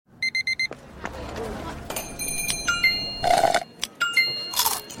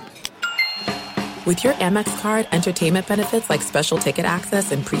With your Amex card, entertainment benefits like special ticket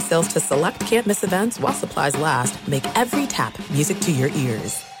access and pre-sales to select can't-miss events while supplies last make every tap music to your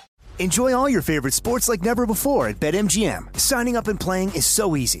ears. Enjoy all your favorite sports like never before at BetMGM. Signing up and playing is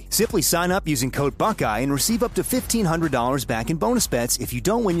so easy. Simply sign up using code Buckeye and receive up to $1,500 back in bonus bets if you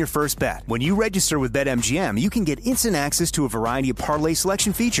don't win your first bet. When you register with BetMGM, you can get instant access to a variety of parlay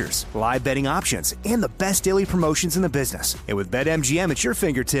selection features, live betting options, and the best daily promotions in the business. And with BetMGM at your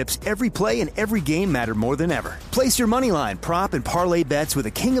fingertips, every play and every game matter more than ever. Place your moneyline, prop, and parlay bets with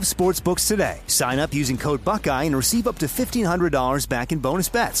the king of sportsbooks today. Sign up using code Buckeye and receive up to $1,500 back in bonus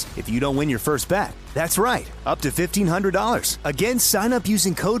bets if you don't win your first bet. That's right, up to $1,500. Again, sign up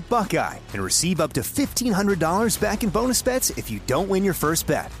using code Buckeye and receive up to $1,500 back in bonus bets if you don't win your first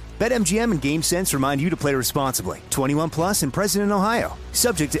bet. BetMGM and GameSense remind you to play responsibly. 21 plus and present in Ohio.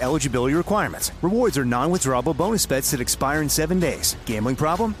 Subject to eligibility requirements. Rewards are non-withdrawable bonus bets that expire in 7 days. Gambling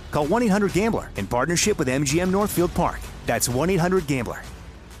problem? Call 1-800-GAMBLER in partnership with MGM Northfield Park. That's 1-800-GAMBLER.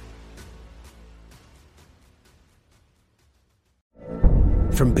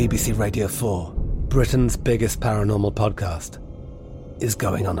 From BBC Radio 4, Britain's biggest paranormal podcast is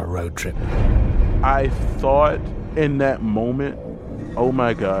going on a road trip. I thought in that moment, oh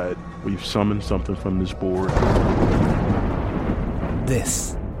my God, we've summoned something from this board.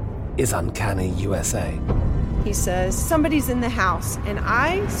 This is Uncanny USA. He says, somebody's in the house, and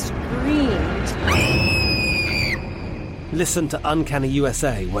I screamed. Listen to Uncanny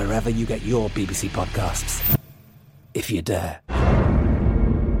USA wherever you get your BBC podcasts, if you dare.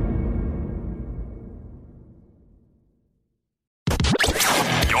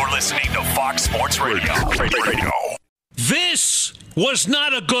 Listening to Fox Sports Radio. This was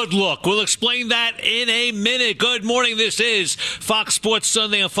not a good look. We'll explain that in a minute. Good morning. This is Fox Sports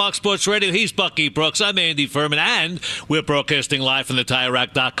Sunday on Fox Sports Radio. He's Bucky Brooks. I'm Andy Furman, and we're broadcasting live from the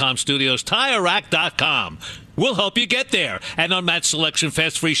TireRack.com studios. TireRack.com will help you get there. And unmatched selection,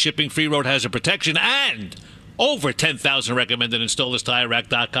 fast, free shipping, free road hazard protection, and over 10,000 recommended installers.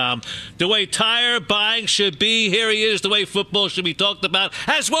 TireRack.com. The way tire buying should be. Here he is. The way football should be talked about,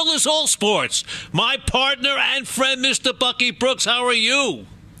 as well as all sports. My partner and friend, Mr. Bucky Brooks. How are you?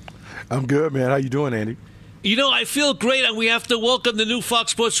 I'm good, man. How you doing, Andy? You know, I feel great, and we have to welcome the new Fox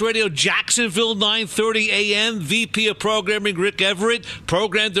Sports Radio Jacksonville 9:30 a.m. VP of Programming Rick Everett,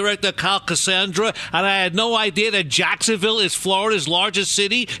 Program Director Kyle Cassandra, and I had no idea that Jacksonville is Florida's largest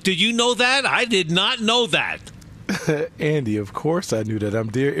city. Did you know that? I did not know that. Andy, of course I knew that. I'm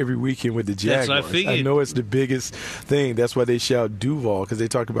there every weekend with the Jaguars. That's what I figured. I know it's the biggest thing. That's why they shout Duval, because they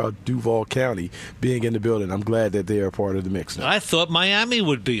talk about Duval County being in the building. I'm glad that they are part of the mix now. I thought Miami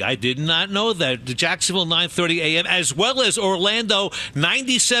would be. I did not know that. The Jacksonville 9:30 a.m. as well as Orlando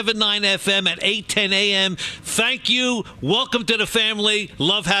 97.9 FM at 8:10 a.m. Thank you. Welcome to the family.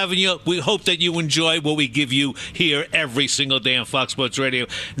 Love having you. We hope that you enjoy what we give you here every single day on Fox Sports Radio.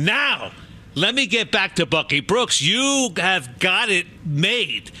 Now, let me get back to Bucky Brooks. You have got it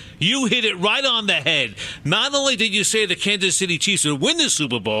made. You hit it right on the head. Not only did you say the Kansas City Chiefs would win the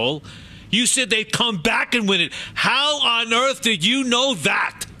Super Bowl, you said they'd come back and win it. How on earth did you know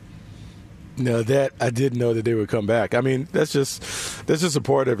that? No, that I did know that they would come back. I mean, that's just a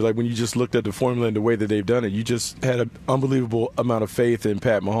part of it. Like when you just looked at the formula and the way that they've done it, you just had an unbelievable amount of faith in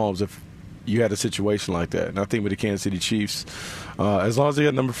Pat Mahomes if you had a situation like that. And I think with the Kansas City Chiefs, as long as they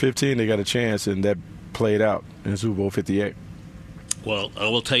got number 15, they got a chance, and that played out in Super Bowl 58. Well, I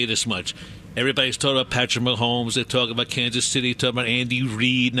will tell you this much. Everybody's talking about Patrick Mahomes. They're talking about Kansas City, talking about Andy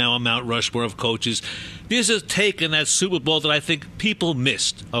Reid, now a Mount Rushmore of coaches. There's a take in that Super Bowl that I think people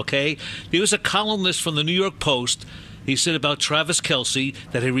missed, okay? There was a columnist from the New York Post. He said about Travis Kelce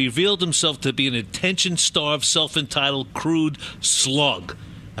that he revealed himself to be an attention-starved, self-entitled, crude slug.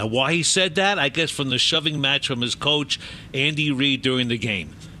 And why he said that, I guess from the shoving match from his coach, Andy Reid, during the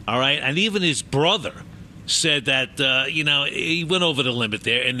game. All right? And even his brother said that, he went over the limit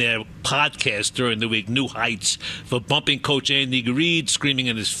there in their podcast during the week, New Heights, for bumping Coach Andy Reid, screaming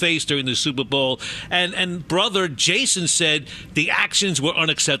in his face during the Super Bowl. And brother Jason said the actions were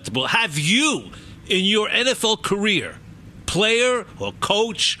unacceptable. Have you, in your NFL career, player or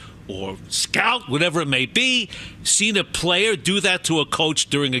coach or scout, whatever it may be, seen a player do that to a coach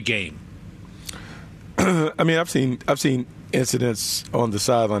during a game? I mean, I've seen incidents on the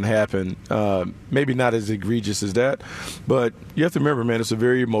sideline happen. Maybe not as egregious as that, but you have to remember, man, it's a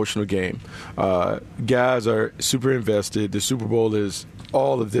very emotional game. Guys are super invested. The Super Bowl is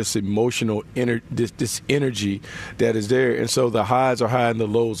all of this emotional this energy that is there, and so the highs are high and the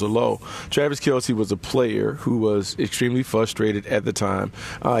lows are low. Travis Kelce was a player who was extremely frustrated at the time.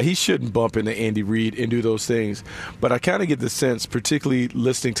 He shouldn't bump into Andy Reid and do those things, but I kind of get the sense, particularly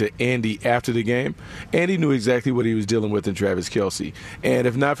listening to Andy after the game, Andy knew exactly what he was dealing with in Travis Kelce, and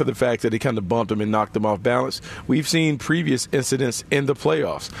if not for the fact that he kind of bumped him and knocked him off balance, we've seen previous incidents in the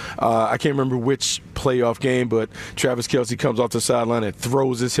playoffs. I can't remember which playoff game, but Travis Kelce comes off the sideline and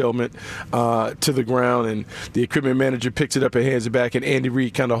throws his helmet to the ground, and the equipment manager picks it up and hands it back, and Andy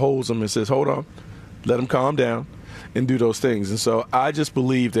Reid kind of holds him and says, hold on, let him calm down and do those things. And so I just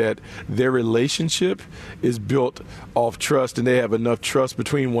believe that their relationship is built off trust, and they have enough trust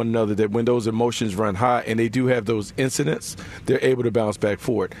between one another that when those emotions run high and they do have those incidents, they're able to bounce back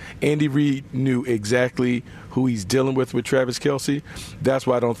forward. Andy Reid knew exactly who he's dealing with Travis Kelce. That's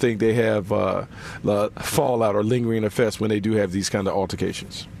why I don't think they have fallout or lingering effects when they do have these kind of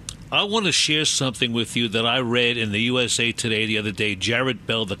altercations. I want to share something with you that I read in the USA Today the other day, Jared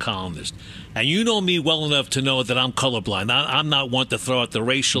Bell, the columnist. And you know me well enough to know that I'm colorblind. I'm not one to throw out the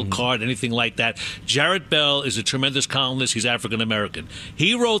racial card, anything like that. Jared Bell is a tremendous columnist. He's African-American.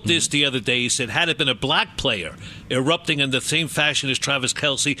 He wrote this the other day. He said, had it been a black player erupting in the same fashion as Travis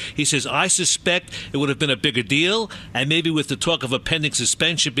Kelce, he says, I suspect it would have been a bigger deal, and maybe with the talk of a pending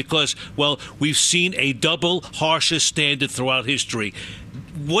suspension because, well, we've seen a double harsher standard throughout history.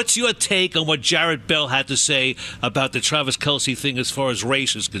 What's your take on what Jared Bell had to say about the Travis Kelce thing as far as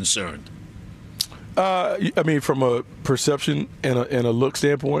race is concerned? I mean, from a perception and a look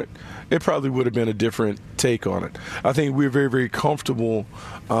standpoint, it probably would have been a different take on it. I think we're very, very comfortable.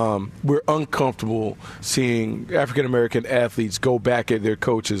 We're uncomfortable seeing African-American athletes go back at their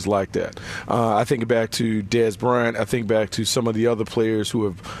coaches like that. I think back to Dez Bryant. I think back to some of the other players who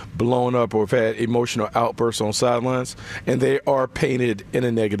have blown up or have had emotional outbursts on sidelines, and they are painted in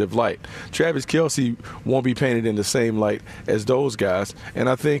a negative light. Travis Kelce won't be painted in the same light as those guys, and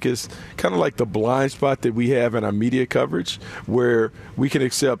I think it's kind of like the blind spot that we have in our media coverage where we can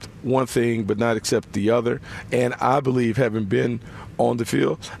accept one thing but not accept the other. And I believe, having been on the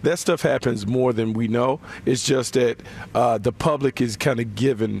field, that stuff happens more than we know. It's just that the public is kind of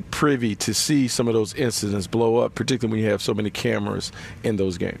given privy to see some of those incidents blow up, particularly when you have so many cameras in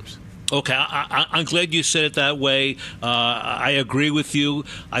those games. Okay, I'm glad you said it that way. I agree with you.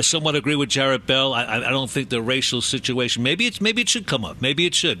 I somewhat agree with Jared Bell. I don't think the racial situation. Maybe it should come up. Maybe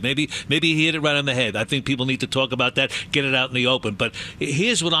it should. Maybe he hit it right on the head. I think people need to talk about that, get it out in the open. But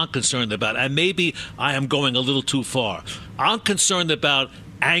here's what I'm concerned about, and maybe I am going a little too far. I'm concerned about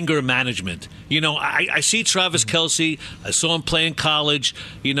anger management. You know, I see Travis Kelce. I saw him play in college.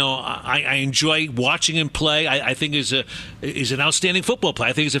 You know, I enjoy watching him play. I think he's an outstanding football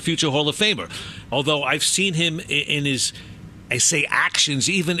player. I think he's a future Hall of Famer. Although I've seen him in his, I say, actions,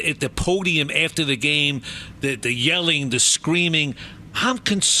 even at the podium after the game, the yelling, the screaming. I'm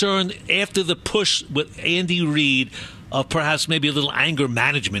concerned after the push with Andy Reid of perhaps maybe a little anger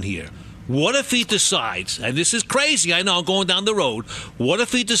management here. What if he decides, and this is crazy, I know I'm going down the road, what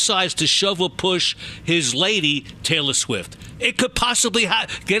if he decides to shove or push his lady, Taylor Swift? It could possibly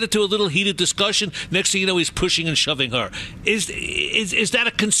get into a little heated discussion. Next thing you know, he's pushing and shoving her. Is that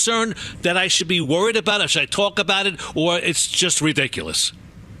a concern that I should be worried about? Or should I talk about it? Or it's just ridiculous?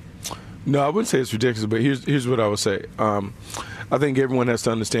 No, I wouldn't say it's ridiculous, but here's what I would say. I think everyone has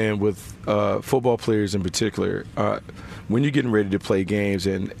to understand with football players in particular, when you're getting ready to play games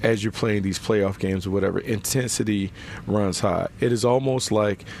and as you're playing these playoff games or whatever, intensity runs high. It is almost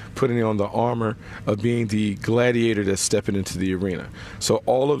like putting on the armor of being the gladiator that's stepping into the arena. So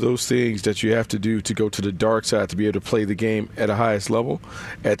all of those things that you have to do to go to the dark side to be able to play the game at a highest level,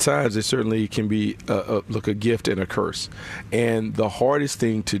 at times it certainly can be a gift and a curse. And the hardest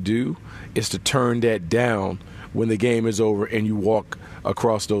thing to do is to turn that down when the game is over and you walk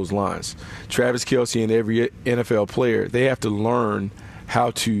across those lines. Travis Kelce and every NFL player, they have to learn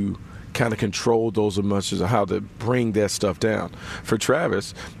how to kind of control those emotions or how to bring that stuff down. For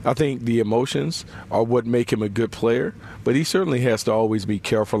Travis, I think the emotions are what make him a good player, but he certainly has to always be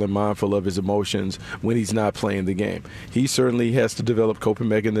careful and mindful of his emotions when he's not playing the game. He certainly has to develop coping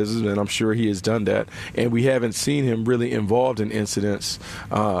mechanisms, and I'm sure he has done that, and we haven't seen him really involved in incidents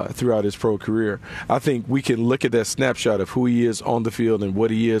throughout his pro career. I think we can look at that snapshot of who he is on the field and what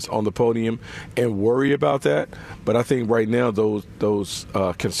he is on the podium and worry about that, but I think right now those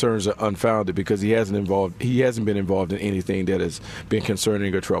concerns are unfounded because he hasn't been involved in anything that has been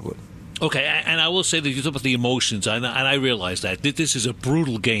concerning or troubling. Okay, and I will say that you talk about the emotions, and I realize that this is a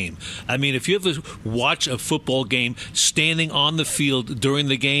brutal game. I mean, if you ever watch a football game standing on the field during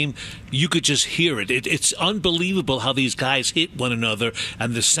the game, you could just hear it. It's unbelievable how these guys hit one another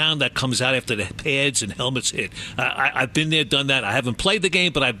and the sound that comes out after the pads and helmets hit. I've been there, done that. I haven't played the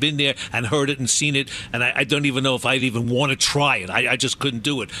game, but I've been there and heard it and seen it, and I don't even know if I'd even want to try it. I just couldn't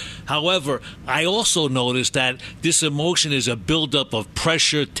do it. However, I also noticed that this emotion is a buildup of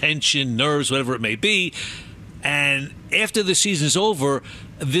pressure, tension, nerves, whatever it may be, and after the season's over,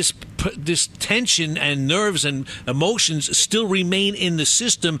 this tension and nerves and emotions still remain in the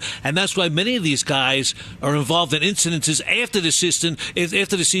system, and that's why many of these guys are involved in incidences after the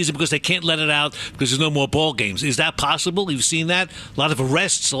season because they can't let it out because there's no more ball games. Is that possible? You've seen that? A lot of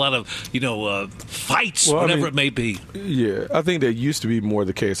arrests, a lot of fights, whatever it may be. Yeah, I think that used to be more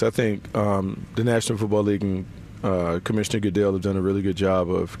the case. I think the National Football League and Commissioner Goodell have done a really good job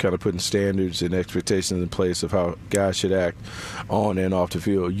of kind of putting standards and expectations in place of how guys should act on and off the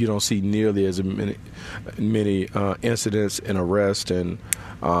field. You don't see nearly as many incidents and arrests and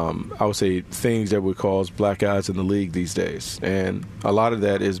I would say things that would cause black eyes in the league these days. And a lot of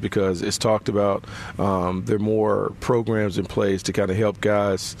that is because it's talked about. There are more programs in place to kind of help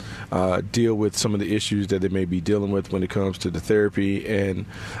guys deal with some of the issues that they may be dealing with when it comes to the therapy and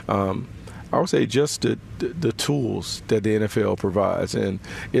I would say just the tools that the NFL provides. And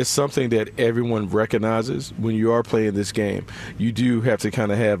it's something that everyone recognizes when you are playing this game. You do have to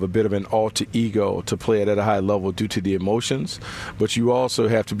kind of have a bit of an alter ego to play it at a high level due to the emotions, but you also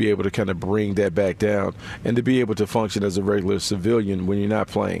have to be able to kind of bring that back down and to be able to function as a regular civilian when you're not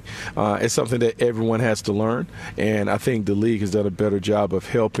playing. It's something that everyone has to learn, and I think the league has done a better job of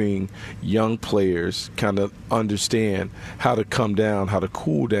helping young players kind of understand how to come down, how to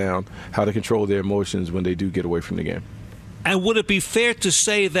cool down, how to control their emotions when they do get away from the game. And would it be fair to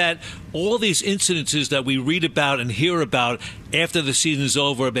say that all these incidences that we read about and hear about after the season's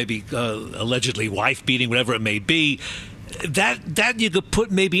over, maybe allegedly wife beating, whatever it may be, that you could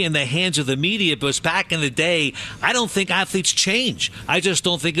put maybe in the hands of the media, because back in the day, I don't think athletes change. I just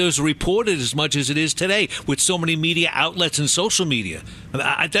don't think it was reported as much as it is today with so many media outlets and social media.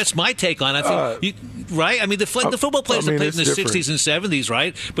 That's my take on it. I think, right? I mean, the football players that played in the different 60s and 70s,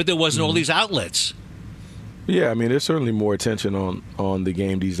 right? But there wasn't all these outlets. Yeah, I mean, there's certainly more attention on the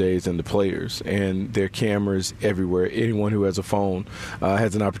game these days than the players, and there are cameras everywhere. Anyone who has a phone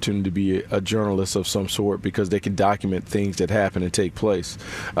has an opportunity to be a journalist of some sort because they can document things that happen and take place.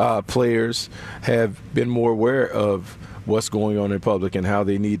 Players have been more aware of what's going on in public and how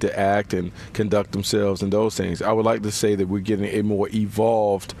they need to act and conduct themselves and those things. I would like to say that we're getting a more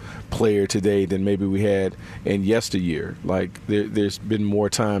evolved player today than maybe we had in yesteryear. Like there's been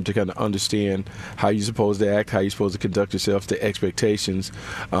more time to kind of understand how you're supposed to act, how you're supposed to conduct yourself, the expectations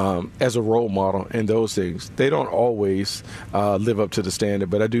as a role model and those things. They don't always live up to the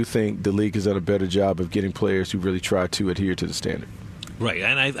standard, but I do think the league has done a better job of getting players who really try to adhere to the standard. Right,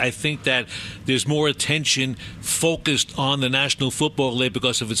 and I think that there's more attention focused on the National Football League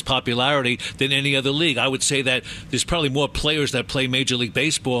because of its popularity than any other league. I would say that there's probably more players that play Major League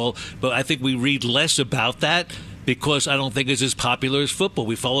Baseball, but I think we read less about that because I don't think it's as popular as football.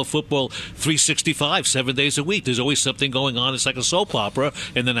 We follow football 365, 7 days a week. There's always something going on. It's like a soap opera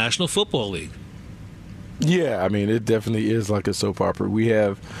in the National Football League. Yeah, I mean, it definitely is like a soap opera. We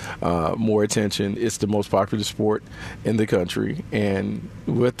have more attention. It's the most popular sport in the country, and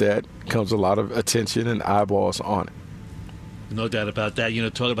with that comes a lot of attention and eyeballs on it. No doubt about that. You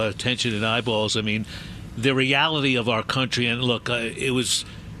know, talk about attention and eyeballs. I mean, the reality of our country, and look, it was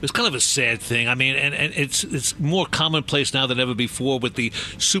kind of a sad thing. I mean, and it's more commonplace now than ever before with the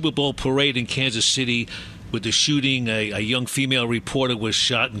Super Bowl parade in Kansas City. With the shooting, a young female reporter was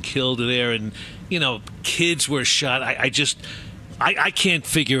shot and killed there, and kids were shot. I can't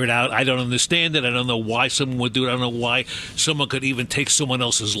figure it out. I don't understand it. I don't know why someone would do it. I don't know why someone could even take someone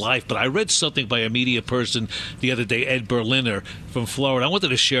else's life. But I read something by a media person the other day, Ed Berliner from Florida. I wanted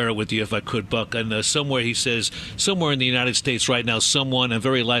to share it with you if I could, Buck. And somewhere he says, somewhere in the United States right now, someone, and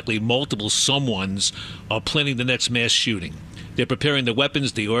very likely multiple someones, are planning the next mass shooting. They're preparing the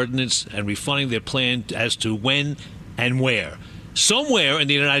weapons, the ordnance, and refining their plan as to when and where. Somewhere in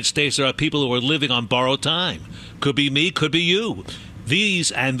the United States, there are people who are living on borrowed time. Could be me, could be you.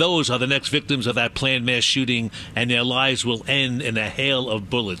 These and those are the next victims of that planned mass shooting, and their lives will end in a hail of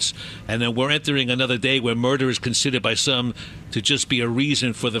bullets. And then we're entering another day where murder is considered by some to just be a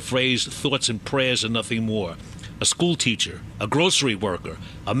reason for the phrase thoughts and prayers and nothing more. A school teacher, a grocery worker,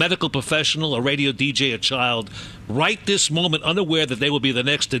 a medical professional, a radio DJ, a child, right this moment unaware that they will be the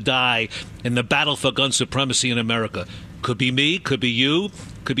next to die in the battle for gun supremacy in America. Could be me, could be you,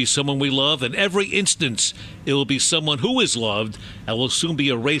 could be someone we love. In every instance, it will be someone who is loved and will soon be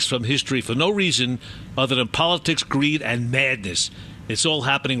erased from history for no reason other than politics, greed, and madness. It's all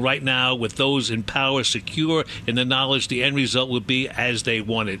happening right now with those in power secure in the knowledge the end result will be as they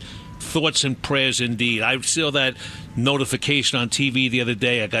want it. Thoughts and prayers indeed. I saw that notification on TV the other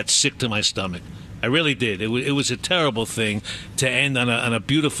day. I got sick to my stomach. I really did. It was a terrible thing to end on a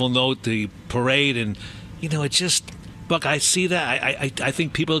beautiful note, the parade. And, it just... Buck, I see that. I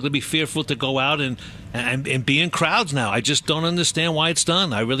think people are going to be fearful to go out and be in crowds now. I just don't understand why it's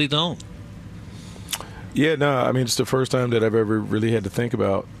done. I really don't. Yeah, no, I mean, it's the first time that I've ever really had to think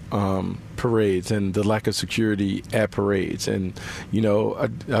about parades and the lack of security at parades. And,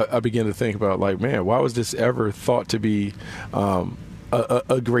 I began to think about, like, man, why was this ever thought to be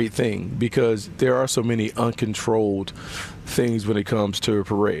a great thing? Because there are so many uncontrolled things when it comes to a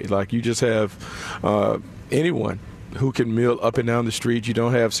parade. Like, you just have anyone who can mill up and down the street. You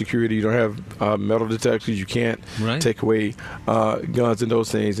don't have security. You don't have metal detectors. You can't take away guns and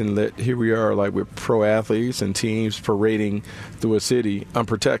those things. And here we are, like, with pro athletes and teams parading through a city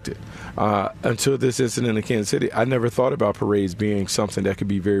unprotected. Until this incident in Kansas City, I never thought about parades being something that could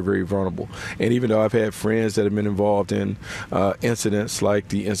be very, very vulnerable. And even though I've had friends that have been involved in incidents like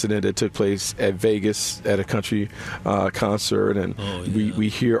the incident that took place at Vegas at a country concert, and we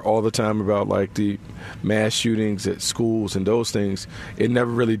hear all the time about, like, the mass shootings at schools and those things, it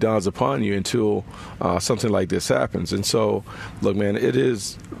never really dawns upon you until something like this happens. And so, look, man, it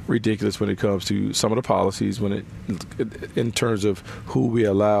is ridiculous when it comes to some of the policies in terms of who we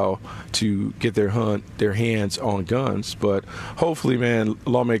allow to get their hands on guns. But hopefully, man,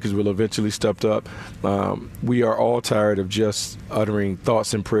 lawmakers will eventually step up. We are all tired of just uttering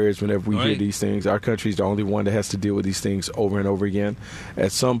thoughts and prayers whenever we hear these things. Our country is the only one that has to deal with these things over and over again.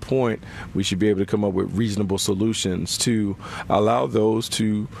 At some point, we should be able to come up with reasonable solutions to allow those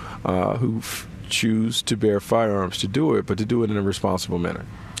who choose to bear firearms to do it, but to do it in a responsible manner.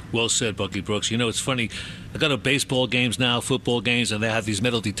 Well said, Bucky Brooks. It's funny. I go to baseball games now, football games, and they have these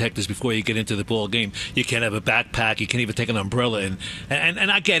metal detectors before you get into the ball game. You can't have a backpack. You can't even take an umbrella.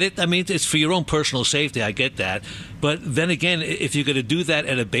 And I get it. I mean, it's for your own personal safety. I get that. But then again, if you're going to do that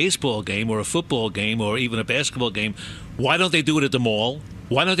at a baseball game or a football game or even a basketball game, why don't they do it at the mall?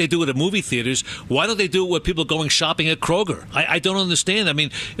 Why don't they do it at movie theaters? Why don't they do it with people going shopping at Kroger? I don't understand. I mean,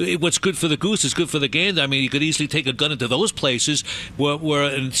 what's good for the goose is good for the gander. I mean, you could easily take a gun into those places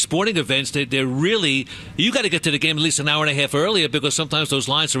where in sporting events, they're really, you got to get to the game at least an hour and a half earlier because sometimes those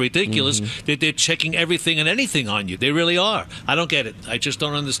lines are ridiculous. Mm-hmm. They're checking everything and anything on you. They really are. I don't get it. I just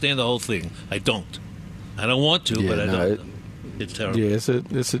don't understand the whole thing. I don't want to, but I don't. It's terrible. Yeah,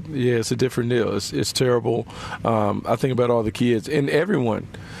 it's a different deal. It's terrible. I think about all the kids and everyone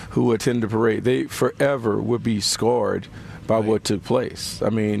who attend the parade. They forever would be scarred by what took place. I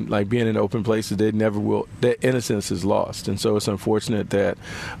mean, like being in open places, they never will. That innocence is lost, and so it's unfortunate that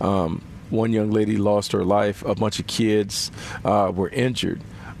one young lady lost her life. A bunch of kids were injured,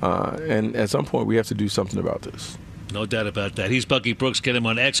 and at some point we have to do something about this. No doubt about that. He's Bucky Brooks. Get him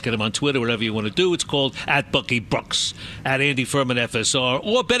on X, get him on Twitter, whatever you want to do. It's called @BuckyBrooks, @Andy Furman FSR.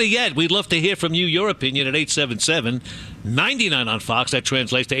 Or better yet, we'd love to hear from you, your opinion at 877-99 on Fox. That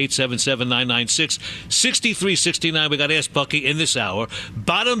translates to 877-996-6369. We got Ask Bucky in this hour.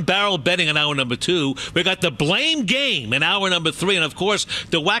 Bottom barrel betting in hour number 2. We got the blame game in hour number 3. And, of course,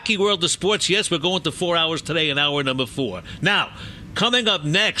 the wacky world of sports. Yes, we're going to 4 hours today in hour number 4. Now, coming up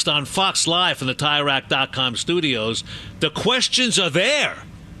next on Fox Live from the TireRack.com studios, the questions are there.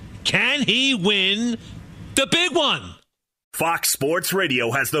 Can he win the big one? Fox Sports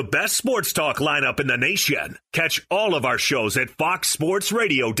Radio has the best sports talk lineup in the nation. Catch all of our shows at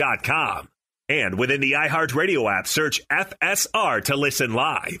foxsportsradio.com. And within the iHeartRadio app, search FSR to listen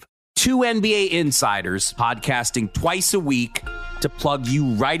live. 2 NBA insiders podcasting twice a week to plug you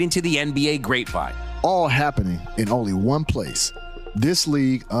right into the NBA grapevine. All happening in only one place. This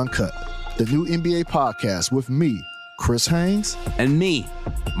League Uncut, the new NBA podcast with me, Chris Haynes, and me,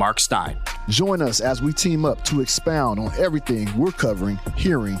 Mark Stein. Join us as we team up to expound on everything we're covering,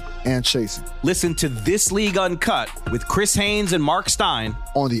 hearing, and chasing. Listen to This League Uncut with Chris Haynes and Mark Stein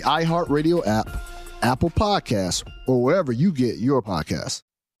on the iHeartRadio app, Apple Podcasts, or wherever you get your podcasts.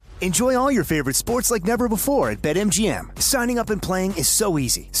 Enjoy all your favorite sports like never before at BetMGM. Signing up and playing is so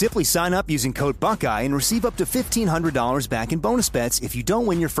easy. Simply sign up using code Buckeye and receive up to $1,500 back in bonus bets if you don't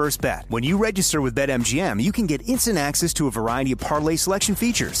win your first bet. When you register with BetMGM, you can get instant access to a variety of parlay selection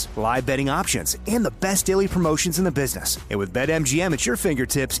features, live betting options, and the best daily promotions in the business. And with BetMGM at your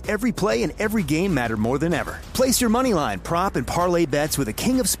fingertips, every play and every game matter more than ever. Place your moneyline, prop, and parlay bets with the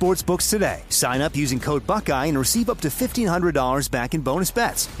king of sportsbooks today. Sign up using code Buckeye and receive up to $1,500 back in bonus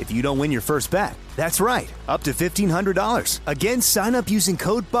bets if you don't win your first bet. That's right, up to $1,500. Again, sign up using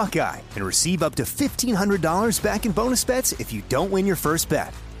code Buckeye and receive up to $1,500 back in bonus bets if you don't win your first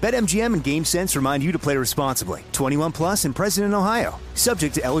bet. BetMGM and GameSense remind you to play responsibly. 21 plus and present in Ohio.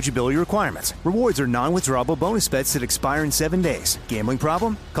 Subject to eligibility requirements. Rewards are non-withdrawable bonus bets that expire in 7 days. Gambling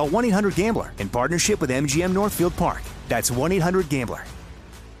problem? Call 1-800-GAMBLER in partnership with MGM Northfield Park. That's 1-800-GAMBLER.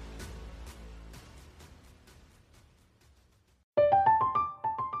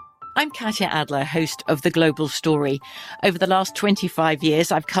 I'm Katya Adler, host of The Global Story. Over the last 25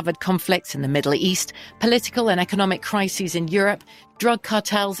 years, I've covered conflicts in the Middle East, political and economic crises in Europe, drug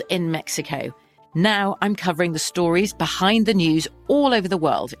cartels in Mexico. Now I'm covering the stories behind the news all over the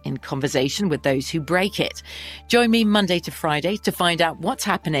world in conversation with those who break it. Join me Monday to Friday to find out what's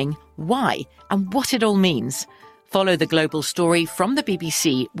happening, why, and what it all means. Follow The Global Story from the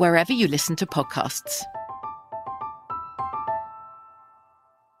BBC wherever you listen to podcasts.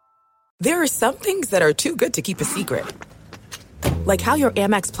 There are some things that are too good to keep a secret. Like how your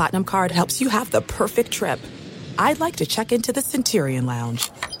Amex Platinum card helps you have the perfect trip. I'd like to check into the Centurion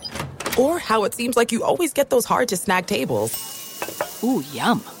Lounge. Or how it seems like you always get those hard-to-snag tables. Ooh,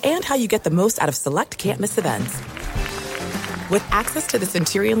 yum. And how you get the most out of select can't-miss events. With access to the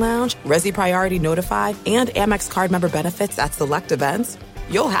Centurion Lounge, Resi Priority Notified, and Amex card member benefits at select events,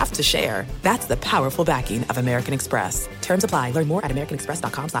 you'll have to share. That's the powerful backing of American Express. Terms apply. Learn more at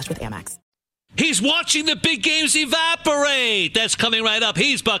americanexpress.com/withAmex. He's watching the big games evaporate. That's coming right up.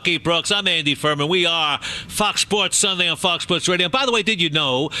 He's Bucky Brooks. I'm Andy Furman. We are Fox Sports Sunday on Fox Sports Radio. And by the way, did you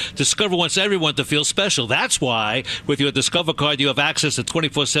know Discover wants everyone to feel special? That's why with your Discover card, you have access to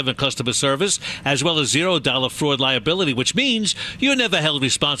 24/7 customer service as well as $0 fraud liability, which means you're never held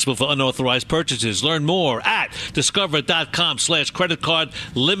responsible for unauthorized purchases. Learn more at discover.com/credit card.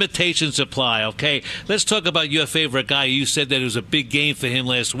 Limitations apply. Okay, let's talk about your favorite guy. You said that it was a big game for him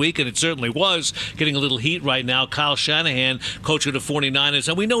last week, and it certainly was. Getting a little heat right now. Kyle Shanahan, coach of the 49ers,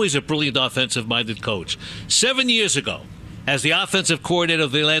 and we know he's a brilliant offensive-minded coach. 7 years ago, as the offensive coordinator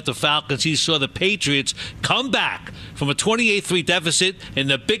of the Atlanta Falcons, he saw the Patriots come back from a 28-3 deficit in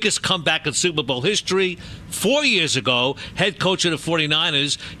the biggest comeback in Super Bowl history. 4 years ago, head coach of the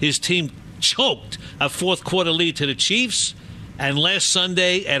 49ers, his team choked a fourth-quarter lead to the Chiefs, and last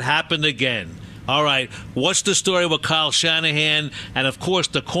Sunday it happened again. All right, what's the story with Kyle Shanahan? And, of course,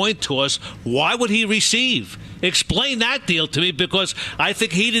 the coin toss, why would he receive? Explain that deal to me, because I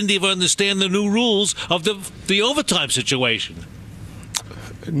think he didn't even understand the new rules of the overtime situation.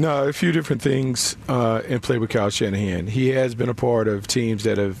 No, a few different things in play with Kyle Shanahan. He has been a part of teams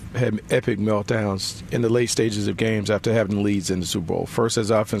that have had epic meltdowns in the late stages of games after having leads in the Super Bowl. First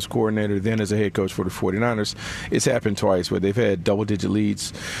as offense coordinator, then as a head coach for the 49ers. It's happened twice where they've had double-digit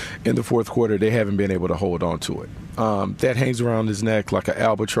leads in the fourth quarter. They haven't been able to hold on to it. That hangs around his neck like an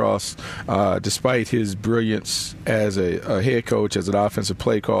albatross. Despite his brilliance as a head coach, as an offensive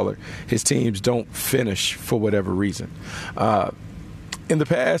play caller, his teams don't finish for whatever reason. In the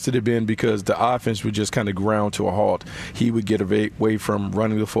past, it had been because the offense would just kind of ground to a halt. He would get away from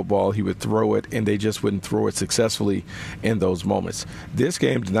running the football. He would throw it, and they just wouldn't throw it successfully in those moments. This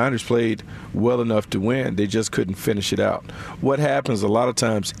game, the Niners played well enough to win. They just couldn't finish it out. What happens a lot of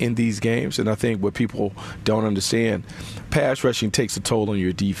times in these games, and I think what people don't understand, pass rushing takes a toll on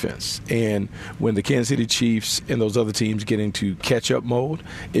your defense. And when the Kansas City Chiefs and those other teams get into catch-up mode,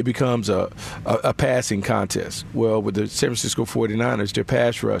 it becomes a passing contest. Well, with the San Francisco 49ers, their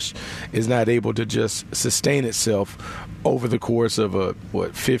pass rush is not able to just sustain itself over the course of a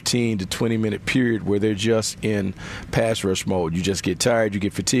 15 to 20 minute period where they're just in pass rush mode. You just get tired, you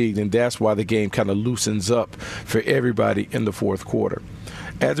get fatigued, and that's why the game kind of loosens up for everybody in the fourth quarter.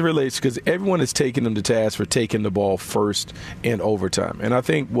 As it relates, because everyone is taking them to task for taking the ball first in overtime. And I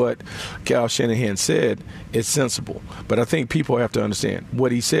think what Kyle Shanahan said is sensible. But I think people have to understand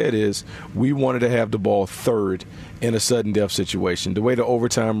what he said is we wanted to have the ball third in a sudden death situation. The way the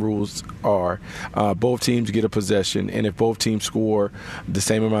overtime rules are, both teams get a possession, and if both teams score the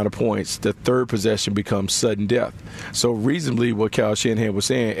same amount of points, the third possession becomes sudden death. So reasonably what Kyle Shanahan was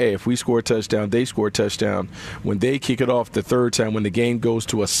saying, hey, if we score a touchdown, they score a touchdown. When they kick it off the third time, when the game goes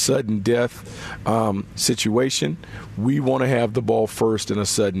to a sudden death situation, we want to have the ball first in a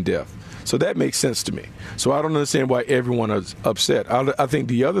sudden death. So that makes sense to me. So I don't understand why everyone is upset. I think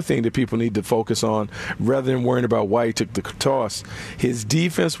the other thing that people need to focus on, rather than worrying about why he took the toss, his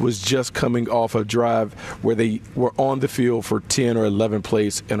defense was just coming off a drive where they were on the field for 10 or 11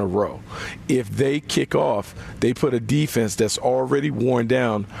 plays in a row. If they kick off, they put a defense that's already worn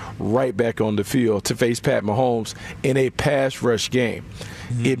down right back on the field to face Pat Mahomes in a pass rush game.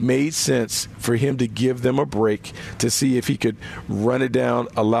 It made sense for him to give them a break to see if he could run it down,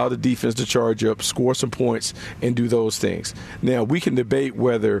 allow the defense to charge up, score some points, and do those things. Now, we can debate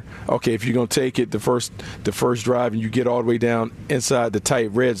whether, okay, if you're going to take it the first drive and you get all the way down inside the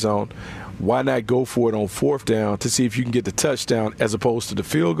tight red zone, why not go for it on fourth down to see if you can get the touchdown as opposed to the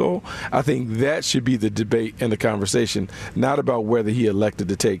field goal? I think that should be the debate and the conversation, not about whether he elected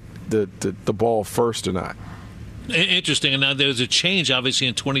to take the ball first or not. Interesting. And now there's a change, obviously,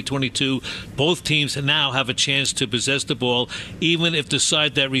 in 2022. Both teams now have a chance to possess the ball, even if the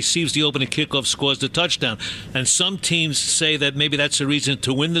side that receives the opening kickoff scores the touchdown. And some teams say that maybe that's a reason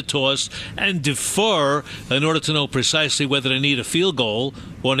to win the toss and defer in order to know precisely whether they need a field goal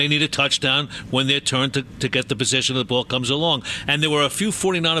or they need a touchdown when their turn to get the possession of the ball comes along. And there were a few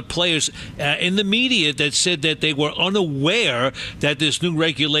 49er players in the media that said that they were unaware that this new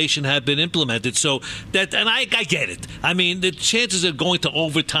regulation had been implemented. So that, and I get it. I mean, the chances of going to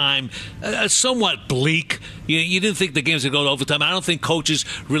overtime are somewhat bleak. You didn't think the games would go to overtime. I don't think coaches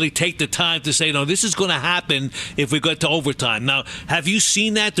really take the time to say, no, this is going to happen if we go to overtime. Now, have you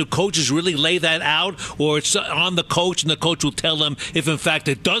seen that? Do coaches really lay that out? Or it's on the coach, and the coach will tell them if, in fact,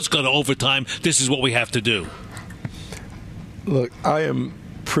 it does go to overtime, this is what we have to do? Look, I am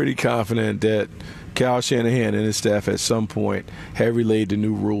pretty confident that Kyle Shanahan and his staff at some point have relayed the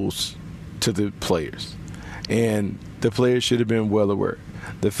new rules to the players. And the players should have been well aware.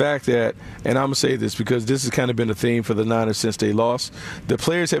 The fact that, and I'm going to say this because this has kind of been a theme for the Niners since they lost, the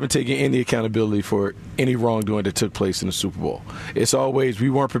players haven't taken any accountability for any wrongdoing that took place in the Super Bowl. It's always, we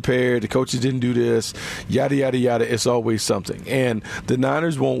weren't prepared, the coaches didn't do this, yada, yada, yada. It's always something. And the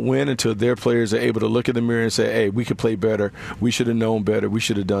Niners won't win until their players are able to look in the mirror and say, hey, we could play better, we should have known better, we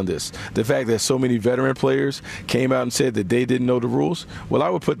should have done this. The fact that so many veteran players came out and said that they didn't know the rules, well, I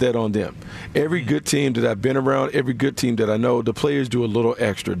would put that on them. Every good team that I've been around, every good team that I know, the players do a little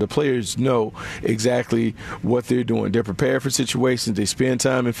extra. The players know exactly what they're doing. They're prepared for situations. They spend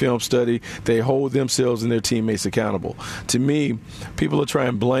time in film study. They hold themselves and their teammates accountable. To me, people are trying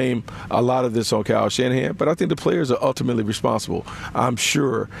to blame a lot of this on Kyle Shanahan, but I think the players are ultimately responsible. I'm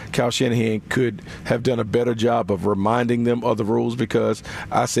sure Kyle Shanahan could have done a better job of reminding them of the rules, because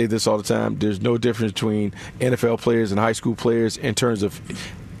I say this all the time, there's no difference between NFL players and high school players in terms of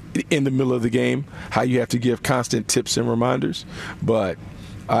in the middle of the game, how you have to give constant tips and reminders. But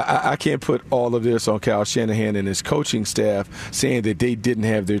I can't put all of this on Kyle Shanahan and his coaching staff saying that they didn't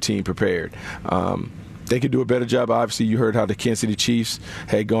have their team prepared. They could do a better job. Obviously, you heard how the Kansas City Chiefs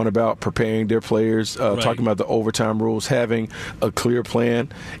had gone about preparing their players, talking about the overtime rules, having a clear plan.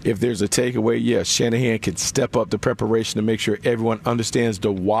 If there's a takeaway, yes, Shanahan can step up the preparation to make sure everyone understands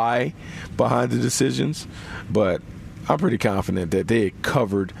the why behind the decisions. But I'm pretty confident that they had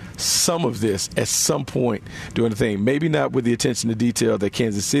covered some of this at some point during the thing. Maybe not with the attention to detail that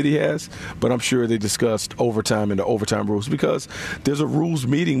Kansas City has, but I'm sure they discussed overtime and the overtime rules, because there's a rules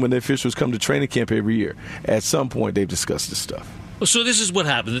meeting when the officials come to training camp every year. At some point, they've discussed this stuff. So this is what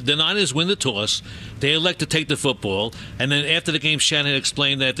happened. The Niners win the toss. They elect to take the football. And then after the game, Shanahan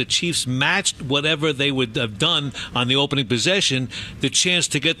explained that the Chiefs matched whatever they would have done on the opening possession. The chance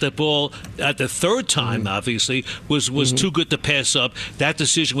to get the ball at the third time, obviously, was too good to pass up. That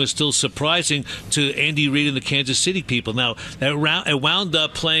decision was still surprising to Andy Reid and the Kansas City people. Now, it wound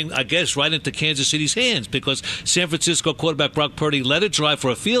up playing, I guess, right into Kansas City's hands, because San Francisco quarterback Brock Purdy led a drive for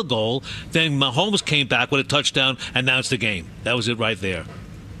a field goal. Then Mahomes came back with a touchdown, and now it's the game. That was it right there.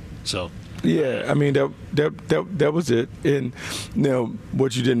 So yeah, I mean that was it. And now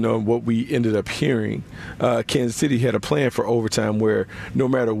what you didn't know, what we ended up hearing, Kansas City had a plan for overtime where no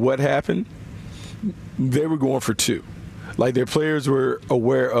matter what happened, they were going for two. Like, their players were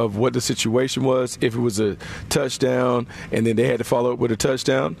aware of what the situation was. If it was a touchdown and then they had to follow up with a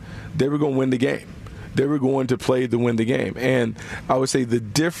touchdown, they were going to win the game. They were going to play to win the game. And I would say the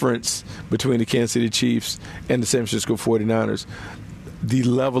difference between the Kansas City Chiefs and the San Francisco 49ers, the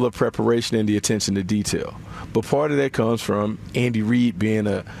level of preparation and the attention to detail. But part of that comes from Andy Reid being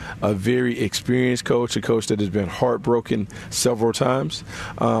a very experienced coach, a coach that has been heartbroken several times.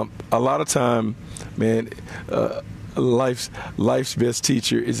 A lot of time, man, life's best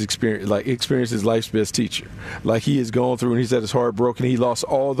teacher is experience. Like, experience is life's best teacher. Like, he is going through and he's at his heart broken. He lost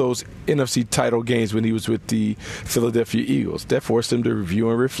all those NFC title games when he was with the Philadelphia Eagles. That forced him to review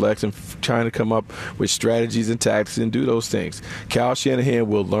and reflect and trying to come up with strategies and tactics and do those things. Kyle Shanahan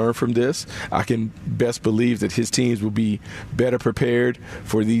will learn from this. I can best believe that his teams will be better prepared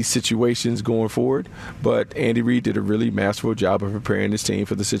for these situations going forward. But Andy Reid did a really masterful job of preparing his team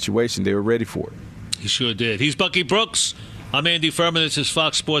for the situation. They were ready for it. He sure did. He's Bucky Brooks. I'm Andy Furman. This is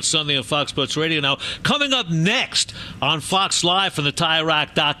Fox Sports Sunday on Fox Sports Radio. Now, coming up next on Fox Live from the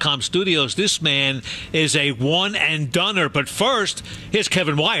TireRack.com studios, this man is a one-and-doner. But first, here's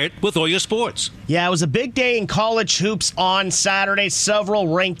Kevin Wyatt with all your sports. Yeah, it was a big day in college hoops on Saturday. Several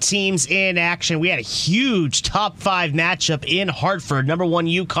ranked teams in action. We had a huge top 5 matchup in Hartford. Number 1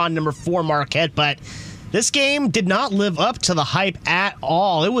 UConn, number 4 Marquette. But this game did not live up to the hype at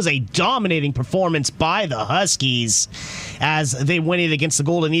all. It was a dominating performance by the Huskies as they win it against the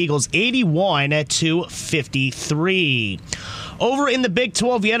Golden Eagles 81-53. Over in the Big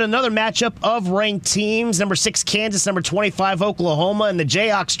 12, yet another matchup of ranked teams. Number 6 Kansas, number 25 Oklahoma, and the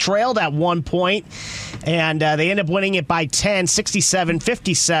Jayhawks trailed at one point, and they end up winning it by 10,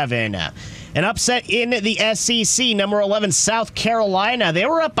 67-57. An upset in the SEC, number 11 South Carolina. They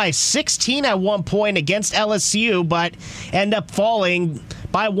were up by 16 at one point against LSU, but end up falling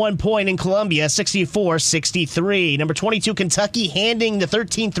by 1 point in Columbia, 64-63. Number 22 Kentucky handing the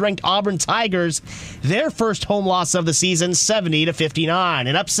 13th ranked Auburn Tigers their first home loss of the season, 70-59.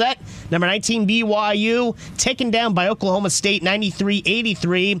 An upset, number 19 BYU taken down by Oklahoma State,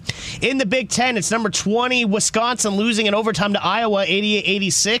 93-83. In the Big Ten, it's number 20 Wisconsin losing in overtime to Iowa,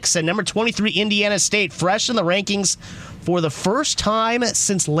 88-86, and number 23 Indiana State fresh in the rankings for the first time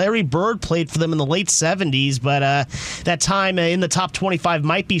since Larry Bird played for them in the late 70s, but that time in the top 25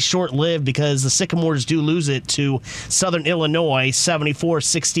 might be short-lived because the Sycamores do lose it to Southern Illinois,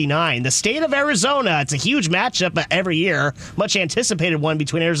 74-69. The state of Arizona, it's a huge matchup every year, much anticipated one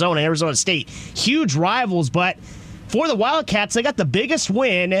between Arizona and Arizona State. Huge rivals, but for the Wildcats, they got the biggest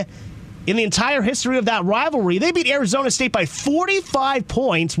win in the entire history of that rivalry. They beat Arizona State by 45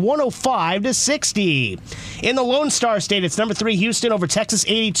 points, 105-60. In the Lone Star State, it's number 3 Houston over Texas,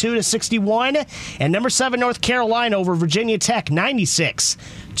 82-61, and number 7 North Carolina over Virginia Tech,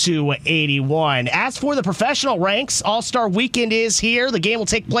 96-81. As for the professional ranks, All-Star Weekend is here. The game will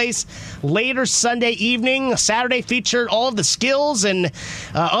take place later Sunday evening. Saturday featured all of the skills and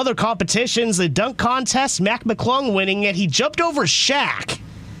other competitions. The dunk contest, Mac McClung winning it. He jumped over Shaq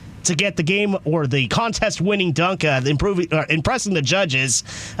to get the game or the contest-winning dunk, impressing the judges,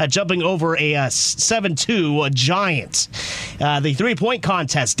 jumping over a 7-2 Giant. The three-point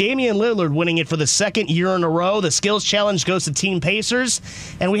contest, Damian Lillard winning it for the second year in a row. The skills challenge goes to Team Pacers.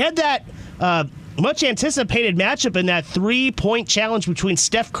 And we had that much-anticipated matchup in that three-point challenge between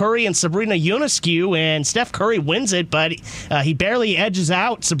Steph Curry and Sabrina Ionescu, and Steph Curry wins it, but he barely edges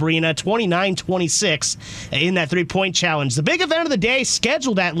out Sabrina 29-26 in that three-point challenge. The big event of the day,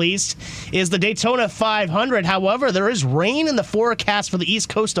 scheduled at least, is the Daytona 500. However, there is rain in the forecast for the east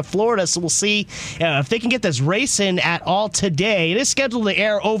coast of Florida, so we'll see if they can get this race in at all today. It is scheduled to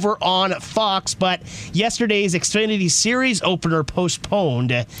air over on Fox, but yesterday's Xfinity Series opener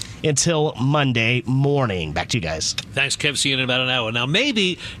postponed until Monday morning. Back to you guys. Thanks, Kev. See you in about an hour. Now,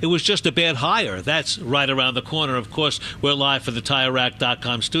 maybe it was just a bad hire. That's right around the corner. Of course, we're live for the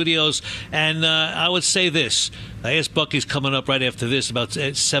TireRack.com studios. And I would say this. I asked Bucky's coming up right after this, about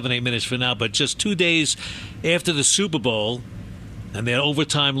 7-8 minutes from now. But just 2 days after the Super Bowl and their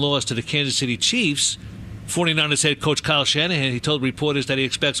overtime loss to the Kansas City Chiefs, 49ers head coach Kyle Shanahan, he told reporters that he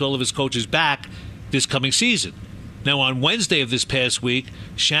expects all of his coaches back this coming season. Now, on Wednesday of this past week,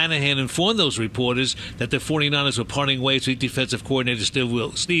 Shanahan informed those reporters that the 49ers were parting ways with defensive coordinator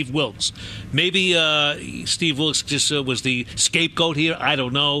Steve Wilks. Maybe Steve Wilks just was the scapegoat here. I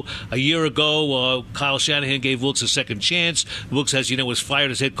don't know. A year ago, Kyle Shanahan gave Wilks a second chance. Wilks, as you know, was fired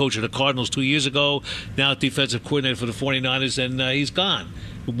as head coach of the Cardinals 2 years ago. Now defensive coordinator for the 49ers, and he's gone.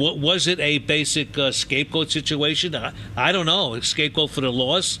 Was it a basic scapegoat situation? I don't know. A scapegoat for the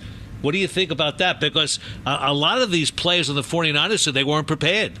loss? What do you think about that? Because a lot of these players on the 49ers said they weren't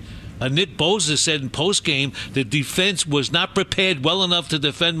prepared. Nick Bosa said in postgame the defense was not prepared well enough to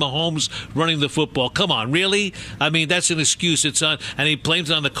defend Mahomes running the football. Come on, really? I mean, that's an excuse. It's on, and he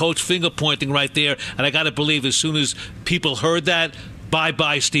blames it on the coach, finger-pointing right there. And I got to believe as soon as people heard that,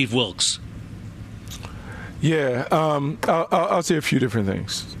 bye-bye Steve Wilks. Yeah, I'll say a few different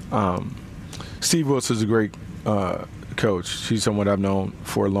things. Steve Wilks is a great coach. He's someone I've known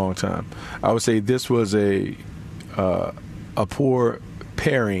for a long time. I would say this was a poor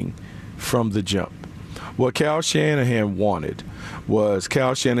pairing from the jump. What Kyle Shanahan wanted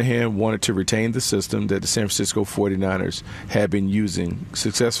to retain the system that the San Francisco 49ers had been using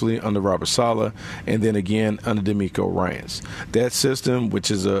successfully under Robert Saleh and then again under DeMeco Ryans. That system,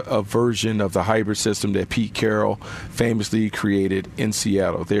 which is a version of the hybrid system that Pete Carroll famously created in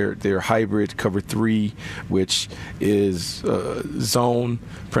Seattle. Their hybrid cover 3, which is zone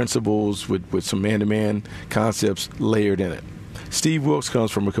principles with some man-to-man concepts layered in it. Steve Wilks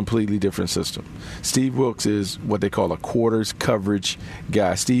comes from a completely different system. Steve Wilks is what they call a quarters coverage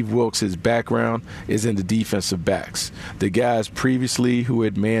guy. Steve Wilks' background is in the defensive backs. The guys previously who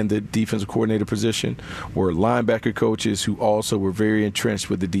had manned the defensive coordinator position were linebacker coaches who also were very entrenched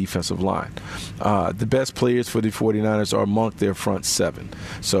with the defensive line. The best players for the 49ers are among their front 7.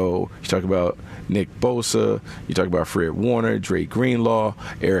 So you talk about Nick Bosa, you talk about Fred Warner, Dre Greenlaw,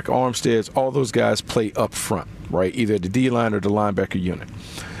 Eric Armstead, all those guys play up front, right? Either the D-line or the linebacker unit.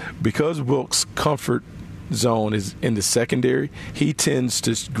 Because Wilks' comfort zone is in the secondary, he tends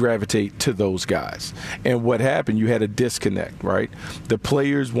to gravitate to those guys. And what happened, you had a disconnect, right? The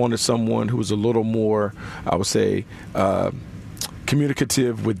players wanted someone who was a little more, I would say,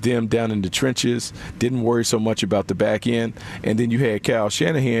 communicative with them down in the trenches, didn't worry so much about the back end. And then you had Kyle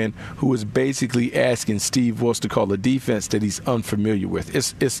Shanahan, who was basically asking Steve Wilks to call a defense that he's unfamiliar with.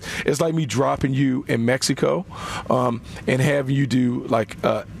 It's like me dropping you in Mexico and having you do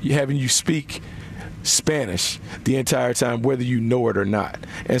having you speak Spanish the entire time, whether you know it or not.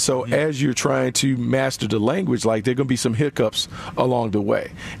 And so as you're trying to master the language, there are going to be some hiccups along the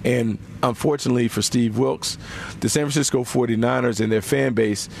way. And unfortunately for Steve Wilks, the San Francisco 49ers and their fan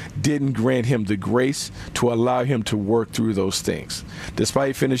base didn't grant him the grace to allow him to work through those things.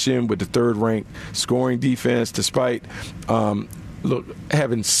 Despite finishing with the 3rd-ranked scoring defense, despite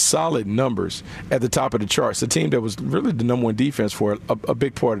having solid numbers at the top of the charts, a team that was really the number 1 defense for a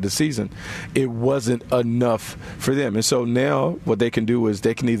big part of the season, it wasn't enough for them. And so now what they can do is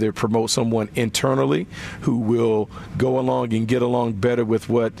they can either promote someone internally who will go along and get along better with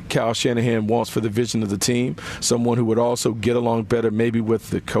what Kyle Shanahan wants for the vision of the team, someone who would also get along better maybe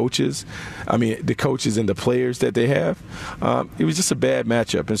with the coaches and the players that they have. It was just a bad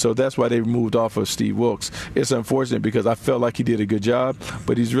matchup, and so that's why they moved off of Steve Wilks. It's unfortunate because I felt like he did a good job,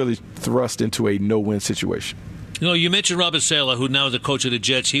 but he's really thrust into a no-win situation. You mentioned Robert Saleh, who now is the coach of the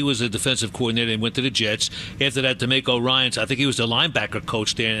Jets. He was a defensive coordinator and went to the Jets. After that, DeMeco Ryans, I think he was the linebacker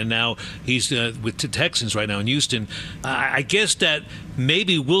coach there, and now he's with the Texans right now in Houston. I guess that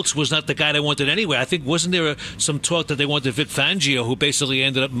maybe Wilks was not the guy they wanted anyway. I think, wasn't there some talk that they wanted Vic Fangio, who basically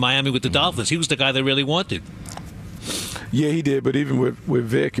ended up in Miami with the Dolphins? He was the guy they really wanted. Yeah, he did, but even with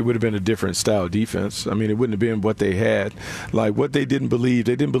Vic, it would have been a different style defense. It wouldn't have been what they had. What they didn't believe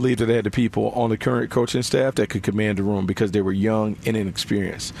that they had the people on the current coaching staff that could command the room because they were young and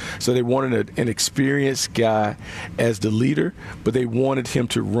inexperienced. So they wanted an experienced guy as the leader, but they wanted him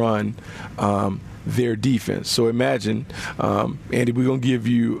to run their defense. So imagine, Andy, we're going to give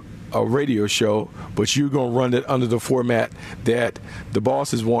you a radio show, but you're going to run it under the format that the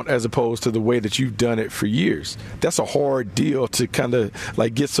bosses want as opposed to the way that you've done it for years. That's a hard deal to kind of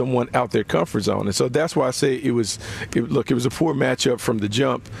get someone out their comfort zone. And so that's why I say it was a poor matchup from the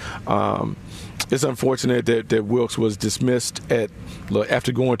jump. It's unfortunate that Wilks was dismissed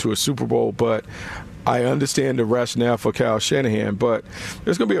after going to a Super Bowl, but I understand the rationale for Kyle Shanahan, but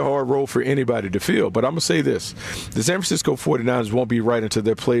it's going to be a hard role for anybody to fill. But I'm going to say this. The San Francisco 49ers won't be right until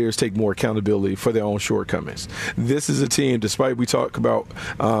their players take more accountability for their own shortcomings. This is a team, despite we talk about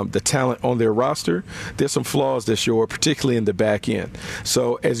the talent on their roster, there's some flaws that show up, particularly in the back end.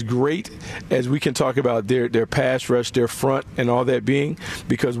 So as great as we can talk about their pass rush, their front, and all that being,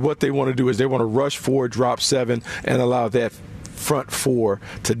 because what they want to do is they want to rush 4, drop 7, and allow that front 4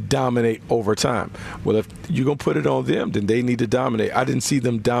 to dominate over time. Well, if you're going to put it on them, then they need to dominate. I didn't see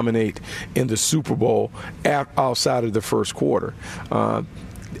them dominate in the Super Bowl outside of the first quarter. All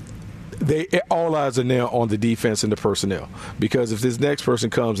eyes are now on the defense and the personnel, because if this next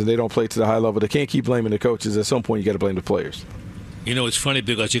person comes and they don't play to the high level, they can't keep blaming the coaches. At some point, you got to blame the players. It's funny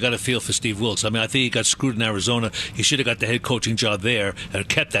because you got to feel for Steve Wilks. I think he got screwed in Arizona. He should have got the head coaching job there and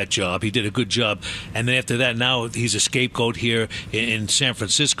kept that job. He did a good job. And then after that, now he's a scapegoat here in San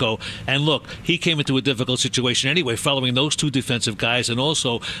Francisco. And look, he came into a difficult situation anyway, following those 2 defensive guys. And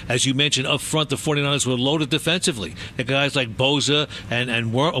also, as you mentioned, up front, the 49ers were loaded defensively. The guys like Bosa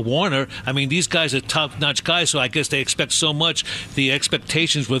and Warner, these guys are top-notch guys, so I guess they expect so much. The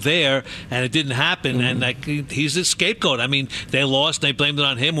expectations were there, and it didn't happen. Mm-hmm. And he's a scapegoat. They lost, they blamed it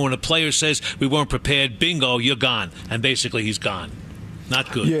on him. When a player says we weren't prepared, bingo, you're gone. And basically he's gone.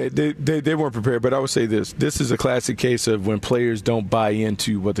 Not good. Yeah, they weren't prepared, but I would say this. This is a classic case of when players don't buy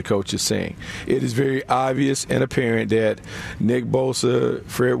into what the coach is saying. It is very obvious and apparent that Nick Bosa,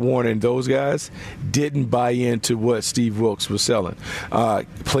 Fred Warner, and those guys didn't buy into what Steve Wilks was selling.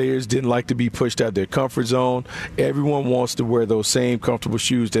 Players didn't like to be pushed out their comfort zone. Everyone wants to wear those same comfortable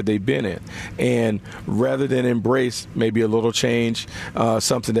shoes that they've been in. And rather than embrace maybe a little change,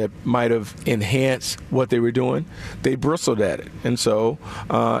 something that might have enhanced what they were doing, they bristled at it. And so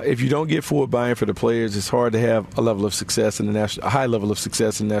if you don't get full buy-in for the players, it's hard to have a level of success in a high level of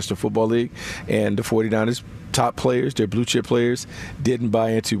success in the National Football League. And the 49ers top players, their blue chip players, didn't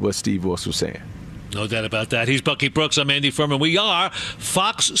buy into what Steve Wilks was saying. No doubt about that. He's Bucky Brooks. I'm Andy Furman. We are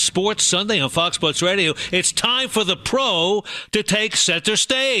Fox Sports Sunday on Fox Sports Radio. It's time for the pro to take center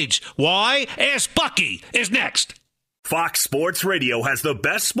stage. Why? Ask Bucky is next. Fox Sports Radio has the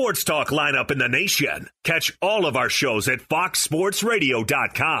best sports talk lineup in the nation. Catch all of our shows at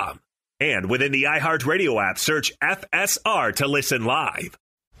foxsportsradio.com. And within the iHeartRadio app, search FSR to listen live.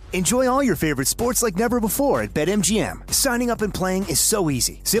 Enjoy all your favorite sports like never before at BetMGM. Signing up and playing is so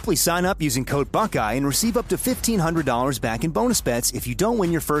easy. Simply sign up using code Buckeye and receive up to $1,500 back in bonus bets if you don't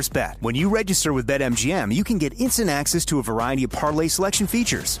win your first bet. When you register with BetMGM, you can get instant access to a variety of parlay selection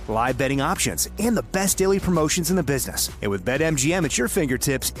features, live betting options, and the best daily promotions in the business. And with BetMGM at your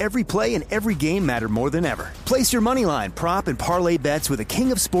fingertips, every play and every game matter more than ever. Place your moneyline, prop, and parlay bets with the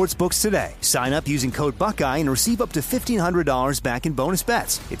king of sportsbooks today. Sign up using code Buckeye and receive up to $1,500 back in bonus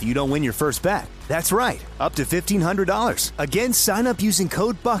bets if you don't win your first bet. That's right, up to $1,500. Again, sign up using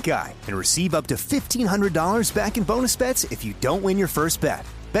code Buckeye and receive up to $1,500 back in bonus bets if you don't win your first bet.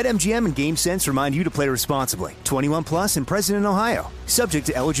 BetMGM and GameSense remind you to play responsibly. 21 plus and present in Ohio. Subject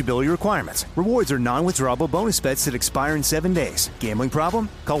to eligibility requirements. Rewards are non-withdrawable bonus bets that expire in 7 days. Gambling problem?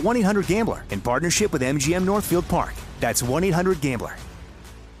 Call 1-800-GAMBLER in partnership with MGM Northfield Park. That's 1-800-GAMBLER.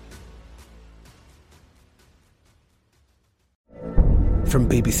 From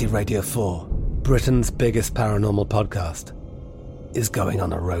BBC Radio 4, Britain's biggest paranormal podcast is going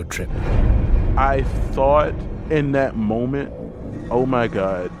on a road trip. I thought in that moment, oh my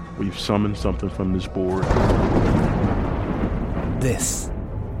God, we've summoned something from this board. This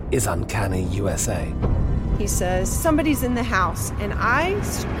is Uncanny USA. He says, somebody's in the house, and I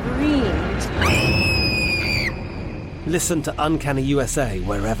screamed. Listen to Uncanny USA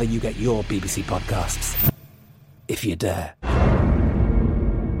wherever you get your BBC podcasts, if you dare.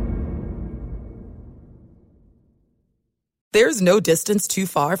 There's no distance too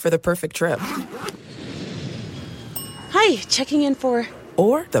far for the perfect trip. Hi, checking in for...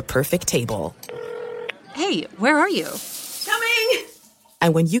 Or the perfect table. Hey, where are you? Coming!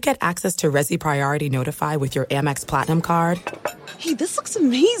 And when you get access to Resi Priority Notify with your Amex Platinum card... Hey, this looks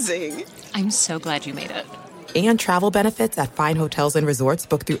amazing. I'm so glad you made it. And travel benefits at fine hotels and resorts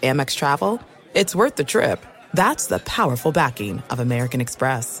booked through Amex Travel, it's worth the trip. That's the powerful backing of American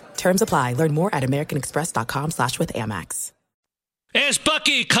Express. Terms apply. Learn more at americanexpress.com/withAmex. Ask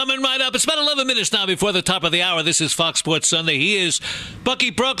Bucky coming right up. It's about 11 minutes now before the top of the hour. This is Fox Sports Sunday. He is Bucky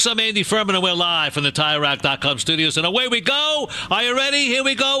Brooks. I'm Andy Furman, and we're live from the TireRack.com studios. And away we go. Are you ready? Here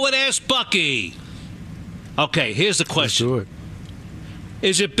we go with Ask Bucky. Okay, here's the question. Let's do it.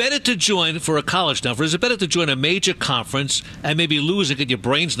 Is it better to join, for a college now, is it better to join a major conference and maybe lose and get your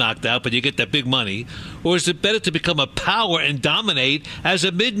brains knocked out, but you get that big money? Or is it better to become a power and dominate as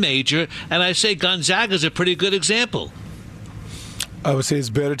a mid-major? And I say Gonzaga's a pretty good example. I would say it's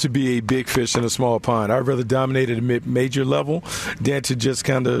better to be a big fish in a small pond. I'd rather dominate at a major level than to just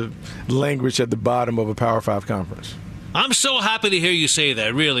kind of languish at the bottom of a Power 5 conference. I'm so happy to hear you say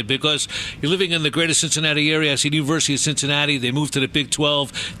that, really, because you're living in the greater Cincinnati area. I see the University of Cincinnati. They moved to the Big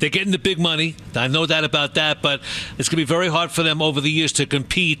 12. They're getting the big money. I know that about that, but it's going to be very hard for them over the years to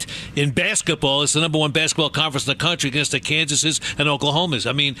compete in basketball. It's the number one basketball conference in the country against the Kansases and Oklahomas.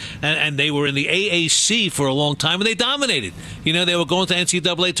 I mean, and they were in the AAC for a long time, and they dominated. You know, they were going to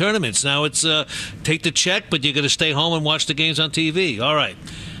NCAA tournaments. Now it's take the check, but you're going to stay home and watch the games on TV. All right.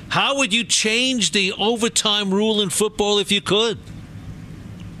 How would you change the overtime rule in football if you could?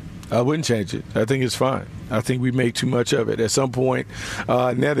 I wouldn't change it. I think it's fine. I think we make too much of it. At some point,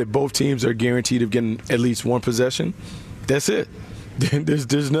 now that both teams are guaranteed of getting at least one possession, that's it.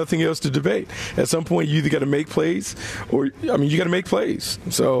 There's nothing else to debate. At some point, you either got to make plays or, you got to make plays.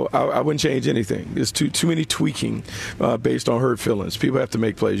 So I wouldn't change anything. There's too many tweaking based on hurt feelings. People have to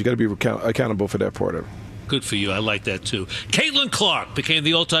make plays. You got to be accountable for that part of it. Good for you. I like that, too. Caitlin Clark became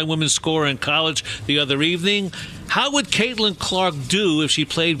the all-time women's scorer in college the other evening. How would Caitlin Clark do if she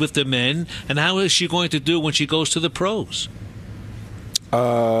played with the men, and how is she going to do when she goes to the pros?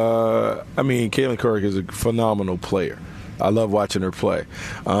 Caitlin Clark is a phenomenal player. I love watching her play.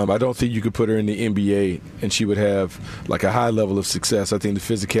 I don't think you could put her in the NBA and she would have like a high level of success. I think the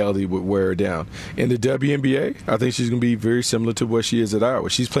physicality would wear her down. In the WNBA, I think she's going to be very similar to what she is at Iowa.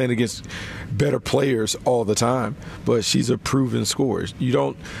 She's playing against better players all the time, but she's a proven scorer. You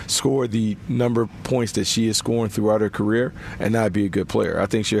don't score the number of points that she is scoring throughout her career and not be a good player. I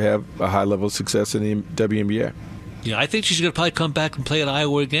think she'll have a high level of success in the WNBA. Yeah, I think she's going to probably come back and play at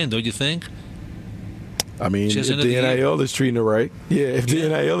Iowa again, don't you think? I mean, if the NIL is treating her right, if the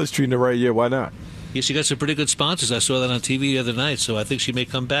NIL is treating her right, why not? Yeah, she got some pretty good sponsors. I saw that on TV the other night, so I think she may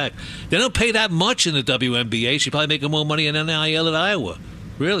come back. They don't pay that much in the WNBA. She's probably making more money in NIL at Iowa.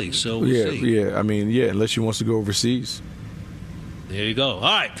 Really? So we'll see. Yeah. I mean, unless she wants to go overseas. There you go. All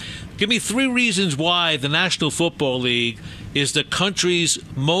right. Give me 3 reasons why the National Football League is the country's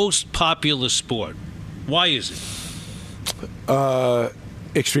most popular sport. Why is it?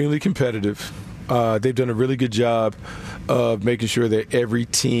 Extremely competitive. They've done a really good job of making sure that every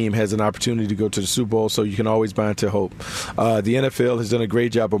team has an opportunity to go to the Super Bowl, so you can always buy into hope. The NFL has done a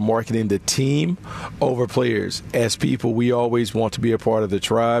great job of marketing the team over players. As people, we always want to be a part of the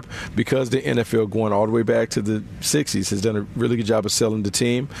tribe because the NFL, going all the way back to the 60s, has done a really good job of selling the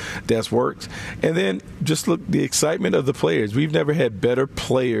team. That's worked. And then just look, the excitement of the players. We've never had better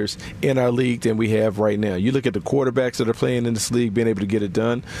players in our league than we have right now. You look at the quarterbacks that are playing in this league, being able to get it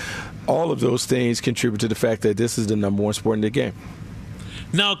done. All of those things contribute to the fact that this is the number one sport in the game.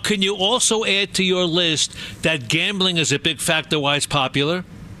 Now, can you also add to your list that gambling is a big factor why it's popular?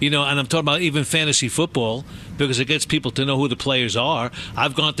 And I'm talking about even fantasy football, because it gets people to know who the players are.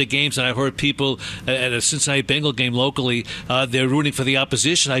 I've gone to games and I've heard people at a Cincinnati Bengal game locally, they're rooting for the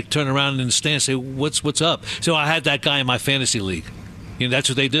opposition. I turn around in the stand and say, what's up? So I had that guy in my fantasy league. That's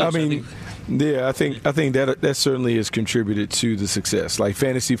what they do. I think that certainly has contributed to the success. Like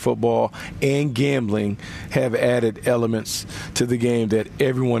fantasy football and gambling have added elements to the game that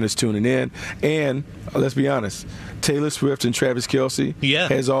everyone is tuning in. And let's be honest, Taylor Swift and Travis Kelce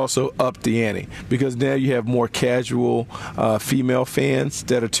has also upped the ante, because now you have more casual female fans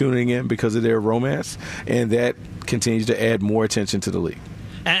that are tuning in because of their romance, and that continues to add more attention to the league.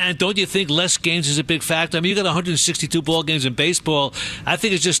 And don't you think less games is a big factor? I mean, you got 162 ball games in baseball. I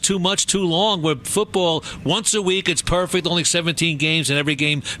think it's just too much, too long. Where football, once a week, it's perfect, only 17 games, and every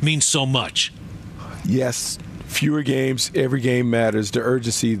game means so much. Yes, fewer games, every game matters. The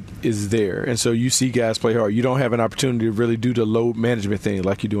urgency is there. And so you see guys play hard. You don't have an opportunity to really do the load management thing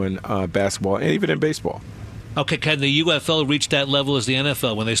like you do in basketball and even in baseball. Okay, can the UFL reach that level as the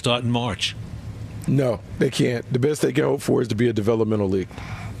NFL when they start in March? No, they can't. The best they can hope for is to be a developmental league.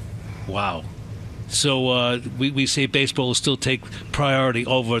 Wow. So we say baseball will still take priority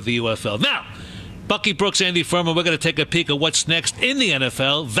over the UFL. Now, Bucky Brooks, Andy Furman, we're going to take a peek at what's next in the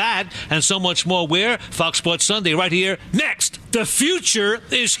NFL. That and so much more. Where? Fox Sports Sunday, right here. Next, the future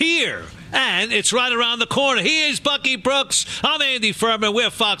is here. And it's right around the corner. He is Bucky Brooks. I'm Andy Furman. We're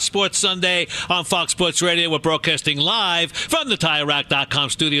Fox Sports Sunday on Fox Sports Radio. We're broadcasting live from the TireRack.com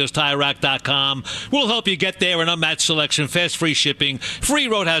studios, TireRack.com. We'll help you get there. An unmatched selection, fast free shipping, free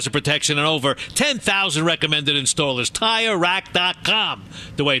road hazard protection, and over 10,000 recommended installers. TireRack.com,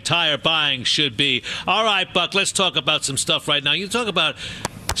 the way tire buying should be. All right, Buck, let's talk about some stuff right now. You talk about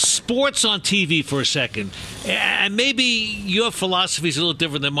sports on TV for a second, and maybe your philosophy is a little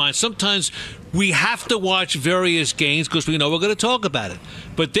different than mine. Sometimes we have to watch various games because we know we're going to talk about it.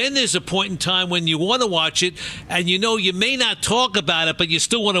 But then there's a point in time when you want to watch it, and you know you may not talk about it, but you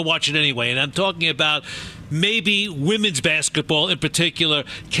still want to watch it anyway. And I'm talking about maybe women's basketball in particular,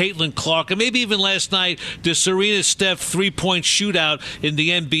 Caitlin Clark, and maybe even last night, the Serena Steph three-point shootout in the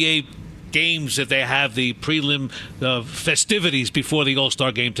NBA games that they have, the prelim festivities before the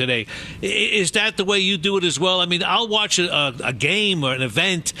All-Star game today. Is that the way you do it as well? I mean, I'll watch a game or an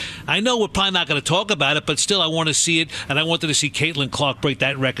event. I know we're probably not going to talk about it, but still I want to see it, and I wanted to see Caitlin Clark break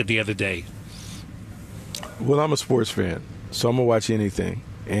that record the other day. Well, I'm a sports fan, so I'm going to watch anything.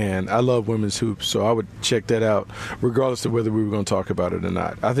 And I love women's hoops, so I would check that out regardless of whether we were going to talk about it or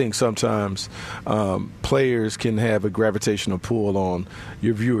not. I think sometimes players can have a gravitational pull on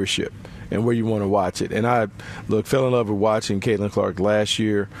your viewership and where you want to watch it. And I fell in love with watching Caitlin Clark last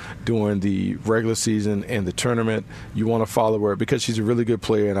year during the regular season and the tournament. You want to follow her because she's a really good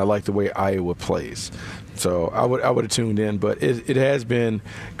player, and I like the way Iowa plays. So I would have tuned in, but it has been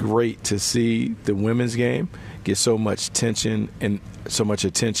great to see the women's game get so much attention and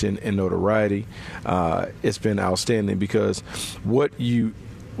notoriety. It's been outstanding because what you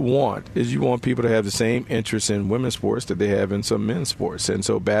want is you want people to have the same interest in women's sports that they have in some men's sports. And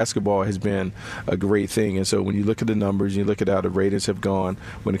so basketball has been a great thing. And so when you look at the numbers, you look at how the ratings have gone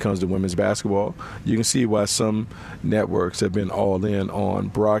when it comes to women's basketball, you can see why some networks have been all in on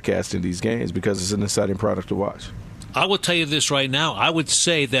broadcasting these games, because it's an exciting product to watch. I will tell you this right now. I would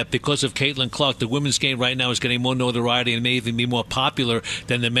say that because of Caitlin Clark, the women's game right now is getting more notoriety and may even be more popular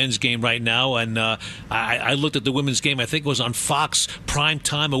than the men's game right now. And I looked at the women's game. I think it was on Fox prime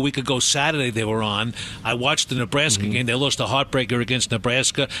time a week ago Saturday they were on. I watched the Nebraska game. They lost a heartbreaker against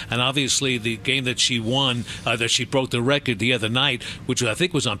Nebraska. And obviously the game that she won, that she broke the record the other night, which I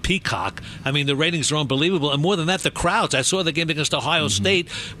think was on Peacock. I mean, the ratings are unbelievable. And more than that, the crowds. I saw the game against Ohio State.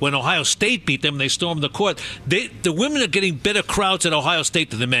 When Ohio State beat them and they stormed the court. The women are getting better crowds at Ohio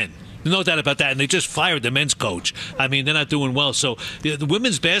State than the men. No doubt about that. And they just fired the men's coach. I mean, they're not doing well. So the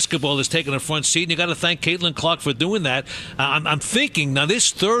women's basketball is taking a front seat, and you got to thank Caitlin Clark for doing that. I'm thinking, now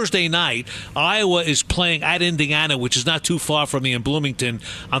this Thursday night, Iowa is playing at Indiana, which is not too far from me in Bloomington.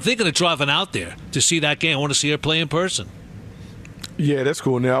 I'm thinking of driving out there to see that game. I want to see her play in person. Yeah, that's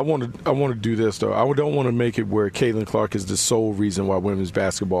cool. Now, I want to do this, though. I don't want to make it where Caitlin Clark is the sole reason why women's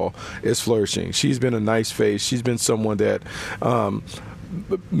basketball is flourishing. She's been a nice face. She's been someone that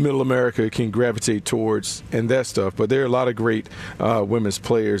middle America can gravitate towards and that stuff. But there are a lot of great women's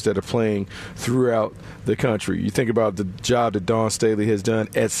players that are playing throughout the country. You think about the job that Dawn Staley has done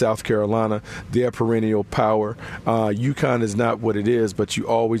at South Carolina, their perennial power. UConn is not what it is, but you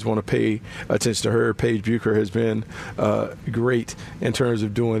always want to pay attention to her. Paige Bucher has been great in terms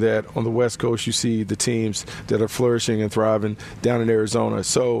of doing that. On the West Coast, you see the teams that are flourishing and thriving down in Arizona.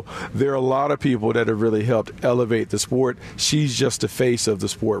 So there are a lot of people that have really helped elevate the sport. She's just the face of the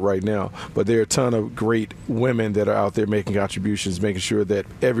sport right now, but there are a ton of great women that are out there making contributions, making sure that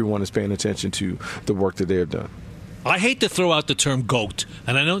everyone is paying attention to the work that they have done. I hate to throw out the term GOAT,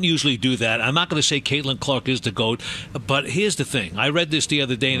 and I don't usually do that. I'm not going to say Caitlin Clark is the GOAT, but here's the thing. I read this the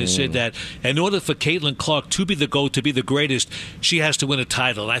other day, and it said that in order for Caitlin Clark to be the GOAT, to be the greatest, she has to win a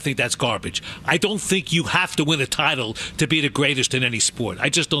title, and I think that's garbage. I don't think you have to win a title to be the greatest in any sport. I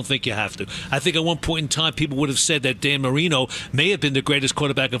just don't think you have to. I think at one point in time, people would have said that Dan Marino may have been the greatest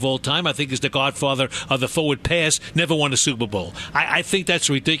quarterback of all time. I think he's the godfather of the forward pass, never won a Super Bowl. I think that's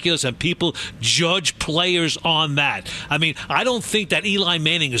ridiculous, and people judge players on that. I mean, I don't think that Eli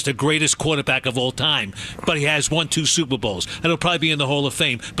Manning is the greatest quarterback of all time, but he has won 2 Super Bowls, and he'll probably be in the Hall of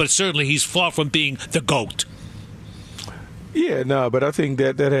Fame, but certainly he's far from being the GOAT. Yeah, no, but I think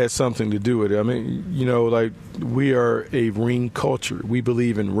that has something to do with it. I mean, you know, like, we are a ring culture. We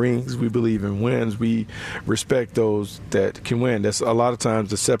believe in rings. We believe in wins. We respect those that can win. That's a lot of times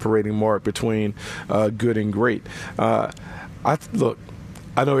the separating mark between good and great. Look,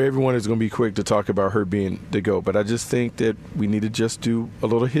 I know everyone is going to be quick to talk about her being the GOAT, but I just think that we need to just do a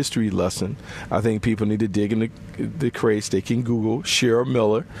little history lesson. I think people need to dig in the crates. They can Google Cheryl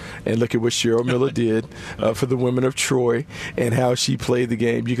Miller and look at what Cheryl Miller did for the women of Troy and how she played the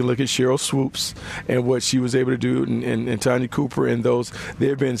game. You can look at Cheryl Swoops and what she was able to do, and Tanya Cooper and those. There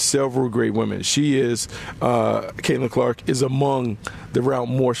have been several great women. She is, Caitlin Clark is among the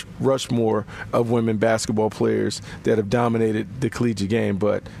Mount Rushmore of women basketball players that have dominated the collegiate game.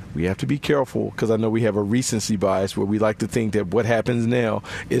 But we have to be careful, because I know we have a recency bias where we like to think that what happens now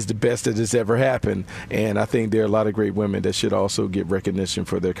is the best that has ever happened. And I think there are a lot of great women that should also get recognition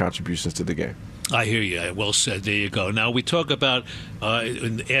for their contributions to the game. I hear you. Well said. There you go. Now, we talk about,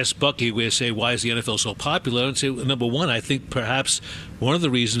 Ask Bucky, we say, why is the NFL so popular? And say, number one, I think perhaps one of the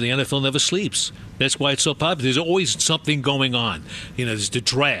reasons the NFL never sleeps. That's why it's so popular. There's always something going on. You know, there's the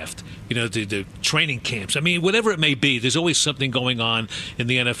draft, you know, the training camps. I mean, whatever it may be, there's always something going on in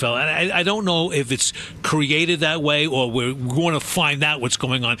the NFL. And I don't know if it's created that way or we're going to find out what's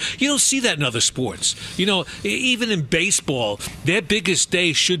going on. You don't see that in other sports. You know, even in baseball, their biggest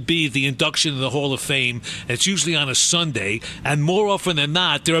day should be the induction of the Hall of Fame. It's usually on a Sunday. And more often than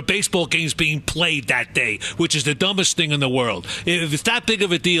not, there are baseball games being played that day, which is the dumbest thing in the world. If it's that big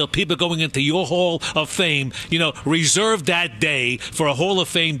of a deal, people going into your Hall of Fame, you know, reserve that day for a Hall of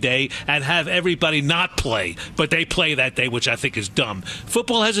Fame day and have everybody not play, but they play that day, which I think is dumb.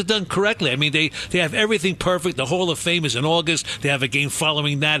 Football has it done correctly. I mean, they have everything perfect. The Hall of Fame is in August. They have a game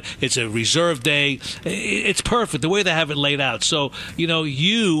following that. It's a reserve day. It's perfect the way they have it laid out. So, you know,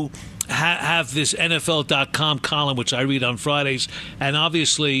 you have this NFL.com column, which I read on Fridays, and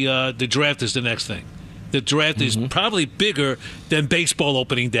obviously the draft is the next thing. the draft is probably bigger than baseball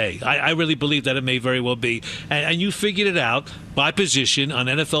opening day. I really believe that it may very well be. And you figured it out by position on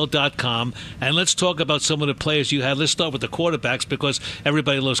NFL.com. And let's talk about some of the players you had. Let's start with the quarterbacks because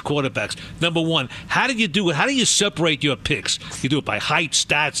everybody loves quarterbacks. Number one, how did you do it? How do you separate your picks? You do it by height,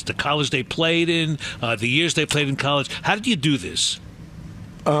 stats, the college they played in, the years they played in college. How did you do this?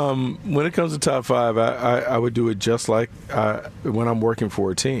 When it comes to top five, I would do it just like when I'm working for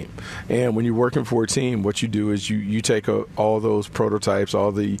a team. And when you're working for a team, what you do is you take all those prototypes,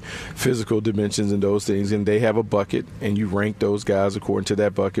 all the physical dimensions and those things, and they have a bucket, and you rank those guys according to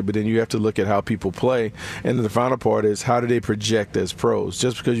that bucket. But then you have to look at how people play. And then the final part is how do they project as pros?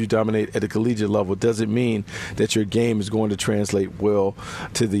 Just because you dominate at the collegiate level doesn't mean that your game is going to translate well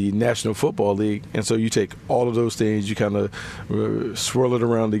to the National Football League. And so you take all of those things, you kind of swirl it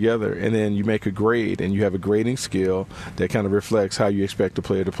around together, and then you make a grade, and you have a grading scale that kind of reflects how you expect a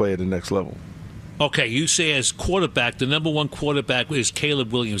player to play at the next level. Okay, you say as quarterback, the number one quarterback is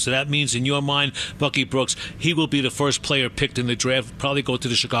Caleb Williams. So that means in your mind, Bucky Brooks, he will be the first player picked in the draft, probably go to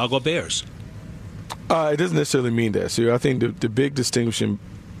the Chicago Bears. It doesn't necessarily mean that. So I think the big distinguishing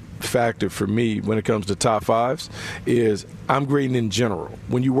factor for me when it comes to top fives is I'm grading in general.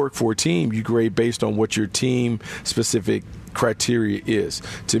 When you work for a team, you grade based on what your team specific criteria is.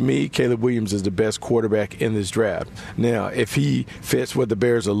 To me, Caleb Williams is the best quarterback in this draft. Now, if he fits what the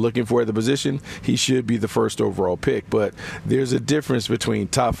Bears are looking for at the position, he should be the first overall pick. But there's a difference between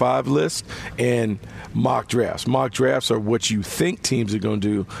top five lists and mock drafts. Mock drafts are what you think teams are going to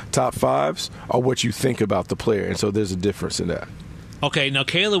do. Top fives are what you think about the player. And so there's a difference in that. Okay, now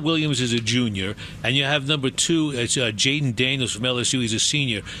Caleb Williams is a junior, and you have number two, it's Jaden Daniels from LSU. He's a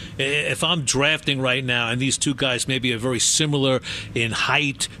senior. If I'm drafting right now, and these two guys maybe are very similar in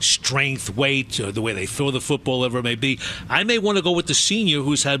height, strength, weight, or the way they throw the football, whatever it may be, I may want to go with the senior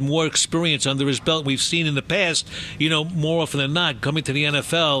who's had more experience under his belt. We've seen in the past, more often than not, coming to the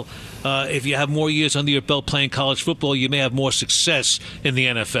NFL, if you have more years under your belt playing college football, you may have more success in the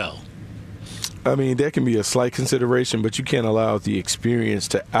NFL. I mean, that can be a slight consideration, but you can't allow the experience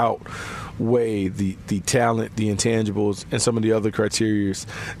to outweigh the talent, the intangibles, and some of the other criteria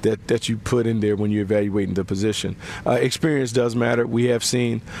that you put in there when you're evaluating the position. Experience does matter. We have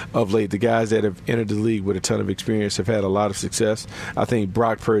seen of late the guys that have entered the league with a ton of experience have had a lot of success. I think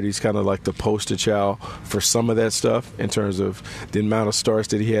Brock Purdy's kind of like the poster child for some of that stuff in terms of the amount of starts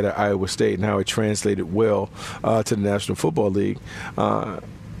that he had at Iowa State and how it translated well to the National Football League.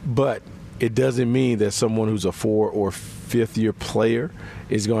 But it doesn't mean that someone who's a 4th or 5th year player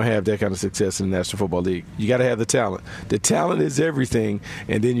is going to have that kind of success in the National Football League. You got to have the talent. The talent is everything,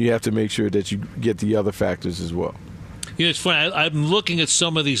 and then you have to make sure that you get the other factors as well. It's funny. I'm looking at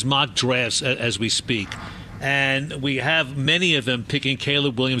some of these mock drafts as we speak, and we have many of them picking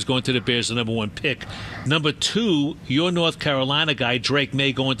Caleb Williams going to the Bears, the number one pick. Number two, your North Carolina guy, Drake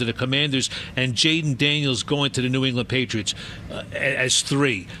May, going to the Commanders, and Jaden Daniels going to the New England Patriots as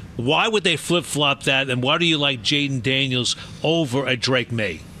 3. Why would they flip-flop that, and why do you like Jaden Daniels over a Drake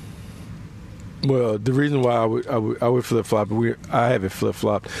May? Well, the reason why I would flip-flop, I have it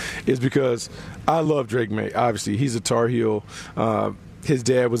flip-flopped, is because I love Drake May. Obviously, he's a Tar Heel. His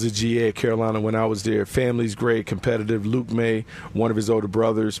dad was a GA at Carolina when I was there. Family's great, competitive. Luke May, one of his older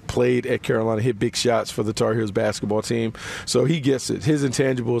brothers, played at Carolina, hit big shots for the Tar Heels basketball team. So he gets it. His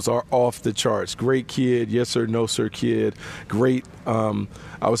intangibles are off the charts. Great kid, yes sir, no sir kid. Great,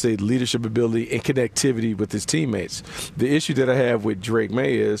 I would say, leadership ability and connectivity with his teammates. The issue that I have with Drake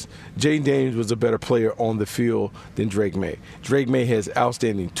May is Jaden Daniels was a better player on the field than Drake May. Drake May has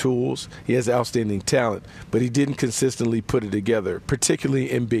outstanding tools. He has outstanding talent, but he didn't consistently put it together,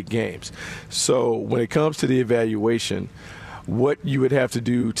 particularly in big games. So when it comes to the evaluation, what you would have to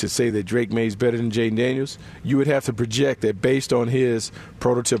do to say that Drake May is better than Jaden Daniels, you would have to project that based on his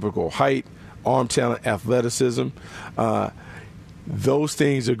prototypical height, arm talent, athleticism, those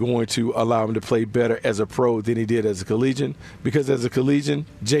things are going to allow him to play better as a pro than he did as a collegian, because as a collegian,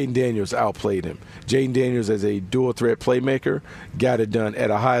 Jaden Daniels outplayed him. Jaden Daniels, as a dual-threat playmaker, got it done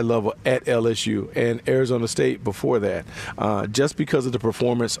at a high level at LSU and Arizona State before that. Just because of the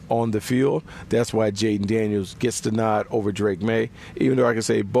performance on the field, that's why Jaden Daniels gets the nod over Drake May, even though I can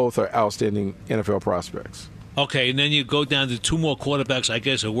say both are outstanding NFL prospects. Okay, and then you go down to 2 more quarterbacks I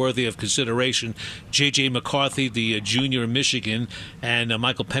guess are worthy of consideration. J.J. McCarthy, the junior in Michigan, and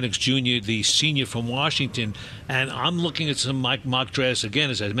Michael Penix Jr., the senior from Washington. And I'm looking at some mock drafts again,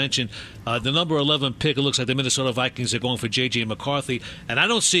 as I mentioned. The number 11 pick, it looks like the Minnesota Vikings are going for J.J. McCarthy. And I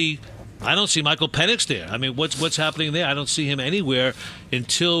don't see I don't see Michael Penix there. I mean, what's happening there? I don't see him anywhere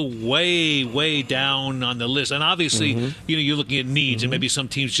until way, way down on the list. And obviously, you're looking at needs, and maybe some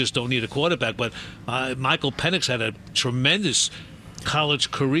teams just don't need a quarterback. But Michael Penix had a tremendous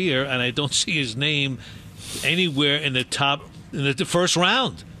college career, and I don't see his name anywhere in the first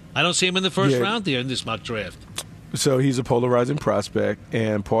round. I don't see him in the first round there in this mock draft. So he's a polarizing prospect,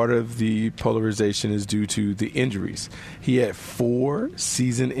 and part of the polarization is due to the injuries. He had 4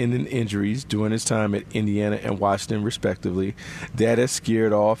 season-ending injuries during his time at Indiana and Washington, respectively. That has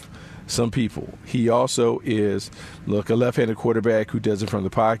scared off some people. He also is, a left-handed quarterback who does it from the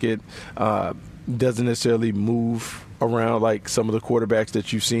pocket, doesn't necessarily move around like some of the quarterbacks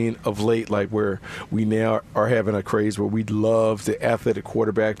that you've seen of late, like where we now are having a craze where we love the athletic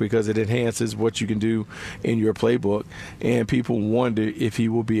quarterback because it enhances what you can do in your playbook. And people wonder if he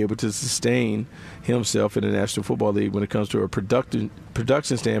will be able to sustain himself in the National Football League when it comes to a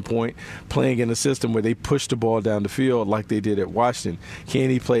production standpoint, playing in a system where they push the ball down the field like they did at Washington. Can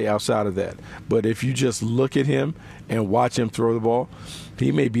he play outside of that? But if you just look at him and watch him throw the ball,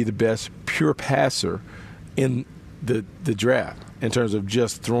 he may be the best pure passer in the draft in terms of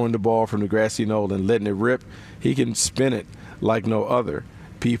just throwing the ball from the grassy knoll and letting it rip. He can spin it like no other.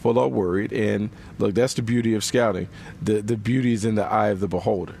 People are worried, and look, that's the beauty of scouting. The beauty is in the eye of the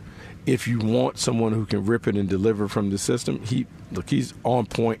beholder. If you want someone who can rip it and deliver from the system, he's on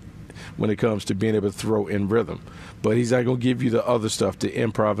point when it comes to being able to throw in rhythm. But he's not going to give you the other stuff, the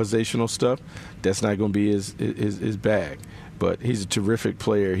improvisational stuff. That's not going to be his bag. But he's a terrific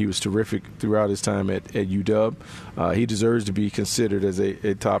player. He was terrific throughout his time at UW. He deserves to be considered as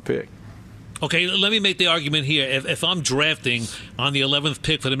a top pick. Okay, let me make the argument here. If I'm drafting on the 11th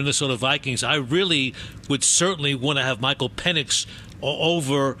pick for the Minnesota Vikings, I really would certainly want to have Michael Penix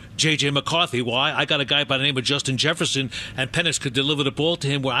over J.J. McCarthy. Why? I got a guy by the name of Justin Jefferson, and Penix could deliver the ball to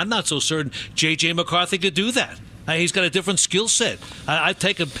him where I'm not so certain J.J. McCarthy could do that. He's got a different skill set. I've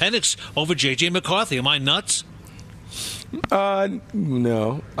taken Penix over J.J. McCarthy. Am I nuts?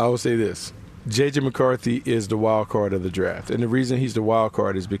 No, I will say this. J.J. McCarthy is the wild card of the draft. And the reason he's the wild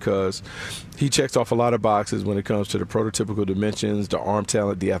card is because he checks off a lot of boxes when it comes to the prototypical dimensions, the arm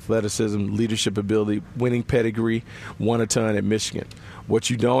talent, the athleticism, leadership ability, winning pedigree, won a ton at Michigan. What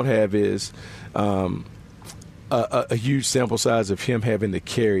you don't have is a huge sample size of him having to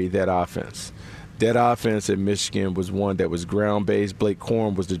carry that offense. That offense at Michigan was one that was ground-based. Blake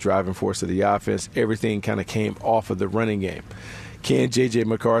Corum was the driving force of the offense. Everything kind of came off of the running game. Can J.J.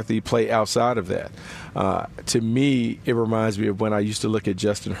 McCarthy play outside of that? To me, it reminds me of when I used to look at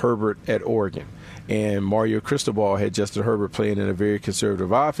Justin Herbert at Oregon. And Mario Cristobal had Justin Herbert playing in a very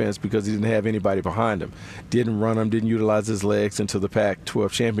conservative offense because he didn't have anybody behind him. Didn't run him, didn't utilize his legs until the Pac-12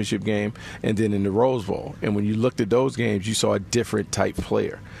 championship game and then in the Rose Bowl. And when you looked at those games, you saw a different type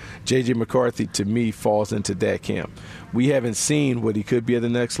player. J.J. McCarthy, to me, falls into that camp. We haven't seen what he could be at the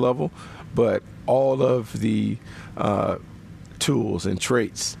next level, but all of the tools and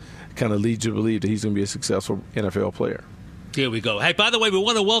traits kind of lead you to believe that he's going to be a successful NFL player. Here we go. Hey, by the way, we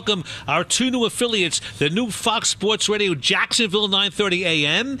want to welcome our 2 new affiliates, the new Fox Sports Radio Jacksonville 930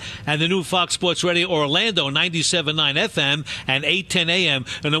 AM and the new Fox Sports Radio Orlando 97.9 FM and 810 AM.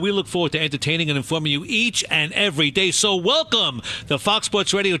 And then we look forward to entertaining and informing you each and every day. So welcome the Fox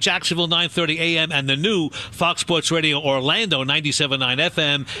Sports Radio Jacksonville 930 AM and the new Fox Sports Radio Orlando 97.9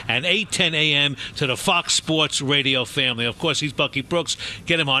 FM and 810 AM to the Fox Sports Radio family. Of course, he's Bucky Brooks.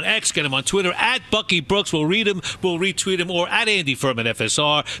 Get him on X, get him on Twitter, at Bucky Brooks. We'll read him, we'll retweet him, or at Andy Furman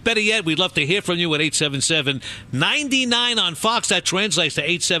FSR. Better yet, we'd love to hear from you at 877-99 on Fox. That translates to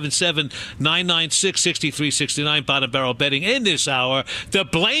 877-996-6369. Bottom barrel betting in this hour. The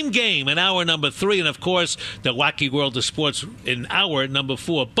Blame Game in hour number 3. And, of course, the Wacky World of Sports in hour number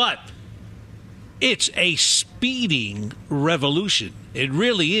 4. But it's a speeding revolution. It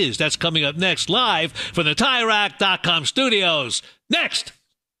really is. That's coming up next, live from the TireRack.com studios. Next!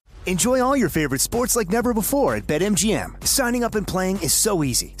 Enjoy all your favorite sports like never before at BetMGM. Signing up and playing is so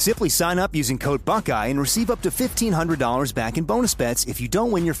easy. Simply sign up using code Buckeye and receive up to $1,500 back in bonus bets if you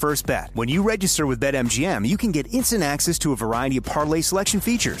don't win your first bet. When you register with BetMGM, you can get instant access to a variety of parlay selection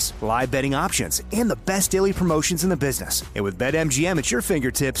features, live betting options, and the best daily promotions in the business. And with BetMGM at your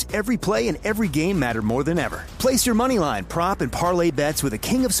fingertips, every play and every game matter more than ever. Place your moneyline, prop, and parlay bets with the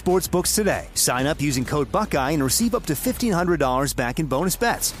king of sportsbooks today. Sign up using code Buckeye and receive up to $1,500 back in bonus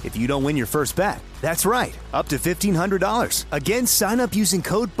bets if you don't win your first bet. That's right, up to $1,500. Again, sign up using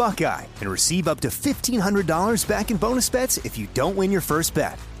code Buckeye and receive up to $1,500 back in bonus bets if you don't win your first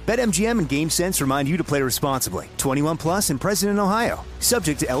bet. BetMGM and GameSense remind you to play responsibly. 21 plus and present in Ohio.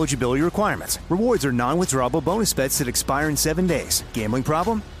 Subject to eligibility requirements. Rewards are non-withdrawable bonus bets that expire in 7 days. Gambling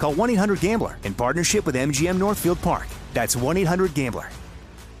problem? Call 1-800-GAMBLER in partnership with MGM Northfield Park. That's 1-800-GAMBLER.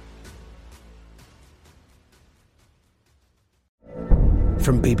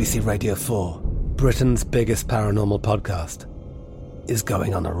 From BBC Radio 4, Britain's biggest paranormal podcast is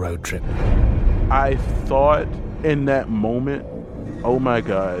going on a road trip. I thought in that moment, oh my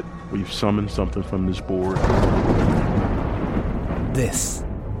God, we've summoned something from this board. This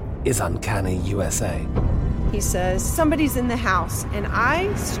is Uncanny USA. He says, somebody's in the house, and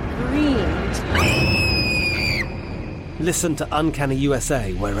I screamed. Listen to Uncanny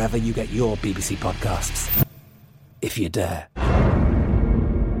USA wherever you get your BBC podcasts, if you dare.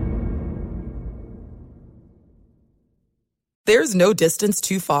 There's no distance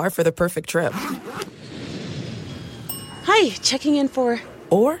too far for the perfect trip. Hi, checking in for...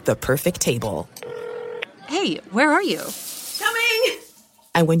 Or the perfect table. Hey, where are you? Coming!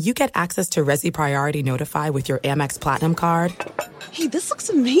 And when you get access to Resi Priority Notify with your Amex Platinum card... Hey, this looks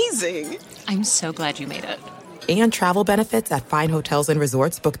amazing. I'm so glad you made it. And travel benefits at fine hotels and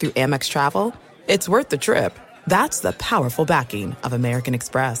resorts booked through Amex Travel, it's worth the trip. That's the powerful backing of American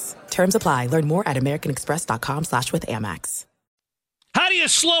Express. Terms apply. Learn more at americanexpress.com/withAmex. How do you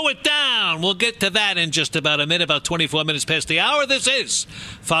slow it down? We'll get to that in just about a minute, about 24 minutes past the hour. This is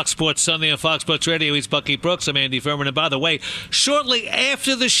Fox Sports Sunday on Fox Sports Radio. He's Bucky Brooks. I'm Andy Furman. And by the way, shortly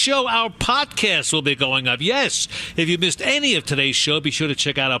after the show, our podcast will be going up. Yes, if you missed any of today's show, be sure to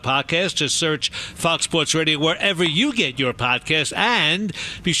check out our podcast. Just search Fox Sports Radio wherever you get your podcast. And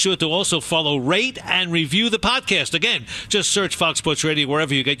be sure to also follow, rate, and review the podcast. Again, just search Fox Sports Radio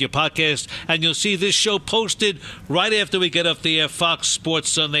wherever you get your podcast, and you'll see this show posted right after we get off the air. Fox Sports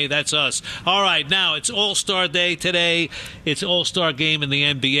Sunday, that's us. All right, now it's All-Star Day today. It's All-Star Game in the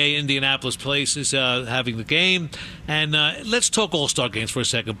NBA. Indianapolis Place is having the game. And let's talk All-Star games for a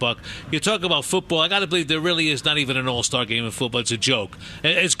second, Buck. You talk about football. I got to believe there really is not even an All-Star game in football. It's a joke.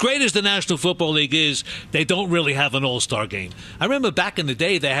 As great as the National Football League is, they don't really have an All-Star game. I remember back in the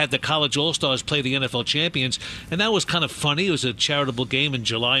day they had the college All-Stars play the NFL champions, and that was kind of funny. It was a charitable game in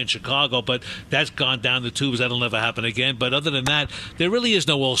July in Chicago, but that's gone down the tubes. That'll never happen again. But other than that, there really is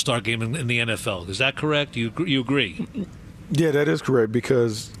no All-Star game in the NFL. Is that correct? You agree? Yeah, that is correct,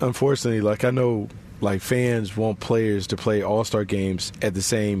 because unfortunately, like, I know, like, fans want players to play All-Star games at the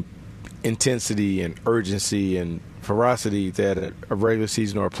same intensity and urgency and ferocity that a regular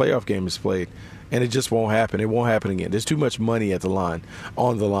season or a playoff game is played, and it just won't happen. It won't happen again. There's too much money on the line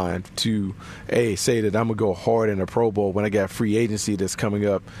to say that I'm gonna go hard in a Pro Bowl when I got free agency that's coming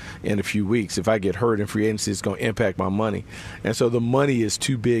up in a few weeks. If I get hurt in free agency, it's gonna impact my money, and so the money is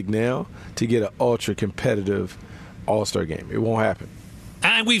too big now to get an ultra competitive All-Star game. It won't happen.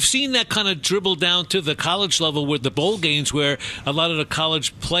 And we've seen that kind of dribble down to the college level with the bowl games, where a lot of the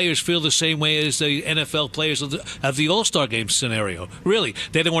college players feel the same way as the NFL players of the All-Star game scenario. Really,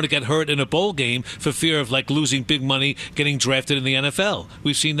 they don't want to get hurt in a bowl game for fear of, like, losing big money getting drafted in the NFL.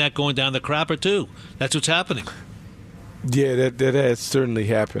 We've seen that going down the crapper, too. That's what's happening. Yeah, that has certainly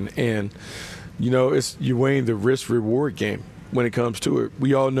happened. And, you're weighing the risk-reward game when it comes to it.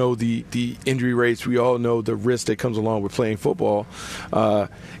 We all know the injury rates. We all know the risk that comes along with playing football.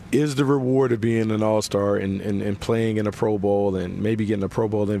 Is the reward of being an all-star and playing in a Pro Bowl and maybe getting a Pro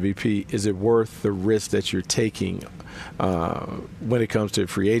Bowl MVP, is it worth the risk that you're taking when it comes to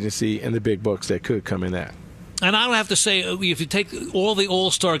free agency and the big bucks that could come in that? And I would have to say, if you take all the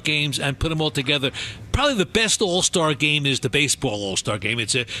All-Star games and put them all together, probably the best All-Star game is the baseball All-Star game.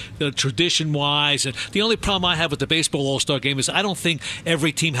 It's tradition-wise. And the only problem I have with the baseball All-Star game is I don't think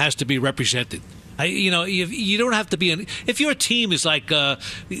every team has to be represented. You don't have to be if your team is like give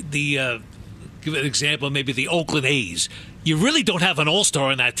an example, maybe the Oakland A's. You really don't have an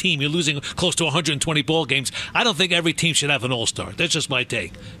all-star on that team. You're losing close to 120 ball games. I don't think every team should have an all-star. That's just my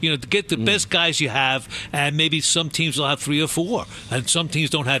take. To get the best guys you have, and maybe some teams will have 3 or 4, and some teams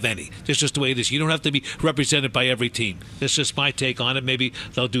don't have any. That's just the way it is. You don't have to be represented by every team. That's just my take on it. Maybe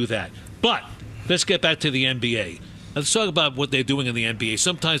they'll do that. But let's get back to the NBA. Let's talk about what they're doing in the NBA.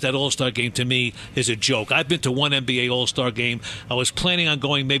 Sometimes that All-Star game, to me, is a joke. I've been to one NBA All-Star game. I was planning on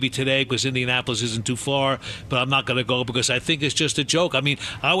going maybe today because Indianapolis isn't too far, but I'm not going to go because I think it's just a joke. I mean,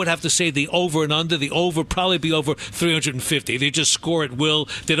 I would have to say the over and under. The over probably be over 350. They just score at will.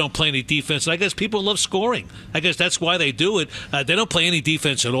 They don't play any defense. And I guess people love scoring. I guess that's why they do it. They don't play any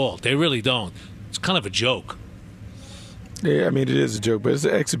defense at all. They really don't. It's kind of a joke. Yeah, I mean, it is a joke, but it's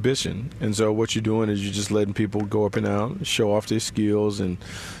an exhibition. And so what you're doing is you're just letting people go up and down, show off their skills, and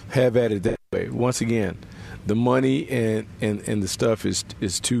have at it that way. Once again, the money and the stuff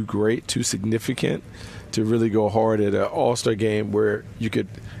is too great, too significant to really go hard at an all-star game where you could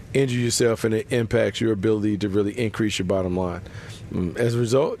injure yourself and it impacts your ability to really increase your bottom line. As a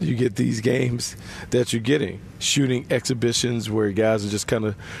result, you get these games that you're getting, shooting exhibitions where guys are just kind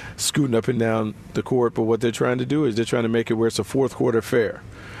of scooting up and down the court, but what they're trying to do is they're trying to make it where it's a fourth quarter affair.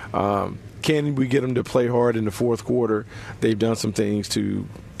 Can we get them to play hard in the fourth quarter? They've done some things to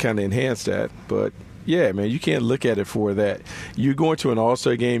kind of enhance that, but yeah, man, you can't look at it for that. You're going to an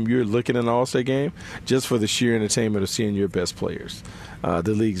all-star game, you're looking at an all-star game just for the sheer entertainment of seeing your best players,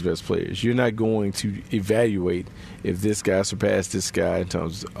 the league's best players. You're not going to evaluate if this guy surpassed this guy in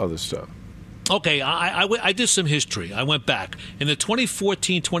terms of other stuff. Okay, I did some history. I went back. In the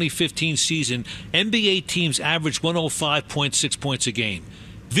 2014-2015 season, NBA teams averaged 105.6 points a game.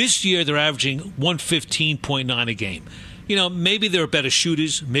 This year, they're averaging 115.9 a game. You know, maybe they're better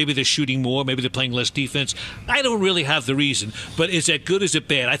shooters. Maybe they're shooting more. Maybe they're playing less defense. I don't really have the reason. But is that good or is it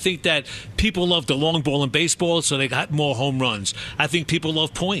bad? I think that people love the long ball in baseball, so they got more home runs. I think people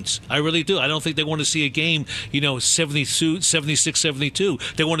love points. I really do. I don't think they want to see a game, 72, 76, 72.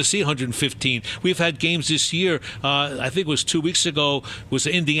 They want to see 115. We've had games this year, I think it was 2 weeks ago, was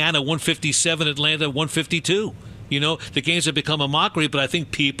Indiana 157, Atlanta 152. The games have become a mockery, but I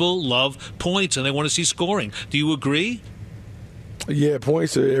think people love points and they want to see scoring. Do you agree? Yeah,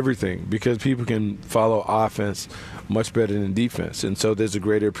 points are everything because people can follow offense much better than defense. And so there's a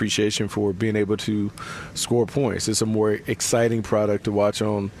greater appreciation for being able to score points. It's a more exciting product to watch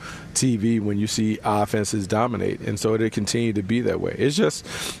on TV when you see offenses dominate. And so it'll continue to be that way. It's just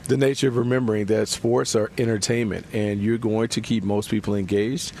the nature of remembering that sports are entertainment, and you're going to keep most people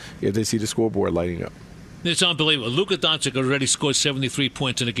engaged if they see the scoreboard lighting up. It's unbelievable. Luka Doncic already scored 73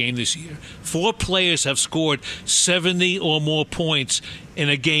 points in a game this year. 4 players have scored 70 or more points in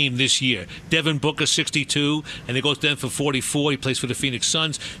a game this year. Devin Booker, 62, and he goes then for 44. He plays for the Phoenix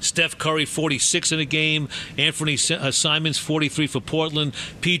Suns. Steph Curry, 46 in a game. Anthony Simons, 43 for Portland.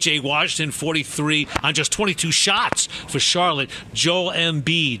 P.J. Washington, 43 on just 22 shots for Charlotte. Joel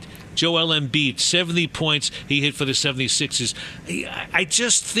Embiid, 70 points he hit for the 76ers. I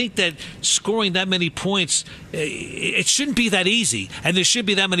just think that scoring that many points, it shouldn't be that easy, and there should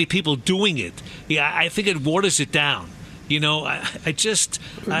be that many people doing it. Yeah, I think it waters it down. Maybe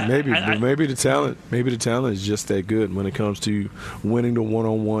the talent is just that good when it comes to winning the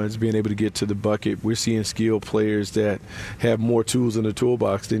one-on-ones, being able to get to the bucket. We're seeing skilled players that have more tools in the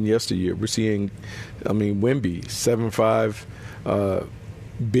toolbox than yesteryear. We're seeing, Wemby, 7'5",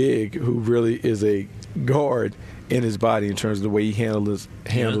 big, who really is a guard in his body in terms of the way he handles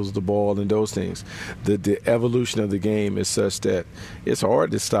the ball and those things. The evolution of the game is such that it's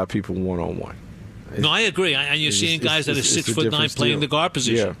hard to stop people one-on-one. No, I agree. And you're seeing guys that are 6'9" playing the guard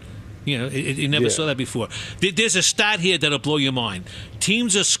position. Yeah. You never saw that before. There's a stat here that'll blow your mind.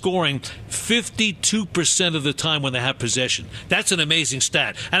 Teams are scoring 52% of the time when they have possession. That's an amazing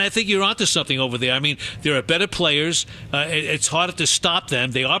stat. And I think you're onto something over there. There are better players. It's harder to stop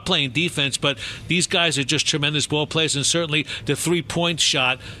them. They are playing defense, but these guys are just tremendous ball players. And certainly the three-point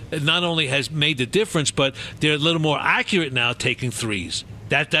shot not only has made the difference, but they're a little more accurate now taking threes.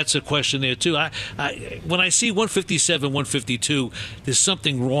 That's a question there, too. When I see 157, 152, there's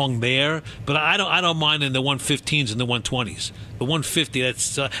something wrong there. But I don't mind in the 115s and the 120s. The 150,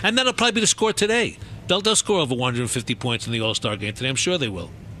 and that'll probably be the score today. They'll score over 150 points in the All-Star game today. I'm sure they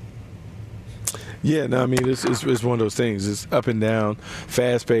will. Yeah, no, it's one of those things. It's up and down,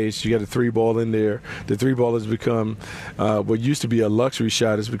 fast-paced. You got a three-ball in there. The three-ball has become what used to be a luxury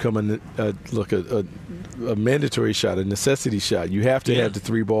shot has become a mandatory shot, a necessity shot. You have to have the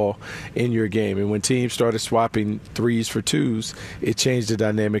three-ball in your game. And when teams started swapping threes for twos, it changed the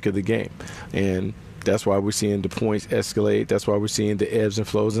dynamic of the game. And that's why we're seeing the points escalate. That's why we're seeing the ebbs and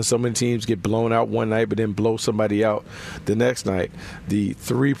flows. And so many teams get blown out one night but then blow somebody out the next night. The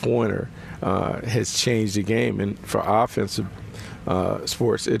three-pointer has changed the game. And for offensive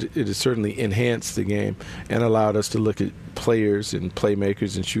sports, it has certainly enhanced the game and allowed us to look at players and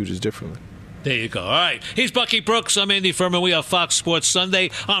playmakers and shooters differently. There you go. All right. He's Bucky Brooks. I'm Andy Furman. We are Fox Sports Sunday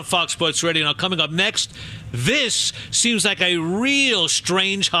on Fox Sports Radio. Now, coming up next, this seems like a real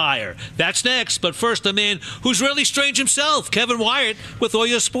strange hire. That's next. But first, a man who's really strange himself, Kevin Wyatt, with All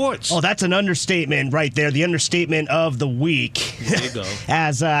Your Sports. Oh, that's an understatement right there. The understatement of the week. There you go.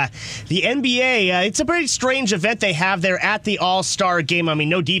 As the NBA, it's a pretty strange event they have there at the All-Star game.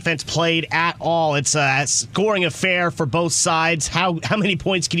 No defense played at all. It's a scoring affair for both sides. How many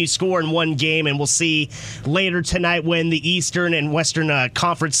points can you score in one game? And we'll see later tonight when the Eastern and Western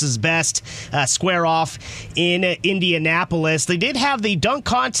conferences best square off in Indianapolis. They did have the dunk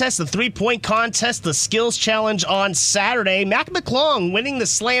contest, the three-point contest, the skills challenge on Saturday. Mac McClung winning the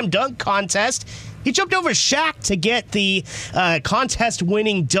slam dunk contest. He jumped over Shaq to get the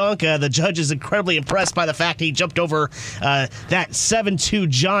contest-winning dunk. The judge is incredibly impressed by the fact he jumped over that 7'2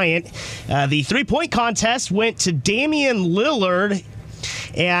 giant. The three-point contest went to Damian Lillard,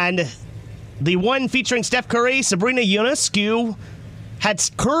 and the one featuring Steph Curry, Sabrina Ionescu, had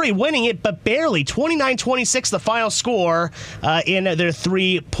Curry winning it, but barely. 29-26, the final score in their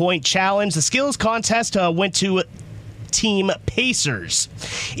three-point challenge. The skills contest went to Team Pacers.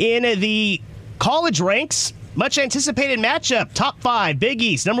 In the college ranks, much anticipated matchup. Top 5, Big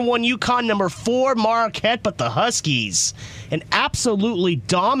East. Number 1, UConn. Number 4, Marquette. But the Huskies, an absolutely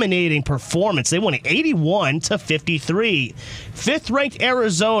dominating performance. They won 81-53. 5th-ranked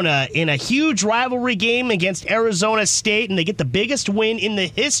Arizona in a huge rivalry game against Arizona State, and they get the biggest win in the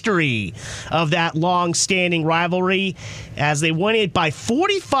history of that long-standing rivalry as they won it by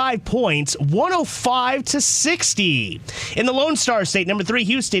 45 points, 105-60. In the Lone Star State, number 3,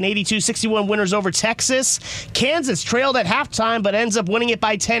 Houston, 82-61 winners over Texas. Kansas trailed at halftime, but ends up winning it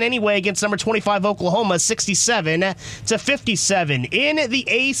by 10 anyway against number 25, Oklahoma, 67-57. In the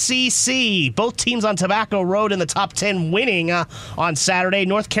ACC, both teams on Tobacco Road in the top 10 winning on Saturday.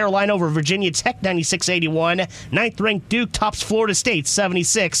 North Carolina over Virginia Tech, 96-81. 9th-ranked Duke tops Florida State,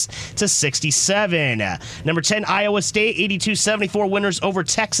 76-67. Number 10, Iowa State, 82-74 winners over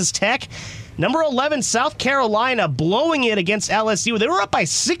Texas Tech. Number 11, South Carolina blowing it against LSU. They were up by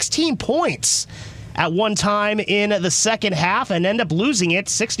 16 points at one time in the second half and end up losing it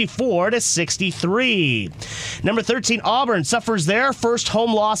 64-63. Number 13, Auburn suffers their first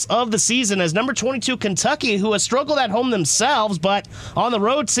home loss of the season as number 22, Kentucky, who has struggled at home themselves, but on the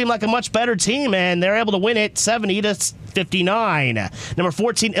road seem like a much better team, and they're able to win it 70-59. Number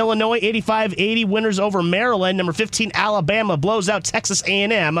 14, Illinois, 85-80 winners over Maryland. Number 15, Alabama blows out Texas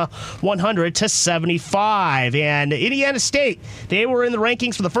A&M 100-75. And Indiana State, they were in the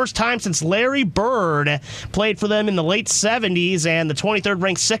rankings for the first time since Larry Bird played for them in the late 70s. And the 23rd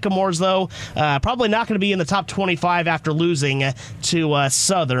ranked Sycamores, though, probably not going to be in the top 25 after losing to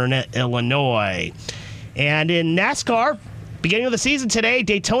Southern Illinois. And in NASCAR, beginning of the season today,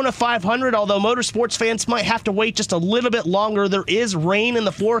 Daytona 500, although motorsports fans might have to wait just a little bit longer. There is rain in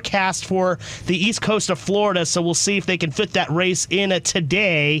the forecast for the east coast of Florida, so we'll see if they can fit that race in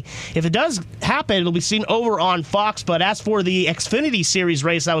today. If it does happen, it'll be seen over on Fox, but as for the Xfinity Series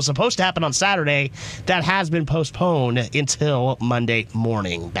race that was supposed to happen on Saturday, that has been postponed until Monday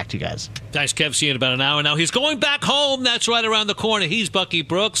morning. Back to you guys. Thanks, Kev. See you in about an hour now. He's going back home. That's right around the corner. He's Bucky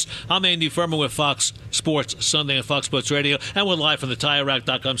Brooks. I'm Andy Furman with Fox Sports Sunday on Fox Sports Radio. And we're live from the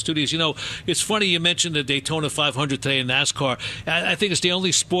TireRack.com studios. You know, it's funny you mentioned the Daytona 500 today in NASCAR. I think it's the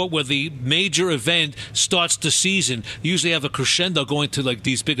only sport where the major event starts the season. You usually have a crescendo going to like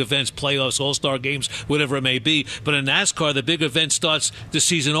these big events, playoffs, all-star games, whatever it may be. But in NASCAR, the big event starts the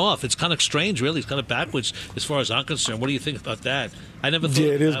season off. It's kind of strange, really. It's kind of backwards as far as I'm concerned. What do you think about that? I never thought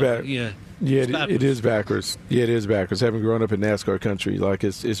it is back. Yeah. Yeah, it is backwards. Yeah, it is backwards. Having grown up in NASCAR country, like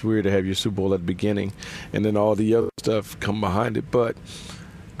it's weird to have your Super Bowl at the beginning and then all the other stuff come behind it. But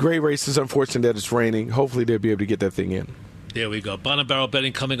great races. Unfortunate that it's raining. Hopefully they'll be able to get that thing in. There we go. Bottom barrel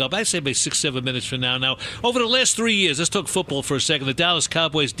betting coming up. I'd say maybe 6-7 minutes from now. Now, over the last 3 years, let's talk football for a second. The Dallas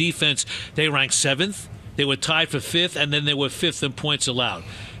Cowboys defense, they ranked 7th. They were tied for 5th, and then they were 5th in points allowed.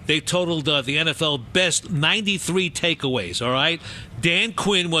 They totaled the NFL best 93 takeaways, all right? Dan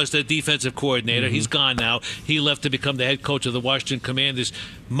Quinn was the defensive coordinator. Mm-hmm. He's gone now. He left to become the head coach of the Washington Commanders.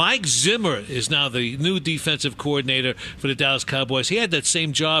 Mike Zimmer is now the new defensive coordinator for the Dallas Cowboys. He had that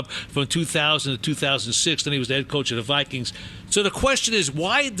same job from 2000 to 2006, then he was the head coach of the Vikings. So the question is,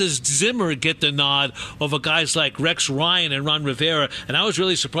 why does Zimmer get the nod over guys like Rex Ryan and Ron Rivera? And I was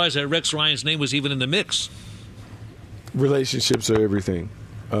really surprised that Rex Ryan's name was even in the mix. Relationships are everything.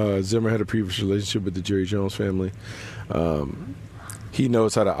 Zimmer had a previous relationship with the Jerry Jones family. He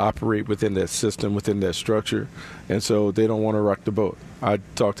knows how to operate within that system, within that structure, and so they don't want to rock the boat. I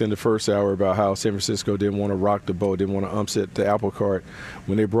talked in the first hour about how San Francisco didn't want to rock the boat, didn't want to upset the apple cart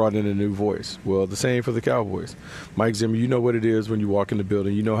when they brought in a new voice. Well, the same for the Cowboys. Mike Zimmer, you know what it is when you walk in the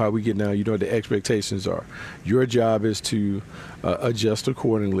building. You know how we get now. You know what the expectations are. Your job is to adjust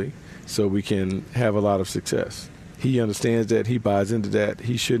accordingly so we can have a lot of success. He understands that. He buys into that.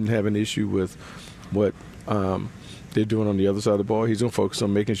 He shouldn't have an issue with what they're doing on the other side of the ball. He's going to focus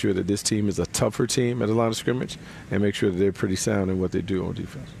on making sure that this team is a tougher team at the line of scrimmage and make sure that they're pretty sound in what they do on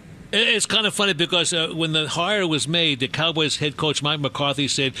defense. It's kind of funny because when the hire was made, the Cowboys head coach Mike McCarthy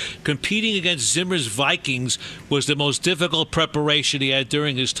said competing against Zimmer's Vikings was the most difficult preparation he had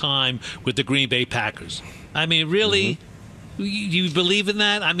during his time with the Green Bay Packers. I mean, really? You believe in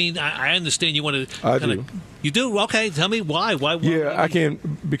that? I mean, I understand you want to. I do. You do? Okay, tell me why. Why? Yeah, I can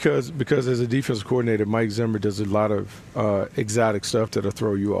because as a defensive coordinator, Mike Zimmer does a lot of exotic stuff that'll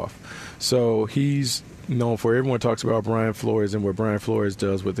throw you off. So he's known for. Everyone talks about Brian Flores and what Brian Flores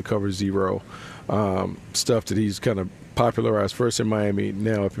does with the cover zero stuff that he's kind of popularized first in Miami,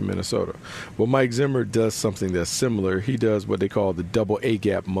 now up in Minnesota. Well, Mike Zimmer does something that's similar. He does what they call the double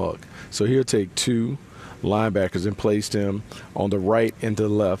A-gap mug. So he'll take two linebackers and place them on the right and the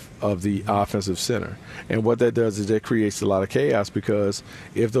left of the offensive center. And what that does is that creates a lot of chaos because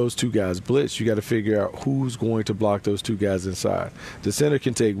if those two guys blitz, you got to figure out who's going to block those two guys inside. The center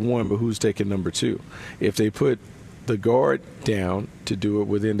can take one, but who's taking number two? If they put the guard down to do it,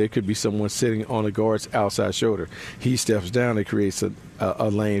 well, then there could be someone sitting on the guard's outside shoulder. He steps down, it creates a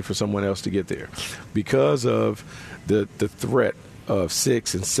lane for someone else to get there. Because of the threat of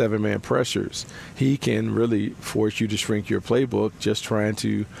 6- and 7-man pressures, he can really force you to shrink your playbook just trying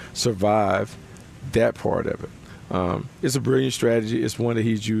to survive that part of it. It's a brilliant strategy. It's one that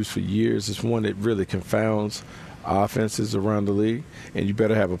he's used for years. It's one that really confounds offenses around the league, and you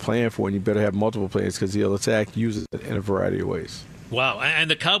better have a plan for it, and you better have multiple plans because he'll use it in a variety of ways. Wow. And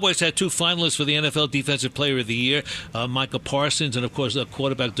the Cowboys had two finalists for the NFL Defensive Player of the Year, Micah Parsons and, of course,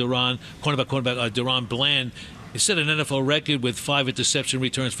 cornerback Deron Bland. He set an NFL record with 5 interception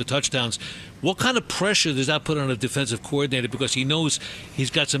returns for touchdowns. What kind of pressure does that put on a defensive coordinator? Because he knows he's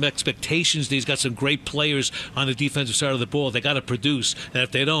got some expectations. He's got some great players on the defensive side of the ball. They got to produce. And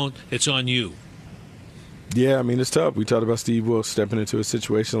if they don't, it's on you. Yeah, I mean, it's tough. We talked about Steve Wilkes stepping into a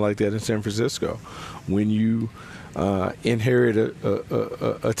situation like that in San Francisco. When you inherit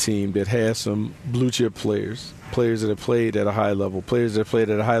a team that has some blue-chip players that have played at a high level, players that have played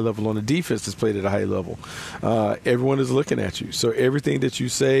at a high level on the defense that's played at a high level, everyone is looking at you. So everything that you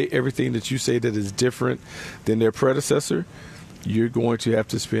say that is different than their predecessor, you're going to have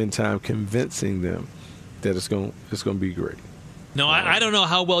to spend time convincing them that it's going to be great. No, I don't know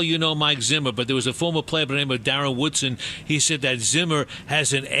how well you know Mike Zimmer, but there was a former player by the name of Darren Woodson. He said that Zimmer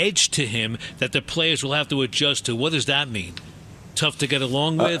has an edge to him that the players will have to adjust to. What does that mean? Tough to get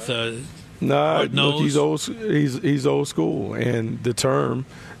along with? Look, he's old school, and the term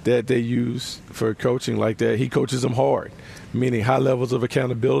that they use for coaching like that, he coaches them hard, meaning high levels of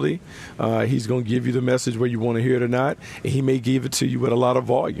accountability. He's going to give you the message whether you want to hear it or not, and he may give it to you with a lot of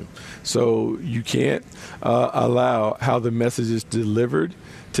volume. So you can't allow how the message is delivered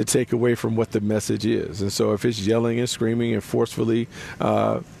to take away from what the message is. And so if it's yelling and screaming and forcefully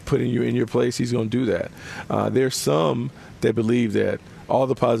putting you in your place, he's going to do that. There's some that believe that all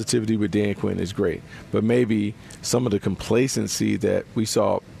the positivity with Dan Quinn is great, but maybe some of the complacency that we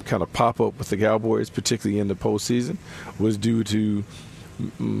saw kind of pop up with the Cowboys, particularly in the postseason, was due to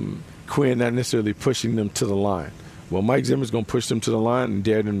Quinn not necessarily pushing them to the line. Well, Mike Zimmer's going to push them to the line and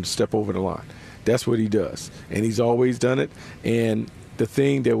dare them to step over the line. That's what he does, and he's always done it. And the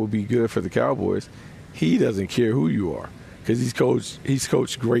thing that will be good for the Cowboys, he doesn't care who you are because he's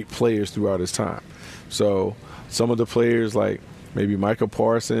coached great players throughout his time. So some of the players like maybe Micah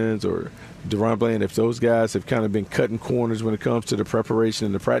Parsons or Deron Bland, if those guys have kind of been cutting corners when it comes to the preparation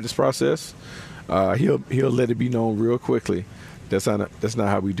and the practice process, he'll let it be known real quickly. That's not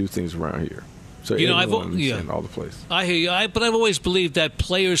how we do things around here. So all the plays. I hear you, but I've always believed that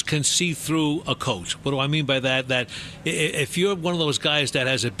players can see through a coach. What do I mean by that? That if you're one of those guys that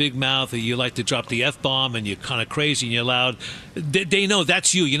has a big mouth, or you like to drop the F-bomb, and you're kind of crazy and you're loud, they know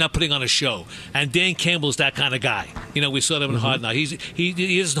that's you. You're not putting on a show. And Dan Campbell's that kind of guy. We saw him in Hard Knock. He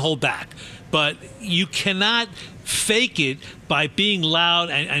doesn't hold back. But you cannot fake it by being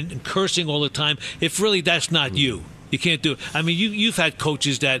loud and cursing all the time if really that's not you. You can't do it. I mean, you've had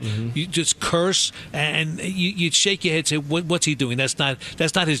coaches that you just curse and you'd shake your head and say, "What's he doing? That's not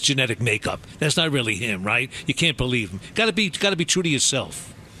his genetic makeup. That's not really him, right?" You can't believe him. Got to be true to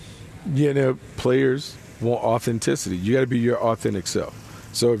yourself. Yeah, players want authenticity. You got to be your authentic self.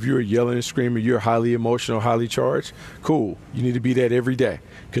 So if you're yelling and screaming, you're highly emotional, highly charged, cool. You need to be that every day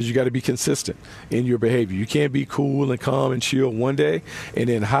because you got to be consistent in your behavior. You can't be cool and calm and chill one day and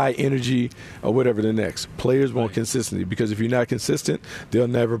then high energy or whatever the next. Players want consistency because if you're not consistent, they'll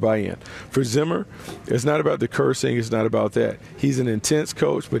never buy in. For Zimmer, it's not about the cursing. It's not about that. He's an intense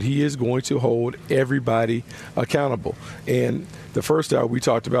coach, but he is going to hold everybody accountable. And the first hour, we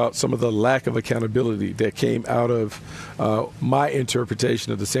talked about some of the lack of accountability that came out of my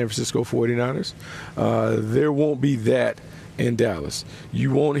interpretation of the San Francisco 49ers. There won't be that in Dallas.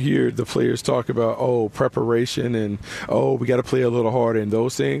 You won't hear the players talk about, preparation and, we got to play a little harder and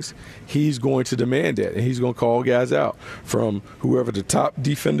those things. He's going to demand that, and he's going to call guys out from whoever the top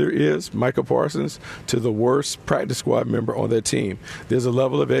defender is, Michael Parsons, to the worst practice squad member on that team. There's a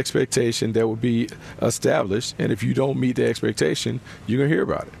level of expectation that will be established, and if you don't meet the expectation, you're going to hear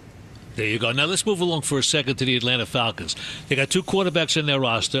about it. There you go. Now let's move along for a second to the Atlanta Falcons. They got 2 quarterbacks in their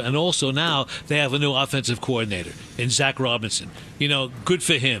roster, and also now they have a new offensive coordinator in Zach Robinson. Good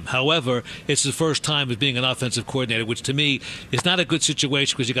for him. However, it's the first time of being an offensive coordinator, which to me is not a good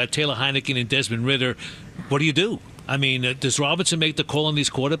situation because you got Taylor Heineken and Desmond Ridder. What do you do? I mean, does Robinson make the call on these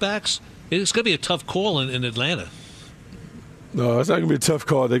quarterbacks? It's going to be a tough call in Atlanta. No, it's not going to be a tough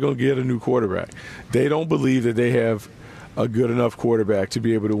call. They're going to get a new quarterback. They don't believe that they have a good enough quarterback to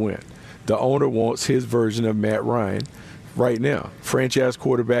be able to win. The owner wants his version of Matt Ryan right now, franchise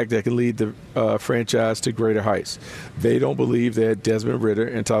quarterback that can lead the franchise to greater heights. They don't believe that Desmond Ridder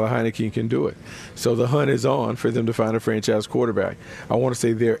and Tyler Heineken can do it. So the hunt is on for them to find a franchise quarterback. I want to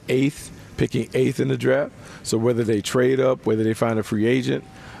say they're picking eighth in the draft. So whether they trade up, whether they find a free agent,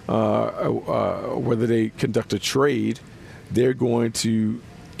 whether they conduct a trade, they're going to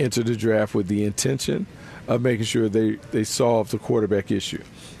enter the draft with the intention of making sure they solve the quarterback issue.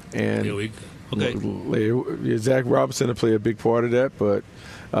 And Zach Robinson will play a big part of that, but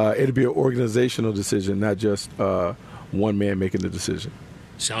it'll be an organizational decision, not just one man making the decision.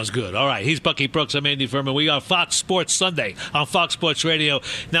 Sounds good. All right, he's Bucky Brooks. I'm Andy Furman. We are Fox Sports Sunday on Fox Sports Radio.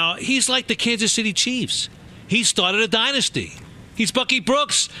 Now, he's like the Kansas City Chiefs. He started a dynasty. He's Bucky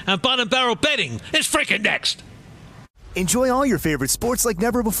Brooks, and Bottom Barrel Betting is freaking next. Enjoy all your favorite sports like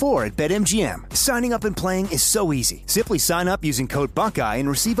never before at BetMGM. Signing up and playing is so easy. Simply sign up using code Buckeye and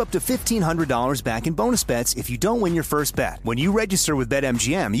receive up to $1,500 back in bonus bets if you don't win your first bet. When you register with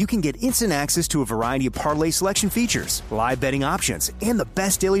BetMGM, you can get instant access to a variety of parlay selection features, live betting options, and the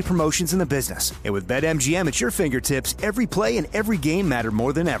best daily promotions in the business. And with BetMGM at your fingertips, every play and every game matter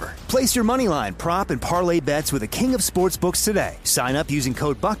more than ever. Place your moneyline, prop, and parlay bets with the king of sportsbooks today. Sign up using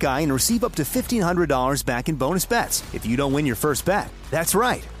code Buckeye and receive up to $1,500 back in bonus bets if you don't win your first bet. That's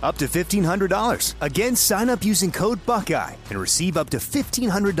right, up to $1,500. Again, sign up using code Buckeye and receive up to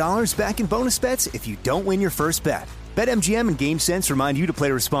 $1,500 back in bonus bets if you don't win your first bet. BetMGM and GameSense remind you to play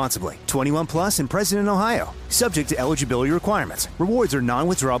responsibly. 21 plus and present in Ohio. Subject to eligibility requirements. Rewards are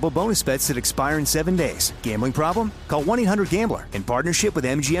non-withdrawable bonus bets that expire in 7 days. Gambling problem? Call 1-800-GAMBLER in partnership with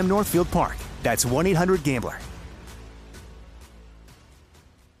MGM Northfield Park. That's 1-800-GAMBLER.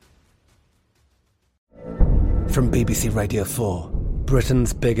 From BBC Radio 4,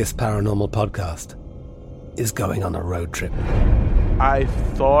 Britain's biggest paranormal podcast is going on a road trip. I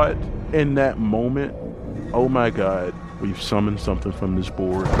thought in that moment, oh my God, we've summoned something from this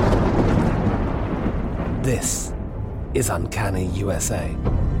board. This is Uncanny USA.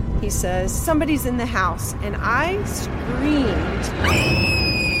 He says, somebody's in the house, and I screamed.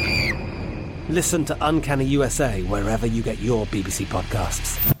 Listen to Uncanny USA wherever you get your BBC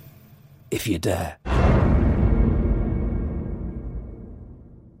podcasts, if you dare.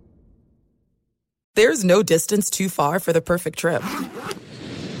 There's no distance too far for the perfect trip.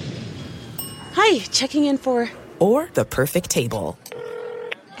 Hi, checking in for... Or the perfect table.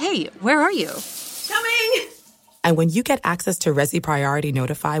 Hey, where are you? Coming! And when you get access to Resi Priority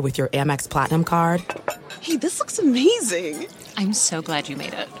Notify with your Amex Platinum card... Hey, this looks amazing. I'm so glad you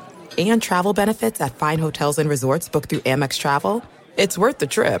made it. And travel benefits at fine hotels and resorts booked through Amex Travel, it's worth the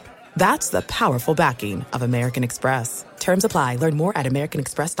trip. That's the powerful backing of American Express. Terms apply. Learn more at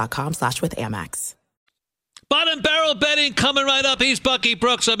americanexpress.com/withAmex. Bottom Barrel Betting coming right up. He's Bucky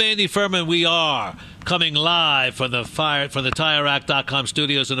Brooks. I'm Andy Furman. We are coming live from the TireRack.com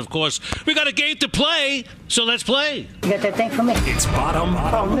studios. And, of course, we got a game to play, so let's play. You got that thing for me? It's Bottom.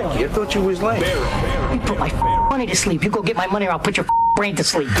 Oh, no. I thought you was late. You put my money to sleep. You go get my money or I'll put your brain to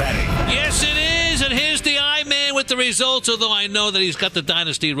sleep. Betting. Yes, it is. And here's the I-Man with the results, although I know that he's got the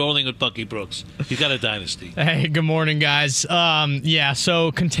dynasty rolling with Bucky Brooks. He's got a dynasty. Hey, good morning, guys.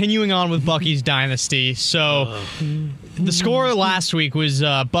 So continuing on with Bucky's dynasty. So the score last week was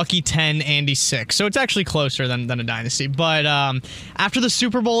Bucky 10, Andy 6. So it's actually closer than a dynasty. But after the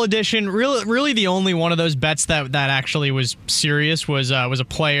Super Bowl edition, really the only one of those bets that actually was serious was a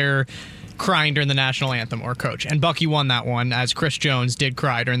player crying during the national anthem or coach. And Bucky won that one, as Chris Jones did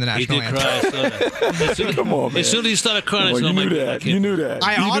cry during the national anthem. He did cry. Come on, man. As soon as he started crying, you knew that. You knew that.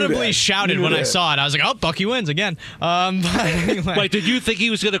 I audibly shouted when I saw it. I was like, oh, Bucky wins again. But anyway. Wait, did you think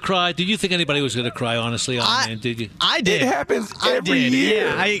he was going to cry? Did you think anybody was going to cry, honestly? Did you? I did. It happens every year.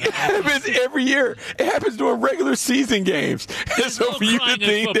 Yeah, it happens every year. It happens during regular season games. And so for you to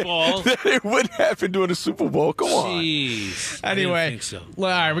think that it would happen during the Super Bowl, come on. Jeez. Anyway, I didn't think so. All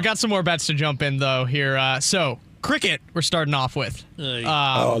right, we got some more bets to jump in, though, here. So, cricket, we're starting off with.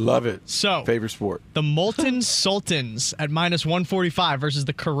 I love it. So, favorite sport. The Multan Sultans at minus 145 versus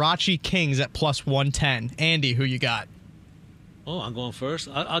the Karachi Kings at plus 110. Andy, who you got? Oh, I'm going first.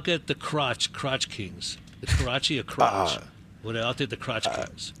 I'll get the Crotch Kings. The Karachi or Crotch? I'll take the Crotch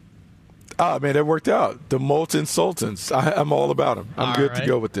Kings. Man, that worked out. The Multan Sultans. I'm all about them. I'm good to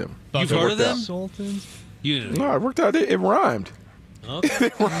go with them. You've heard of them? Sultans? No, it worked out. It rhymed. Okay.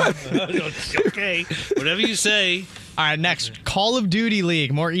 Okay. Whatever you say. All right, next. Call of Duty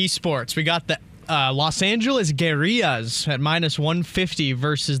League. More esports. We got the Los Angeles Guerrillas at minus 150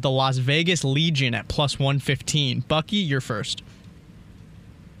 versus the Las Vegas Legion at plus 115. Bucky, you're first.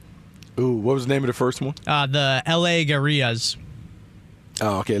 Ooh, what was the name of the first one? The LA Guerrillas.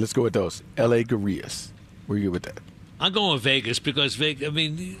 Oh, okay. Let's go with those. LA Guerrillas. We're good with that. I'm going with Vegas because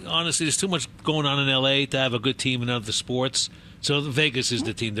honestly, there's too much going on in LA to have a good team in other sports. So Vegas is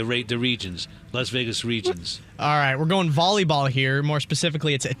the team, the regions, Las Vegas regions. All right, we're going volleyball here. More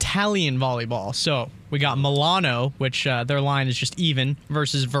specifically, it's Italian volleyball. So we got Milano, which their line is just even,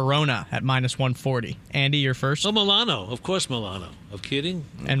 versus Verona at minus 140. Andy, you're first. Oh, Milano. Of course, Milano. I'm kidding.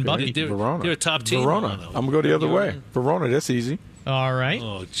 And Bucky. Verona. They're a top team. Verona. Milano. I'm going to go the other way. Verona, that's easy. All right.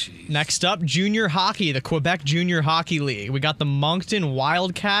 Oh, jeez. Next up, junior hockey, the Quebec Junior Hockey League. We got the Moncton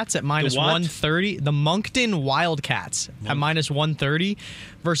Wildcats at minus 130. The Moncton Wildcats at minus 130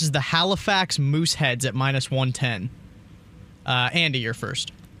 versus the Halifax Mooseheads at minus 110. Andy, you're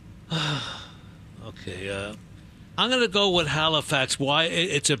first. Okay. I'm going to go with Halifax. Why?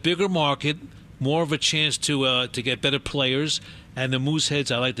 It's a bigger market, more of a chance to get better players, and the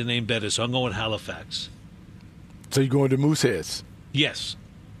Mooseheads, I like the name better, so I'm going with Halifax. So you're going to Mooseheads? Yes.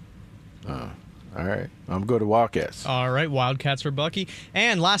 All right. I'm going to Wildcats. All right. Wildcats for Bucky.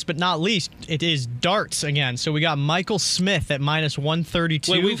 And last but not least, it is darts again. So we got Michael Smith at minus 132.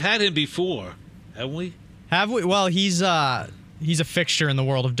 Wait, we've had him before, haven't we? Have we? Well, he's a fixture in the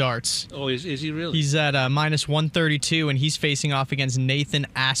world of darts. Oh, is he really? He's at minus 132, and he's facing off against Nathan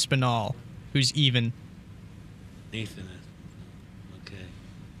Aspinall, who's even. Nathan. Okay.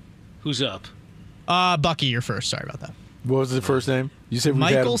 Who's up? Bucky, you're first. Sorry about that. What was the first name? You said we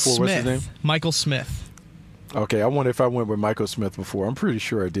had him before. What's his name? Michael Smith. Okay, I wonder if I went with Michael Smith before. I'm pretty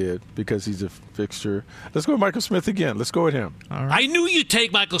sure I did because he's a fixture. Let's go with Michael Smith again. Let's go with him. All right. I knew you'd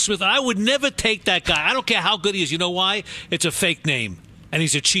take Michael Smith. I would never take that guy. I don't care how good he is. You know why? It's a fake name, and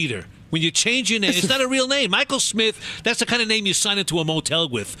he's a cheater. When you change your name, it's not a real name. Michael Smith, that's the kind of name you sign into a motel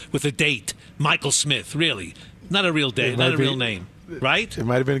with a date. Michael Smith, really. Not a real date, not a real name. Right? It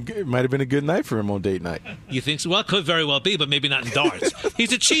might have been a good night for him on date night. You think so? Well, it could very well be, but maybe not in darts.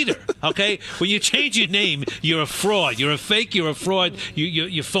 He's a cheater, okay? When you change your name, you're a fraud. You're a fake, you're a fraud,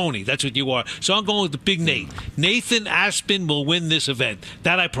 you're phony. That's what you are. So I'm going with the big Nate. Nathan Aspin will win this event.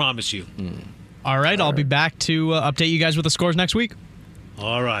 That I promise you. All right, I'll be back to update you guys with the scores next week.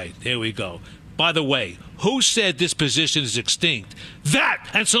 All right, here we go. By the way, who said this position is extinct? That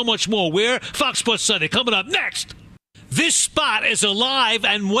and so much more. Where? Fox Sports Sunday coming up next. This spot is alive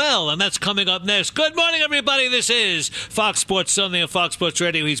and well, and that's coming up next. Good morning, everybody. This is Fox Sports Sunday on Fox Sports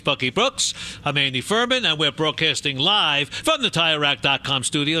Radio. He's Bucky Brooks. I'm Andy Furman, and we're broadcasting live from the TireRack.com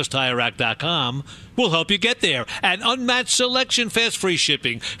studios. TireRack.com will help you get there. An unmatched selection, fast free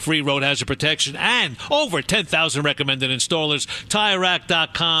shipping, free road hazard protection, and over 10,000 recommended installers.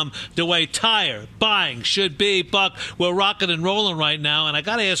 TireRack.com, the way tire buying should be. Buck, we're rocking and rolling right now, and I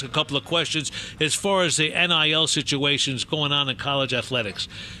got to ask a couple of questions as far as the NIL situations going on in college athletics.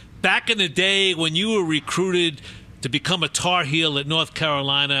 Back in the day when you were recruited to become a Tar Heel at North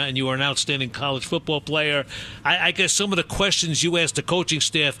Carolina and you were an outstanding college football player, I guess some of the questions you asked the coaching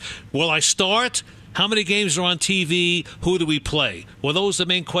staff, will I start? How many games are on TV? Who do we play? Were those the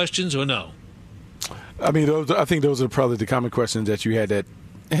main questions or no? I mean, I think those are probably the common questions that you had to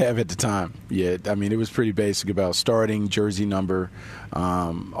have at the time. Yeah, I mean, it was pretty basic about starting, jersey number,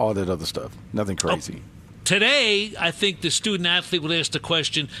 all that other stuff. Nothing crazy. Today, I think the student athlete would ask the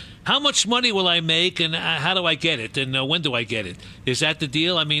question, how much money will I make, and how do I get it, and when do I get it? Is that the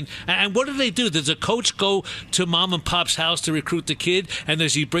deal? I mean, and what do they do? Does a coach go to mom and pop's house to recruit the kid, and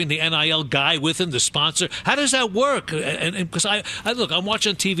does he bring the NIL guy with him, the sponsor? How does that work? And because I look, I'm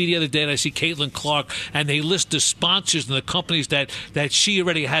watching TV the other day, and I see Caitlin Clark, and they list the sponsors and the companies that she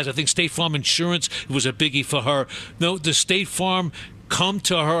already has. I think State Farm Insurance was a biggie for her. No, the State Farm come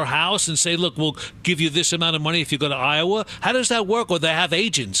to her house and say, look, we'll give you this amount of money if you go to Iowa? How does that work? Or they have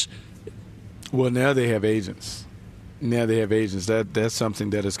agents? Well, now they have agents. That's something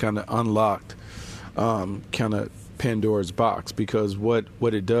that has kind of unlocked kind of Pandora's box, because what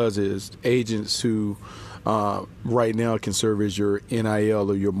it does is agents who right now can serve as your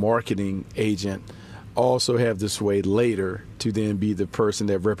NIL or your marketing agent also have the sway later to then be the person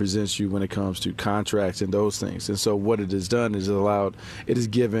that represents you when it comes to contracts and those things. And so what it has done is it has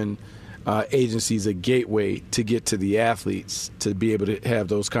given agencies a gateway to get to the athletes to be able to have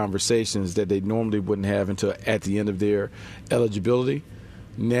those conversations that they normally wouldn't have until at the end of their eligibility.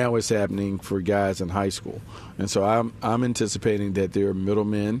 Now it's happening for guys in high school. And so I'm anticipating that there are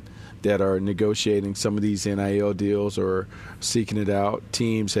middlemen that are negotiating some of these NIL deals or seeking it out.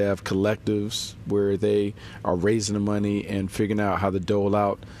 Teams have collectives where they are raising the money and figuring out how to dole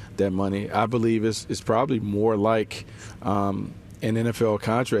out that money. I believe it's probably more like an NFL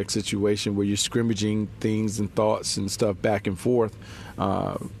contract situation where you're scrimmaging things and thoughts and stuff back and forth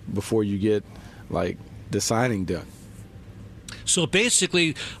before you get like the signing done. So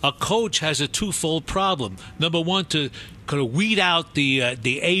basically, a coach has a twofold problem. Number one, to kind of weed out the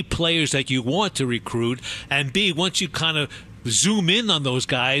A players that you want to recruit, and B, once you kind of zoom in on those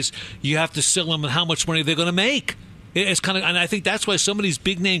guys, you have to sell them on how much money they're going to make. It's kind of, and I think that's why some of these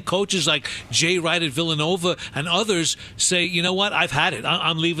big name coaches like Jay Wright at Villanova and others say, you know what, I've had it.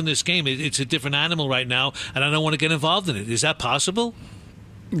 I'm leaving this game. It's a different animal right now, and I don't want to get involved in it. Is that possible?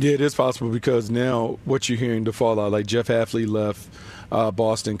 Yeah, it is possible, because now what you're hearing the fallout, like Jeff Hafley left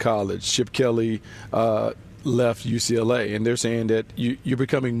Boston College, Chip Kelly left UCLA, and they're saying that you're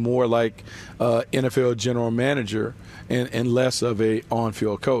becoming more like NFL general manager and less of a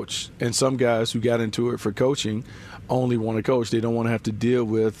on-field coach. And some guys who got into it for coaching only want to coach. They don't want to have to deal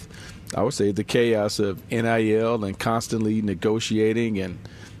with, I would say, the chaos of NIL and constantly negotiating and,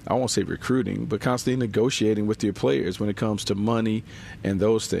 I won't say recruiting, but constantly negotiating with your players when it comes to money and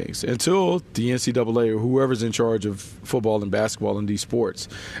those things. Until the NCAA or whoever's in charge of football and basketball in these sports,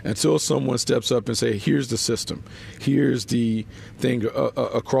 until someone steps up and say, here's the system, here's the thing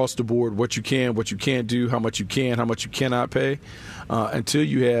across the board, what you can, what you can't do, how much you can, how much you cannot pay, until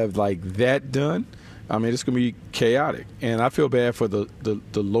you have like that done, I mean, it's going to be chaotic. And I feel bad for the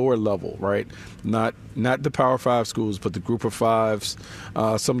lower level, right? Not the Power 5 schools, but the Group of Fives,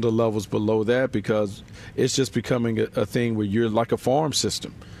 some of the levels below that, because it's just becoming a thing where you're like a farm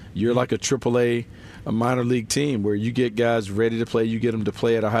system. You're like a AAA, a minor league team where you get guys ready to play, you get them to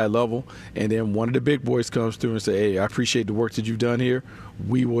play at a high level, and then one of the big boys comes through and say, hey, I appreciate the work that you've done here.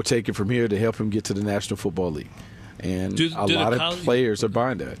 We will take it from here to help him get to the National Football League. And a lot of players are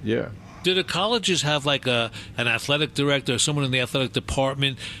buying that, yeah. Do the colleges have like an athletic director or someone in the athletic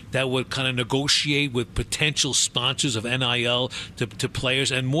department that would kind of negotiate with potential sponsors of NIL to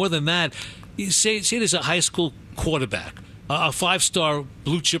players? And more than that, say there's a high school quarterback, a 5-star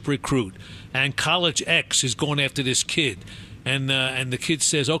blue chip recruit, and College X is going after this kid, and the kid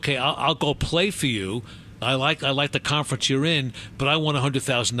says, okay, I'll go play for you. I like the conference you're in, but I want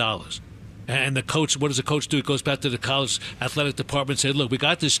 $100,000. And the coach, what does the coach do? He goes back to the college athletic department and says, look, we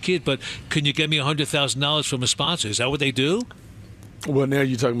got this kid, but can you get me $100,000 from a sponsor? Is that what they do? Well, now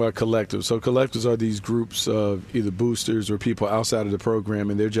you're talking about collectives. So collectives are these groups of either boosters or people outside of the program,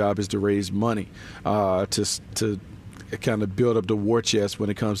 and their job is to raise money to kind of build up the war chest when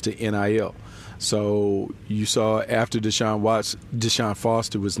it comes to NIL. So you saw after Deshaun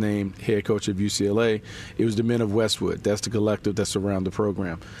Foster was named head coach of UCLA, it was the Men of Westwood. That's the collective that's around the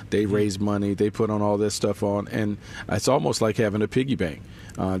program. They raise money. They put on all this stuff on. And it's almost like having a piggy bank.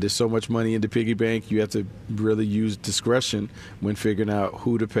 There's so much money in the piggy bank. You have to really use discretion when figuring out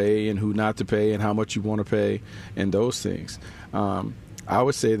who to pay and who not to pay and how much you want to pay and those things. I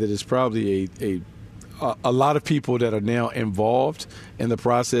would say that it's probably a lot of people that are now involved in the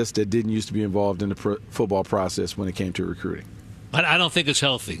process that didn't used to be involved in the football process when it came to recruiting. I don't think it's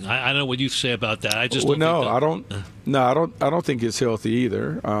healthy. I don't know what you say about that. I just I don't think it's healthy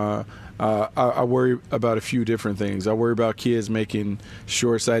either. I worry about a few different things. I worry about kids making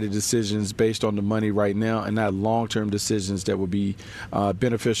short-sighted decisions based on the money right now and not long-term decisions that would be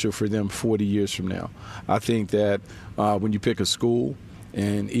beneficial for them 40 years from now. I think that when you pick a school,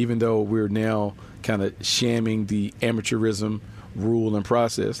 and even though we're now kind of shamming the amateurism rule and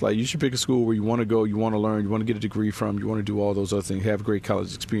process. Like, you should pick a school where you want to go, you want to learn, you want to get a degree from, you want to do all those other things, have a great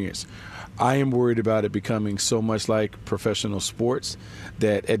college experience. I am worried about it becoming so much like professional sports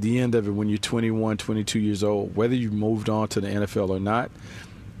that at the end of it, when you're 21, 22 years old, whether you've moved on to the NFL or not,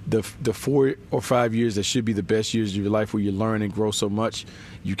 the 4 or 5 years that should be the best years of your life where you learn and grow so much,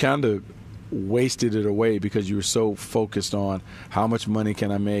 you kind of wasted it away because you were so focused on how much money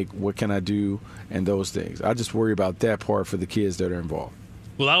can I make, what can I do, and those things. I just worry about that part for the kids that are involved.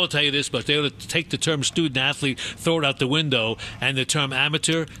 Well, I will tell you this, but they ought to take the term student-athlete, throw it out the window, and the term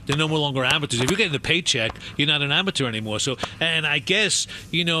amateur, they're no longer amateurs. If you're getting a paycheck, you're not an amateur anymore. So, and I guess,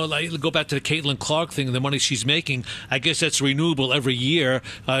 like, go back to the Caitlin Clark thing, the money she's making, I guess that's renewable every year.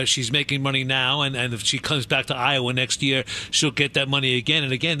 She's making money now, and if she comes back to Iowa next year, she'll get that money again.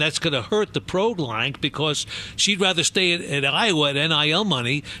 And again, that's going to hurt the pro line because she'd rather stay at Iowa at NIL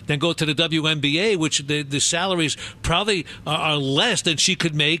money than go to the WNBA, which the salaries probably are less than she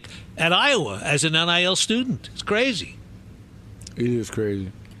could make at Iowa as an NIL student. It's crazy. It is crazy.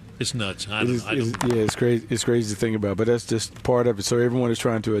 It's nuts. It's crazy. It's crazy to think about, but that's just part of it. So everyone is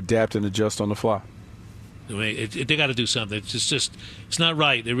trying to adapt and adjust on the fly. I mean, they got to do something. It's not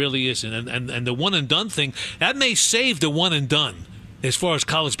right. It really isn't. And the one and done thing, that may save the one and done as far as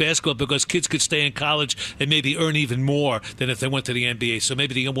college basketball, because kids could stay in college and maybe earn even more than if they went to the NBA. So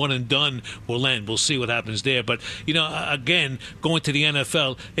maybe the one and done will end. We'll see what happens there. But, again, going to the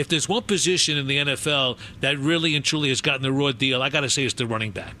NFL, if there's one position in the NFL that really and truly has gotten the raw deal, I got to say it's the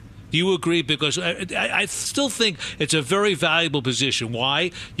running back. Do you agree? Because I still think it's a very valuable position.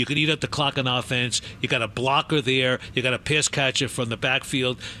 Why? You can eat up the clock on offense. You got a blocker there. You got a pass catcher from the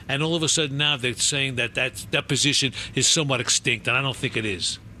backfield. And all of a sudden now they're saying that position is somewhat extinct, and I don't think it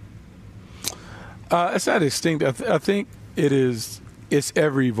is. It's not extinct. I think it is. It's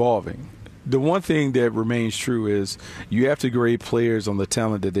ever evolving. The one thing that remains true is you have to grade players on the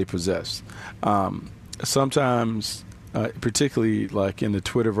talent that they possess. Sometimes. Particularly like in the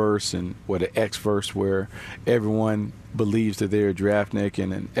Twitterverse and the Xverse, where everyone believes that they're a draftnik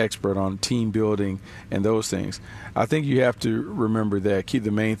and an expert on team building and those things. I think you have to remember that, keep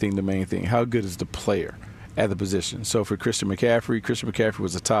the main thing. How good is the player at the position? So for Christian McCaffrey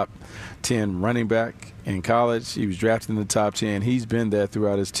was a top 10 running back in college. He was drafted in the top 10. He's been there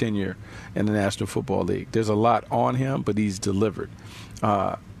throughout his tenure in the National Football League. There's a lot on him, but he's delivered.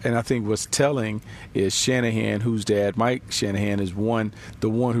 And I think what's telling is Shanahan, whose dad, Mike Shanahan, is the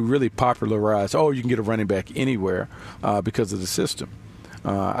one who really popularized, you can get a running back anywhere because of the system.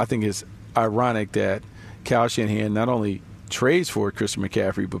 I think it's ironic that Kyle Shanahan not only trades for Christian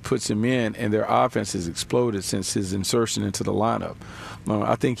McCaffrey, but puts him in, and their offense has exploded since his insertion into the lineup.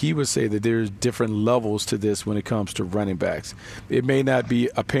 I think he would say that there's different levels to this when it comes to running backs. It may not be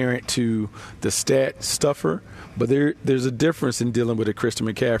apparent to the stat stuffer, but there's a difference in dealing with a Christian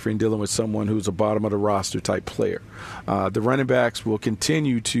McCaffrey and dealing with someone who's a bottom-of-the-roster type player. The running backs will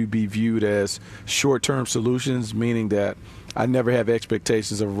continue to be viewed as short-term solutions, meaning that I never have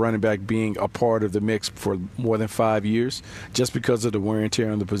expectations of a running back being a part of the mix for more than 5 years just because of the wear and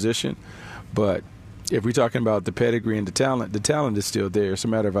tear on the position. But if we're talking about the pedigree and the talent is still there. It's a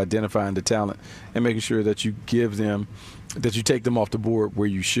matter of identifying the talent and making sure that you take them off the board where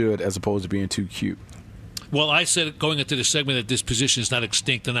you should, as opposed to being too cute. Well, I said going into the segment that this position is not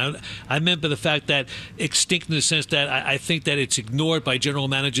extinct, and I meant by the fact that extinct in the sense that I think that it's ignored by general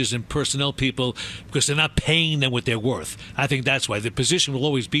managers and personnel people because they're not paying them what they're worth. I think that's why. The position will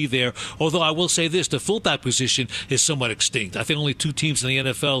always be there, although I will say this, the fullback position is somewhat extinct. I think only 2 teams in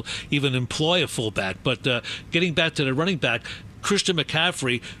the NFL even employ a fullback. But getting back to the running back, Christian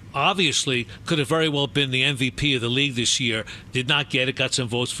McCaffrey obviously could have very well been the MVP of the league this year. Did not get it. Got some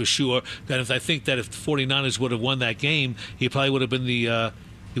votes for sure. And I think that if the 49ers would have won that game, he probably would have been the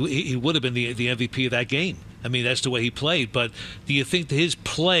MVP of that game. I mean, that's the way he played. But do you think that his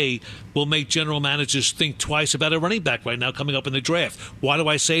play will make general managers think twice about a running back right now coming up in the draft? Why do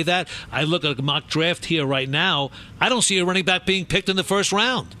I say that? I look at a mock draft here right now. I don't see a running back being picked in the first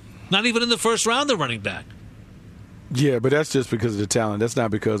round. Not even in the first round, the running back. Yeah, but that's just because of the talent. That's not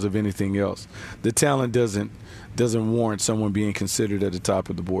because of anything else. The talent doesn't warrant someone being considered at the top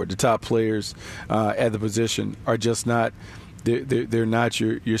of the board. The top players at the position are just not. They're not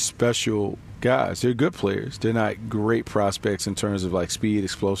your special guys. They're good players. They're not great prospects in terms of like speed,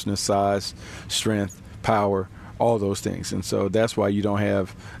 explosiveness, size, strength, power, all those things. And so that's why you don't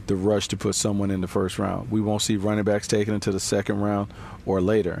have the rush to put someone in the first round. We won't see running backs taken into the second round or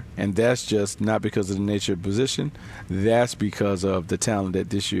later. And that's just not because of the nature of the position. That's because of the talent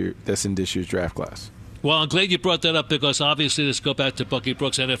that's in this year's draft class. Well, I'm glad you brought that up because obviously let's go back to Bucky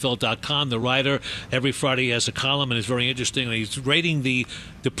Brooks, NFL.com, the writer. Every Friday he has a column, and it's very interesting. And he's rating the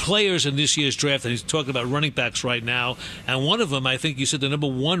players in this year's draft, and he's talking about running backs right now. And one of them, I think you said the number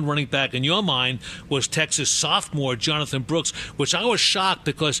one running back in your mind was Texas sophomore Jonathan Brooks, which I was shocked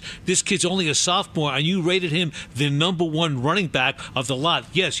because this kid's only a sophomore, and you rated him the number one running back of the lot.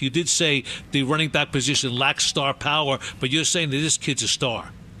 Yes, you did say the running back position lacks star power, but you're saying that this kid's a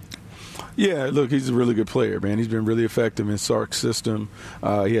star. Yeah, look, he's a really good player, man. He's been really effective in Sark's system.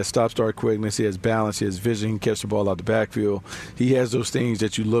 He has stop-start quickness. He has balance. He has vision. He can catch the ball out the backfield. He has those things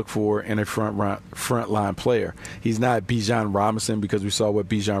that you look for in a front-line player. He's not Bijan Robinson because we saw what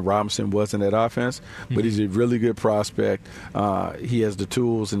Bijan Robinson was in that offense, but he's a really good prospect. He has the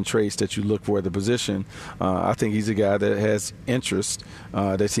tools and traits that you look for at the position. I think he's a guy that has interest,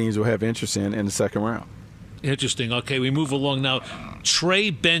 that teams will have interest in the second round. Interesting. Okay, we move along now. Trey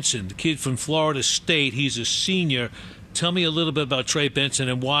Benson, the kid from Florida State, he's a senior. Tell me a little bit about Trey Benson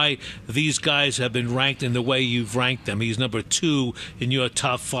and why these guys have been ranked in the way you've ranked them. He's number 2 in your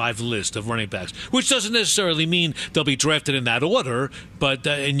top 5 list of running backs, which doesn't necessarily mean they'll be drafted in that order, but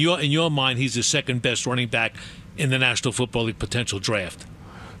in your mind, he's the second best running back in the National Football League potential draft.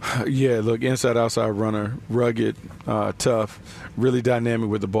 Yeah, look, inside-outside runner, rugged, tough, really dynamic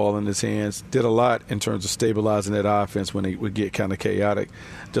with the ball in his hands. Did a lot in terms of stabilizing that offense when it would get kind of chaotic.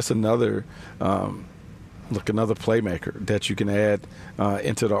 Just another playmaker that you can add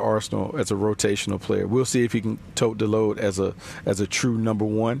into the arsenal as a rotational player. We'll see if he can tote the load as a true number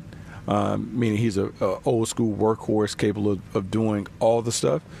one, meaning he's a old-school workhorse capable of doing all the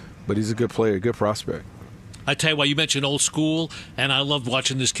stuff, but he's a good player, a good prospect. I tell you what, you mentioned old school, and I loved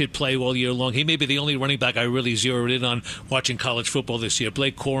watching this kid play all year long. He may be the only running back I really zeroed in on watching college football this year.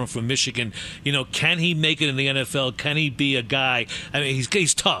 Blake Corum from Michigan. You know, can he make it in the NFL? Can he be a guy? I mean,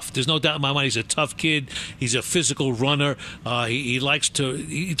 he's tough. There's no doubt in my mind he's a tough kid. He's a physical runner. He's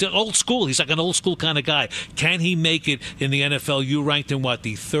old school. He's like an old school kind of guy. Can he make it in the NFL? You ranked him,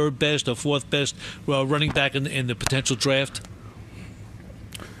 the third best or fourth best running back in the potential draft?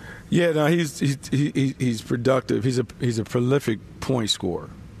 Yeah, no, he's productive. He's a prolific point scorer.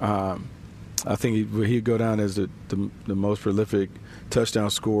 I think he'd go down as the most prolific touchdown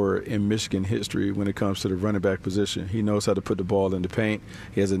scorer in Michigan history when it comes to the running back position. He knows how to put the ball in the paint.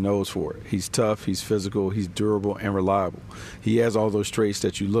 He has a nose for it. He's tough. He's physical. He's durable and reliable. He has all those traits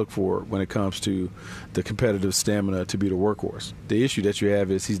that you look for when it comes to the competitive stamina to be the workhorse. The issue that you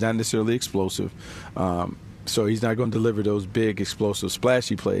have is he's not necessarily explosive. So he's not going to deliver those big, explosive,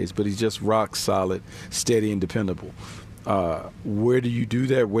 splashy plays, but he's just rock solid, steady, and dependable. Where do you do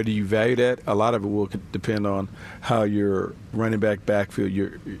that? Where do you value that? A lot of it will depend on how your running back backfield,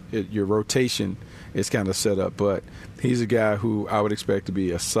 your rotation is kind of set up. But he's a guy who I would expect to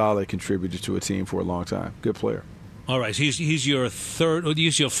be a solid contributor to a team for a long time. Good player. All right, he's your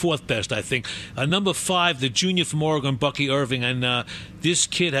fourth best, I think. Number 5, the junior from Oregon, Bucky Irving, and this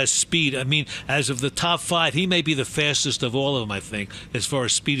kid has speed. I mean, as of the top 5, he may be the fastest of all of them, I think, as far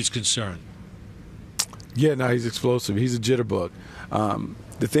as speed is concerned. Yeah, no, he's explosive. He's a jitterbug.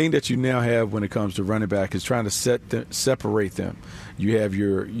 The thing that you now have when it comes to running back is trying to separate them. You have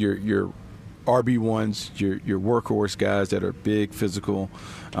your RB1s, your workhorse guys that are big, physical,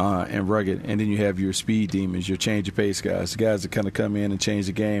 and rugged, and then you have your speed demons, your change of pace guys, the guys that kind of come in and change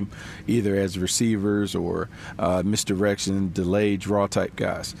the game either as receivers or misdirection, delay, draw type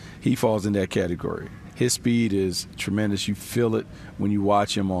guys. He falls in that category. His speed is tremendous. You feel it when you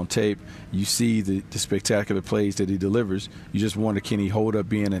watch him on tape. You see the spectacular plays that he delivers. You just wonder, can he hold up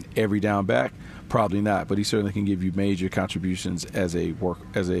being an every down back? Probably not, but he certainly can give you major contributions as a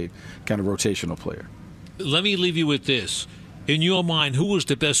kind of rotational player. Let me leave you with this. In your mind, who was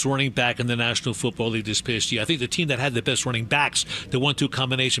the best running back in the National Football League this past year? I think the team that had the best running backs, the 1-2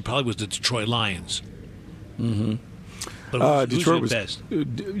 combination, probably was the Detroit Lions. Mm-hmm. But Detroit was best?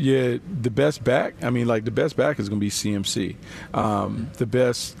 Yeah, the best back. I mean, the best back is going to be CMC. The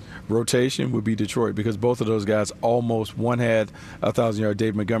best rotation would be Detroit because both of those guys one had 1,000 yards.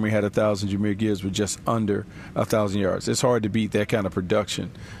 Dave Montgomery had 1,000. Jameer Gibbs was just under 1,000 yards. It's hard to beat that kind of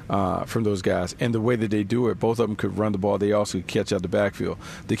production from those guys. And the way that they do it, both of them could run the ball. They also could catch out the backfield.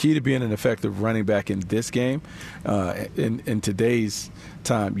 The key to being an effective running back in this game, in today's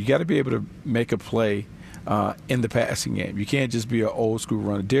time, you got to be able to make a play in the passing game. You can't just be an old school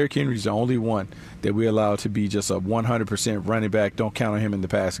runner. Derrick Henry's the only one that we allow to be just a 100% running back. Don't count on him in the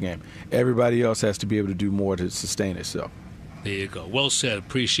passing game. Everybody else has to be able to do more to sustain itself. There you go. Well said.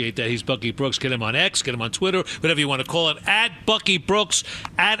 Appreciate that. He's Bucky Brooks. Get him on X. Get him on Twitter. Whatever you want to call it. At Bucky Brooks.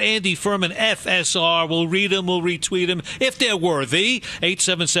 At Andy Furman FSR. We'll read him. We'll retweet him if they're worthy.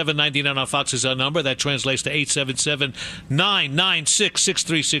 877-99 on Fox is our number. That translates to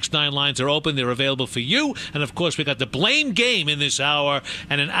 877-996-6369. Lines are open. They're available for you. And, of course, we got the blame game in this hour.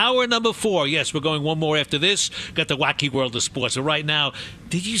 And in hour number 4, yes, we're going one more after this. Got the wacky world of sports. So right now,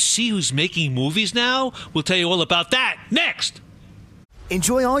 did you see who's making movies now? We'll tell you all about that next.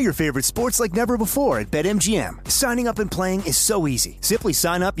 Enjoy all your favorite sports like never before at BetMGM. Signing up and playing is so easy. Simply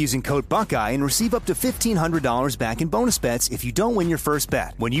sign up using code Buckeye and receive up to $1,500 back in bonus bets if you don't win your first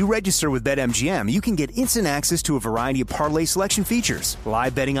bet. When you register with BetMGM, you can get instant access to a variety of parlay selection features,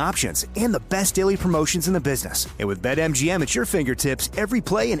 live betting options, and the best daily promotions in the business. And with BetMGM at your fingertips, every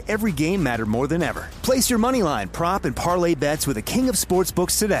play and every game matter more than ever. Place your moneyline, prop, and parlay bets with the king of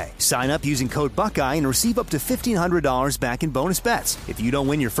sportsbooks today. Sign up using code Buckeye and receive up to $1,500 back in bonus bets if you don't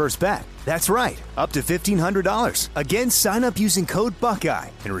win your first bet. That's right, up to $1,500. Again, sign up using code Buckeye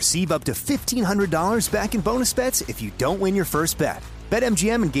and receive up to $1,500 back in bonus bets if you don't win your first bet.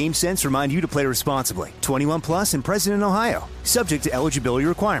 BetMGM and GameSense remind you to play responsibly. 21 plus and present in Ohio. Subject to eligibility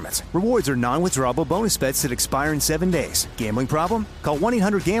requirements. Rewards are non-withdrawable bonus bets that expire in 7 days. Gambling problem? Call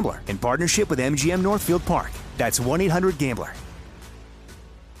 1-800-GAMBLER in partnership with MGM Northfield Park. That's 1-800-GAMBLER.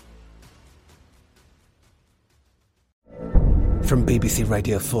 From BBC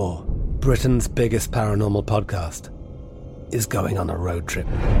Radio 4, Britain's biggest paranormal podcast is going on a road trip.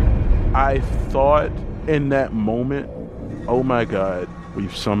 I thought in that moment, oh my God,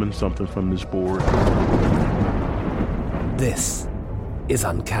 we've summoned something from this board. This is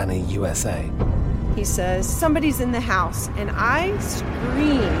Uncanny USA. He says, somebody's in the house, and I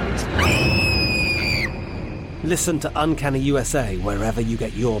screamed. Listen to Uncanny USA wherever you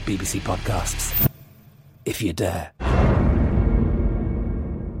get your BBC podcasts, if you dare.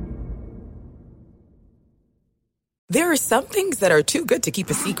 There are some things that are too good to keep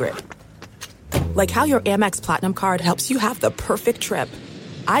a secret. Like how your Amex Platinum card helps you have the perfect trip.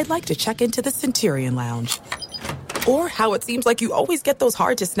 I'd like to check into the Centurion Lounge. Or how it seems like you always get those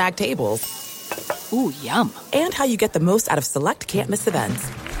hard-to-snag tables. Ooh, yum. And how you get the most out of select can't-miss events.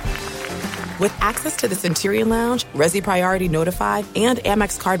 With access to the Centurion Lounge, Resi Priority Notified, and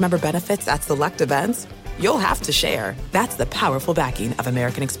Amex card member benefits at select events, you'll have to share. That's the powerful backing of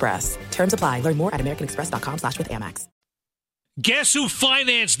American Express. Terms apply. Learn more at americanexpress.com/withAmex. Guess who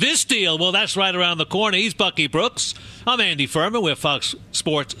financed this deal? Well, that's right around the corner. He's Bucky Brooks. I'm Andy Furman. We're Fox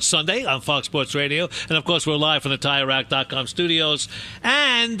Sports Sunday on Fox Sports Radio. And, of course, we're live from the TireRack.com studios.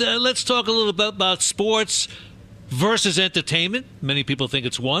 And let's talk a little bit about sports versus entertainment. Many people think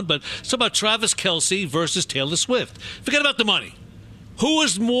it's one. But it's about Travis Kelce versus Taylor Swift. Forget about the money. Who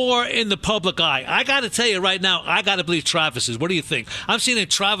is more in the public eye? I got to tell you right now, I got to believe Travis is. What do you think? I'm seeing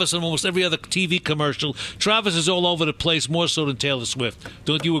Travis on almost every other TV commercial. Travis is all over the place, more so than Taylor Swift.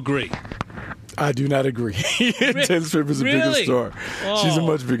 Don't you agree? I do not agree. Taylor Swift is a bigger star. Oh. She's a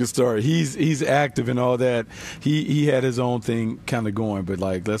much bigger star. He's active and all that. He had his own thing kind of going, but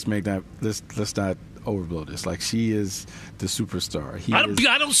like let's not overblow this. Like she is the superstar.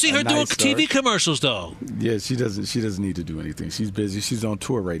 I don't see her doing TV commercials though. Yeah, she doesn't need to do anything. She's busy. She's on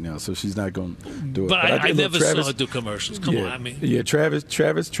tour right now, so she's not going to do it. But I never saw her do commercials. Come on, I mean. Yeah, Travis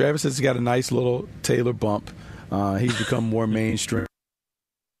has got a nice little Taylor bump. He's become more mainstream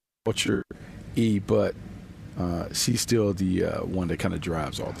culture. But she's still the one that kind of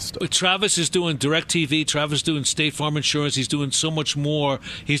drives all the stuff. Travis is doing DirecTV. Travis is doing State Farm Insurance. He's doing so much more.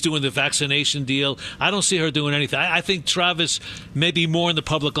 He's doing the vaccination deal. I don't see her doing anything. I think Travis may be more in the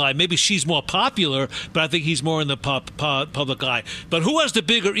public eye. Maybe she's more popular, but I think he's more in the public eye. But who has the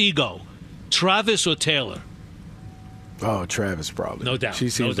bigger ego, Travis or Taylor? Oh, Travis probably. No doubt.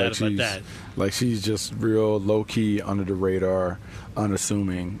 She seems no doubt about that. Like she's just real low-key, under the radar,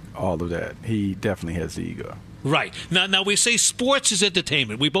 unassuming, all of that. He definitely has the ego. Right. Now we say sports is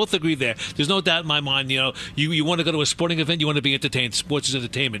entertainment. We both agree there. There's no doubt in my mind, you want to go to a sporting event, you want to be entertained. Sports is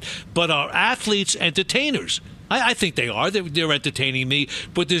entertainment. But are athletes entertainers? I think they are. They're entertaining me.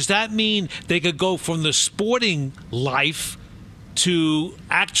 But does that mean they could go from the sporting life to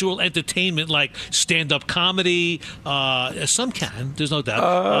actual entertainment like stand-up comedy? Some can. There's no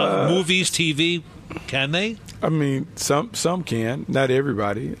doubt. Movies, TV, can they? I mean, some can. Not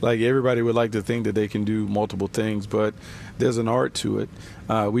everybody. Like everybody would like to think that they can do multiple things, but there's an art to it.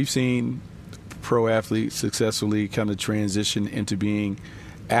 We've seen pro athletes successfully kind of transition into being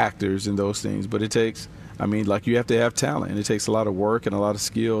actors and those things, but it takes. You have to have talent, and it takes a lot of work and a lot of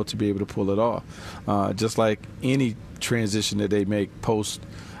skill to be able to pull it off. Just like any transition that they make post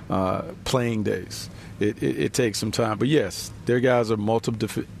playing days. It takes some time. But, yes, their guys are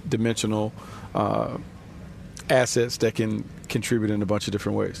multi-dimensional assets that can contribute in a bunch of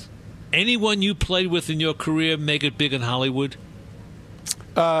different ways. Anyone you played with in your career make it big in Hollywood?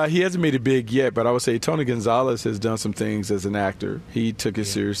 He hasn't made it big yet, but I would say Tony Gonzalez has done some things as an actor. He took it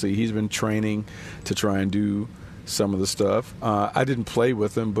seriously. He's been training to try and do some of the stuff. I didn't play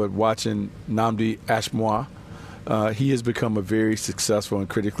with him, but watching Nnamdi Asomugha, he has become a very successful and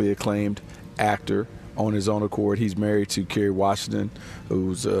critically acclaimed actor on his own accord. He's married to Kerry Washington,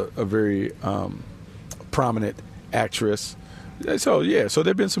 who's a very prominent actress. So there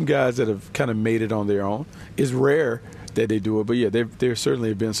have been some guys that have kind of made it on their own. It's rare that they do it, but there certainly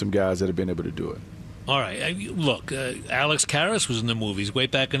have been some guys that have been able to do it. All right, look, Alex Karras was in the movies way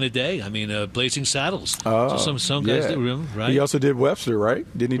back in the day. I mean, Blazing Saddles. So some guys do remember, right? He also did Webster, right?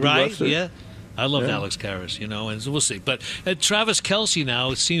 Didn't he do Webster? Right, yeah. I love Alex Karras, and so we'll see. But Travis Kelce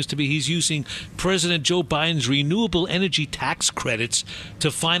now, it seems to be he's using President Joe Biden's renewable energy tax credits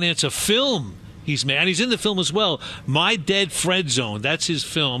to finance a film he's made. And he's in the film as well, My Dead Friend Zone. That's his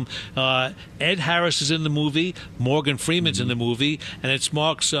film. Ed Harris is in the movie. Morgan Freeman's in the movie. And it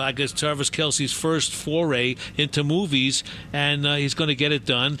marks, I guess, Travis Kelce's first foray into movies. And he's going to get it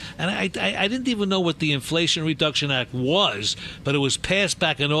done. And I didn't even know what the Inflation Reduction Act was, but it was passed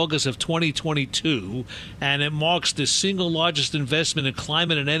back in August of 2022. And it marks the single largest investment in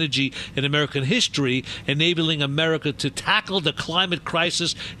climate and energy in American history, enabling America to tackle the climate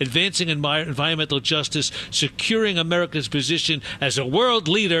crisis, advancing environmental justice, securing America's position as a world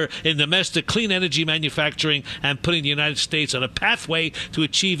leader in domestic clean energy manufacturing, and putting the United States on a pathway to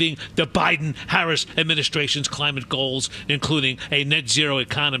achieving the Biden-Harris administration's climate goals, including a net zero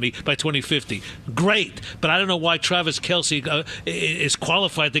economy by 2050. Great, but I don't know why Travis Kelce is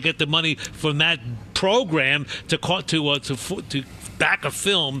qualified to get the money from that program to back a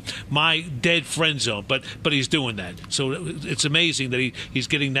film, My Dead Friend Zone, but he's doing that. So it's amazing that he's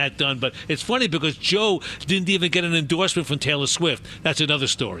getting that done. But it's funny because Joe didn't even get an endorsement from Taylor Swift. That's another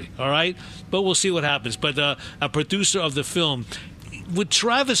story, all right? But we'll see what happens. But a producer of the film, would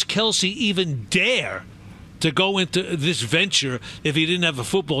Travis Kelce even dare to go into this venture if he didn't have a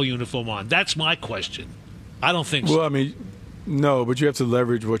football uniform on? That's my question. I don't think so. Well, I mean, no, but you have to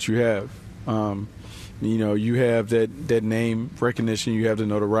leverage what you have. You have that name recognition, you have the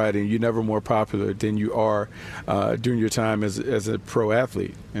notoriety, and you're never more popular than you are during your time as a pro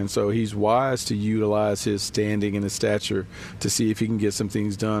athlete. And so he's wise to utilize his standing and his stature to see if he can get some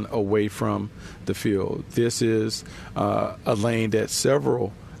things done away from the field. This is a lane that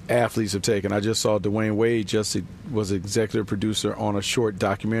several athletes have taken. I just saw Dwayne Wade just was executive producer on a short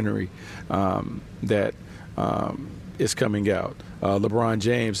documentary that is coming out. LeBron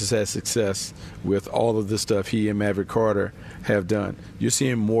James has had success with all of the stuff he and Maverick Carter have done. You're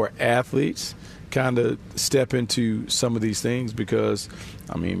seeing more athletes kind of step into some of these things because,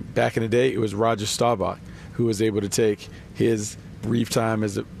 I mean, back in the day, it was Roger Staubach who was able to take his brief time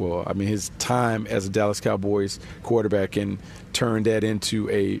his time as a Dallas Cowboys quarterback and turn that into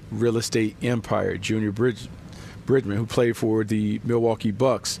a real estate empire. Junior Bridgman, who played for the Milwaukee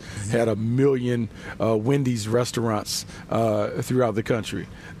Bucks, had 1 million Wendy's restaurants throughout the country.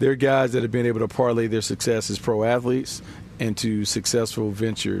 They're guys that have been able to parlay their success as pro athletes into successful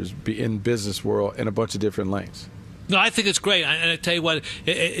ventures in business world in a bunch of different lanes. No, I think it's great. And I tell you what,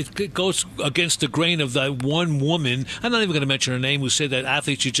 it goes against the grain of that one woman, I'm not even going to mention her name, who said that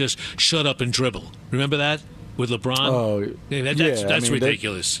athletes should just shut up and dribble. Remember that with LeBron? Oh, that's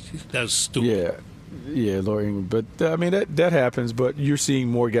ridiculous. That was stupid. Yeah, Lori, but I mean that happens. But you're seeing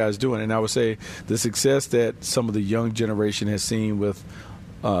more guys doing it, and I would say the success that some of the young generation has seen with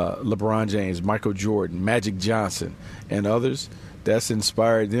LeBron James, Michael Jordan, Magic Johnson, and others, that's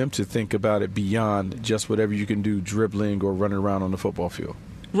inspired them to think about it beyond just whatever you can do dribbling or running around on the football field.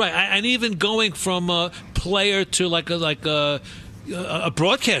 Right, and even going from a player to like a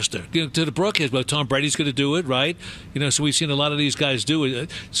broadcaster, to the broadcast. But Tom Brady's going to do it, right? So we've seen a lot of these guys do it.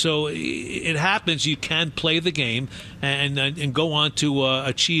 So it happens. You can play the game and go on to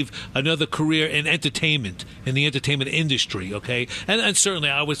achieve another career in entertainment, in the entertainment industry, okay? And certainly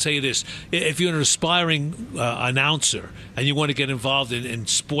I would say this. If you're an aspiring announcer and you want to get involved in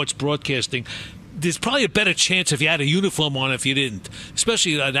sports broadcasting, there's probably a better chance if you had a uniform on if you didn't,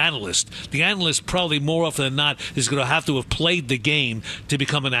 especially an analyst. The analyst probably more often than not is going to have played the game to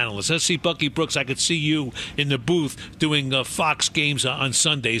become an analyst. Let's see Bucky Brooks. I could see you in the booth doing Fox games on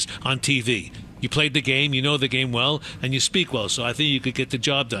Sundays on TV. You played the game, you know the game well, and you speak well. So I think you could get the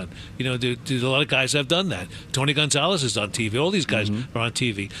job done. There's a lot of guys that have done that. Tony Gonzalez is on TV. All these guys are on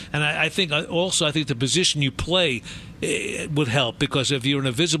TV. And I think the position you play would help, because if you're in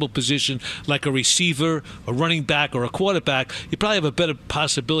a visible position like a receiver, a running back, or a quarterback, you probably have a better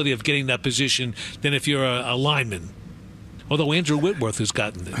possibility of getting that position than if you're a lineman. Although Andrew Whitworth has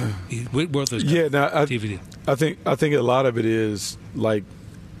gotten it. TV. I think a lot of it is like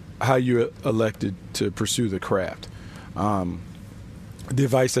how you elected to pursue the craft. The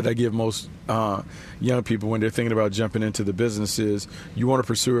advice that I give most young people when they're thinking about jumping into the business is you want to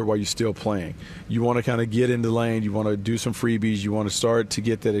pursue it while you're still playing. You want to kind of get in the lane. You want to do some freebies. You want to start to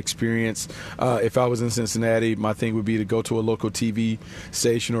get that experience. If I was in Cincinnati, my thing would be to go to a local TV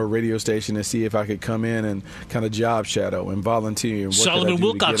station or a radio station and see if I could come in and kind of job shadow and volunteer. And Solomon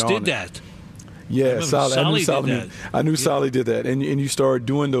Wilcox did that. Yeah, I knew Solly did that. And you start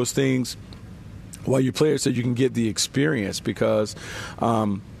doing those things while you're playing so you can get the experience, because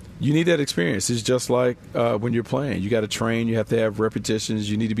you need that experience. It's just like when you're playing. You got to train. You have to have repetitions.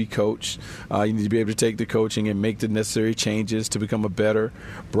 You need to be coached. You need to be able to take the coaching and make the necessary changes to become a better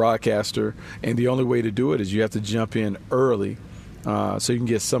broadcaster. And the only way to do it is you have to jump in early, so you can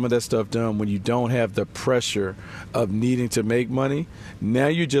get some of that stuff done when you don't have the pressure of needing to make money. Now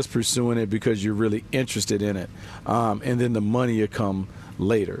you're just pursuing it because you're really interested in it. And then the money will come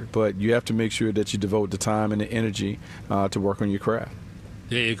later. But you have to make sure that you devote the time and the energy to work on your craft.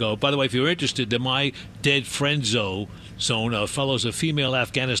 There you go. By the way, if you're interested in my Dead Friend Zone, follows a female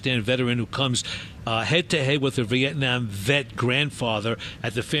Afghanistan veteran who comes head-to-head with a Vietnam vet grandfather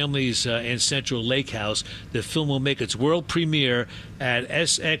at the family's in Central Lake House. The film will make its world premiere at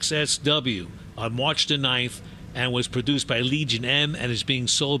SXSW on March the 9th, and was produced by Legion M and is being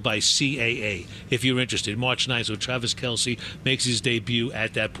sold by CAA. If you're interested, March 9th, so Travis Kelce makes his debut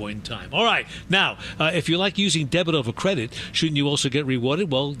at that point in time. All right, now, if you like using debit over credit, shouldn't you also get rewarded?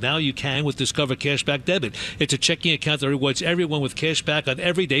 Well, now you can with Discover Cashback Debit. It's a checking account that rewards everyone with cashback on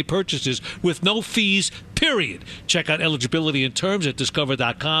everyday purchases with no fees, period. Check out eligibility and terms at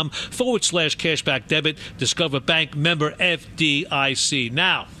discover.com/cashback debit. Discover Bank, member FDIC.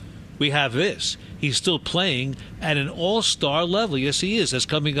 Now, we have this. He's still playing at an all-star level. Yes, he is. That's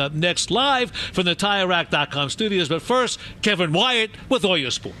coming up next, live from the TireRack.com studios. But first, Kevin Wyatt with all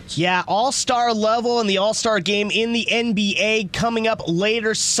your sports. Yeah, all-star level and the all-star game in the NBA coming up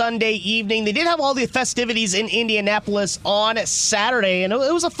later Sunday evening. They did have all the festivities in Indianapolis on Saturday, and it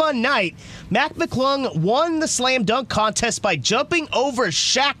was a fun night. Mac McClung won the slam dunk contest by jumping over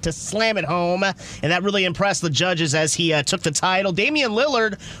Shaq to slam it home, and that really impressed the judges as he took the title. Damian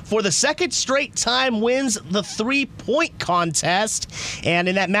Lillard, for the second straight time, wins the three-point contest. And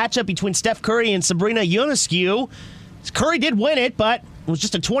in that matchup between Steph Curry and Sabrina Ionescu, Curry did win it, but it was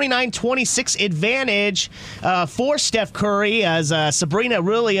just a 29-26 advantage for Steph Curry, as Sabrina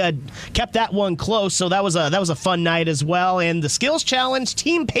really kept that one close. So that was a fun night as well. And the Skills Challenge,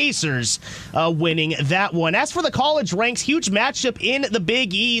 Team Pacers winning that one. As for the college ranks, huge matchup in the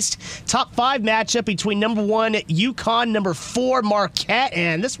Big East. Top 5 matchup between number 1 UConn, number 4 Marquette,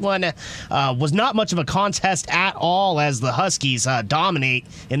 and this one was not much of a contest at all, as the Huskies dominate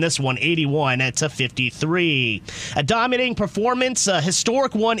in this one, 81-53. A dominating performance.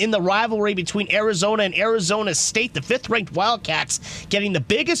 Historic one in the rivalry between Arizona and Arizona State. The 5th-ranked Wildcats getting the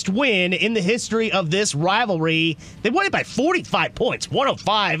biggest win in the history of this rivalry. They won it by 45 points,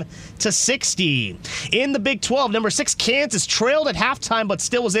 105-60. In the Big 12, number 6 Kansas trailed at halftime, but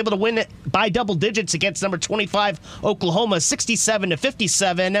still was able to win it by double digits against number 25 Oklahoma,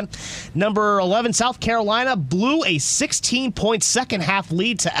 67-57. Number 11 South Carolina blew a 16-point second-half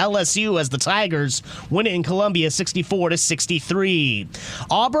lead to LSU as the Tigers win it in Columbia, 64-63.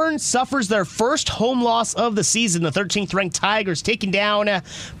 Auburn suffers their first home loss of the season. The 13th-ranked Tigers taken down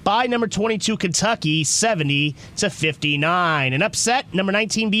by number 22 Kentucky, 70-59. An upset, number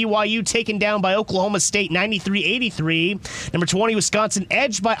 19 BYU taken down by Oklahoma State, 93-83. Number 20 Wisconsin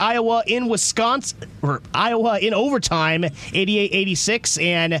edged by Iowa in overtime, 88-86.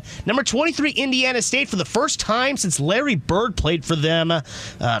 And number 23 Indiana State, for the first time since Larry Bird played for them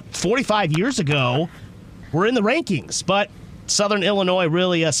 45 years ago, were in the rankings, but Southern Illinois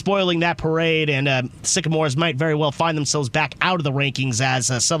really spoiling that parade, and Sycamores might very well find themselves back out of the rankings as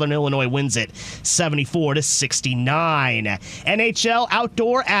Southern Illinois wins it 74-69. NHL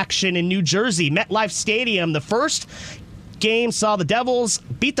outdoor action in New Jersey, MetLife Stadium. The first game saw the Devils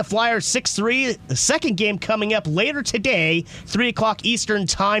beat the Flyers 6-3. The second game coming up later today, 3 o'clock Eastern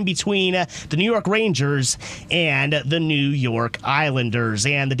time, between the New York Rangers and the New York Islanders.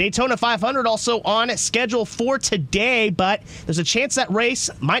 And the Daytona 500 also on schedule for today, but there's a chance that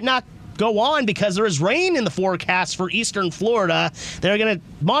race might not go on because there is rain in the forecast for eastern Florida. They're going to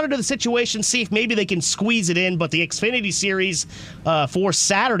monitor the situation, see if maybe they can squeeze it in, but the Xfinity Series for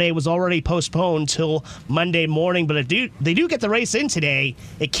Saturday was already postponed till Monday morning, but they do get the race in today.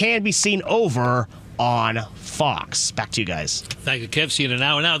 It can be seen over on Fox. Back to you guys. Thank you, Kev. See you in an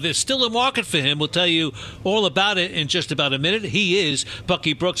hour. Now, there's still a market for him. We'll tell you all about it in just about a minute. He is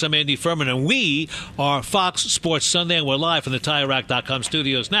Bucky Brooks. I'm Andy Furman, and we are Fox Sports Sunday, and we're live from the TireRack.com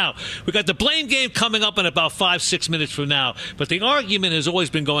studios. Now, we got the blame game coming up in about 5-6 minutes from now, but the argument has always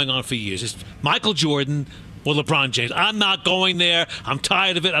been going on for years. It's Michael Jordan or LeBron James. I'm not going there. I'm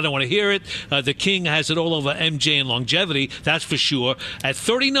tired of it. I don't want to hear it. The King has it all over MJ and longevity, that's for sure. At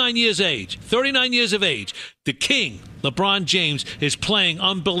 39 years of age, the King, LeBron James, is playing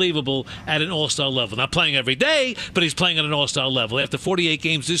unbelievable at an all-star level. Not playing every day, but he's playing at an all-star level. After 48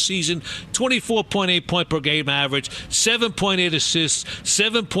 games this season, 24.8 point per game average, 7.8 assists,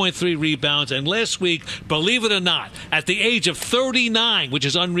 7.3 rebounds, and last week, believe it or not, at the age of 39, which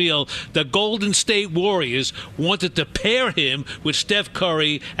is unreal, the Golden State Warriors wanted to pair him with Steph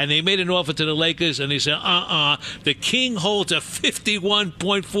Curry, and they made an offer to the Lakers, and they said, the King holds a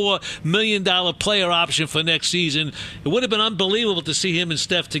 $51.4 million player option for next season. It would have been unbelievable to see him and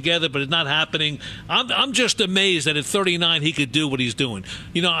Steph together, but it's not happening. I'm just amazed that at 39 he could do what he's doing.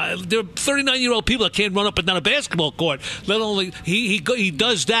 You know, there are 39-year-old people that can't run up and down a basketball court. Let alone he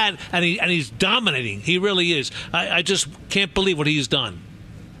does that, and he's dominating. He really is. I just can't believe what he's done.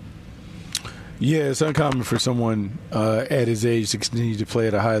 Yeah, it's uncommon for someone at his age to continue to play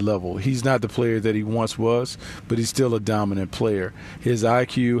at a high level. He's not the player that he once was, but he's still a dominant player. His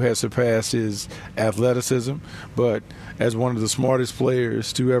IQ has surpassed his athleticism, but as one of the smartest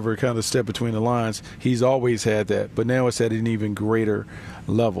players to ever kind of step between the lines, he's always had that, but now it's at an even greater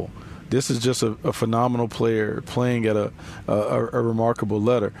level. This is just a phenomenal player playing at a remarkable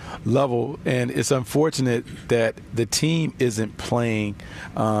level, and it's unfortunate that the team isn't playing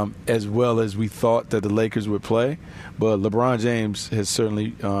as well as we thought that the Lakers would play. But LeBron James has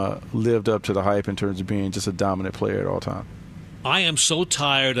certainly lived up to the hype in terms of being just a dominant player at all times. I am so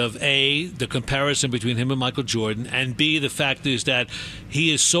tired of, A, the comparison between him and Michael Jordan, and B, the fact is that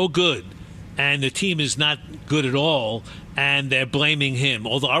he is so good and the team is not good at all, and they're blaming him.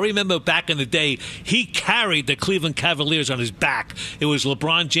 Although I remember back in the day, he carried the Cleveland Cavaliers on his back. It was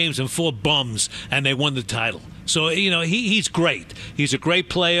LeBron James and 4 bums, and they won the title. So, you know, he's great. He's a great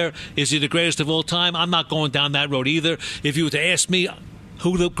player. Is he the greatest of all time? I'm not going down that road either. If you were to ask me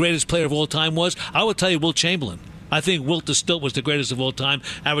who the greatest player of all time was, I would tell you Wilt Chamberlain. I think Wilt still was the greatest of all time,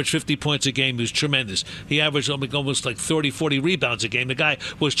 averaged 50 points a game. He was tremendous. He averaged almost like 30, 40 rebounds a game. The guy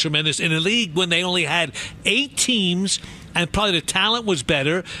was tremendous. In a league when they only had 8 teams, and probably the talent was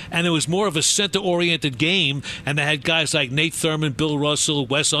better, and it was more of a center-oriented game, and they had guys like Nate Thurman, Bill Russell,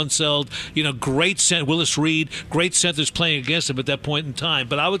 Wes Unseld, Willis Reed, great centers playing against him at that point in time.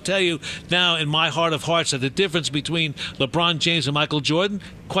 But I would tell you now, in my heart of hearts, that the difference between LeBron James and Michael Jordan,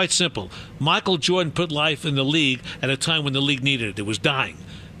 quite simple. Michael Jordan put life in the league at a time when the league needed it. It was dying.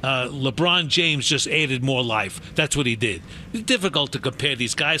 LeBron James just added more life. That's what he did. It's difficult to compare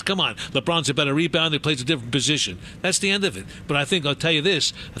these guys. Come on. LeBron's a better rebounder. He plays a different position. That's the end of it. But I'll tell you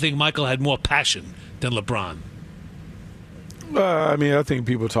this. I think Michael had more passion than LeBron. I think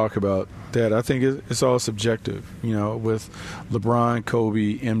people talk about that. I think it's all subjective, with LeBron,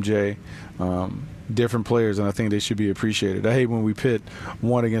 Kobe, MJ, different players, and I think they should be appreciated. I hate when we pit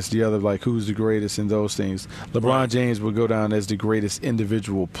one against the other, like who's the greatest in those things. LeBron James will go down as the greatest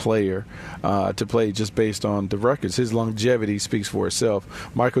individual player to play just based on the records. His longevity speaks for itself.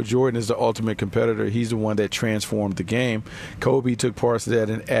 Michael Jordan is the ultimate competitor. He's the one that transformed the game. Kobe took parts of that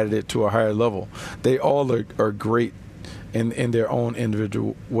and added it to a higher level. They all are great in their own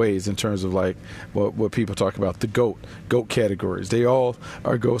individual ways in terms of like what people talk about, the GOAT categories. They all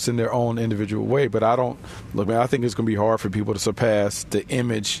are GOATs in their own individual way, but I think it's going to be hard for people to surpass the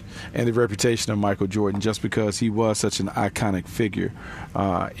image and the reputation of Michael Jordan just because he was such an iconic figure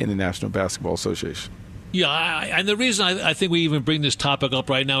in the National Basketball Association. Yeah, and the reason I think we even bring this topic up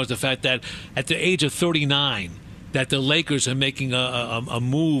right now is the fact that at the age of 39, that the Lakers are making a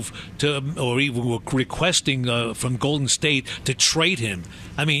move to, or even were requesting from Golden State to trade him.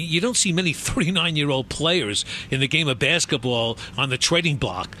 I mean, you don't see many 39-year-old players in the game of basketball on the trading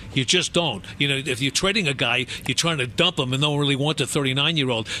block. You just don't. If you're trading a guy, you're trying to dump him and don't really want a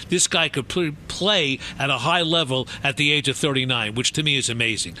 39-year-old. This guy could play at a high level at the age of 39, which to me is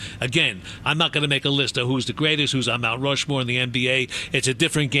amazing. Again, I'm not going to make a list of who's the greatest, who's on Mount Rushmore in the NBA. It's a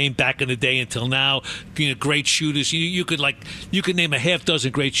different game back in the day until now. Great shooters, shooters. You could name a half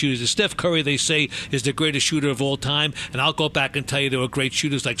dozen great shooters. Steph Curry, they say, is the greatest shooter of all time, and I'll go back and tell you there were great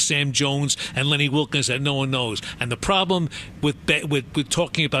shooters like Sam Jones and Lenny Wilkins that no one knows. And the problem with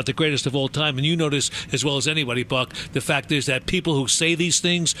talking about the greatest of all time, and you know this as well as anybody, Buck, the fact is that people who say these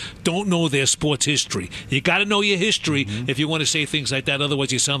things don't know their sports history. You got to know your history if you want to say things like that.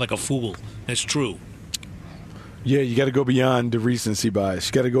 Otherwise, you sound like a fool. That's true. Yeah, you got to go beyond the recency bias.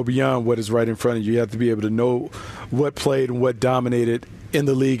 You got to go beyond what is right in front of you. You have to be able to know what played and what dominated in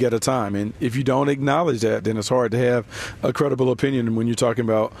the league at a time. And if you don't acknowledge that, then it's hard to have a credible opinion when you're talking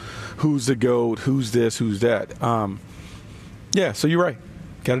about who's the GOAT, who's this, who's that. Yeah, so you're right.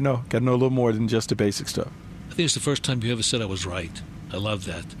 Got to know a little more than just the basic stuff. I think it's the first time you ever said I was right. I love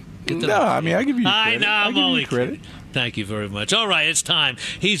that. I mean, I give you credit. I know, I'm only credit. kidding. Thank you very much. All right, it's time.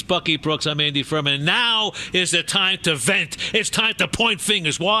 He's Bucky Brooks. I'm Andy Furman. Now is the time to vent. It's time to point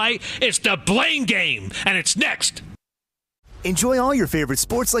fingers. Why? It's the blame game, and it's next. Enjoy all your favorite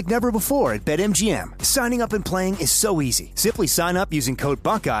sports like never before at BetMGM. Signing up and playing is so easy. Simply sign up using code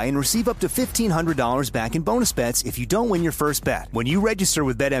Buckeye and receive up to $1,500 back in bonus bets if you don't win your first bet. When you register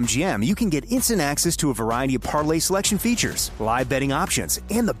with BetMGM, you can get instant access to a variety of parlay selection features, live betting options,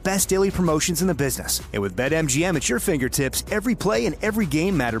 and the best daily promotions in the business. And with BetMGM at your fingertips, every play and every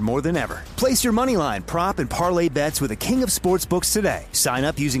game matter more than ever. Place your moneyline, prop, and parlay bets with the king of sportsbooks today. Sign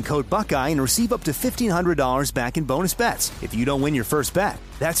up using code Buckeye and receive up to $1,500 back in bonus bets if you don't win your first bet.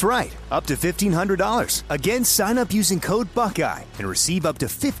 That's right, up to $1,500. Again, sign up using code Buckeye and receive up to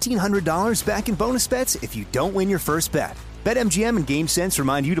 $1,500 back in bonus bets if you don't win your first bet. BetMGM and GameSense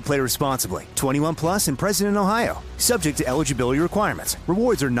remind you to play responsibly. 21 plus and present in Ohio. Subject to eligibility requirements.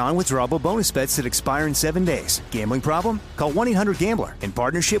 Rewards are non-withdrawable bonus bets that expire in 7 days. Gambling problem? Call 1-800-GAMBLER in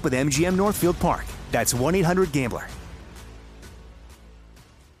partnership with MGM Northfield Park. That's 1-800-GAMBLER.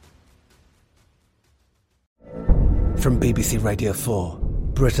 From BBC Radio 4,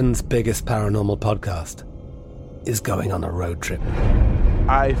 Britain's biggest paranormal podcast is going on a road trip.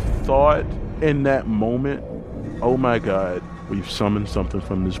 I thought in that moment, oh my God, we've summoned something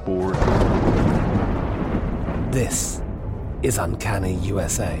from this board. This is Uncanny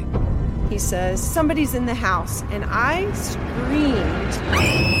USA. He says, somebody's in the house, and I screamed.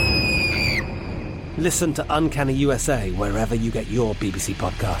 Listen to Uncanny USA wherever you get your BBC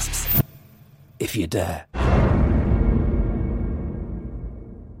podcasts, if you dare.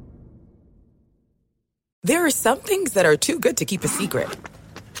 There are some things that are too good to keep a secret.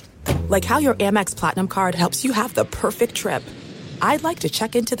 Like how your Amex Platinum card helps you have the perfect trip. I'd like to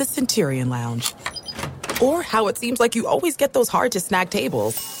check into the Centurion Lounge. Or how it seems like you always get those hard-to-snag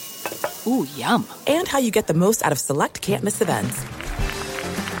tables. Ooh, yum. And how you get the most out of select can't-miss events.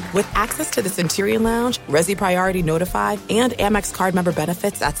 With access to the Centurion Lounge, Resi Priority Notified, and Amex card member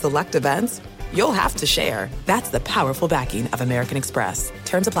benefits at select events, you'll have to share. That's the powerful backing of American Express.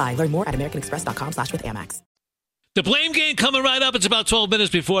 Terms apply. Learn more at americanexpress.com/withAmex. The blame game coming right up. It's about 12 minutes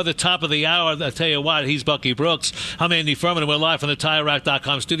before the top of the hour. I tell you what, he's Bucky Brooks. I'm Andy Furman, and we're live from the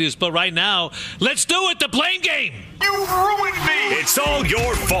TireRack.com studios. But right now, let's do it, the blame game. You ruined me. It's all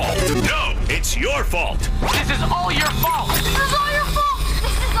your fault. No, it's your fault. This is all your fault. This is all your fault.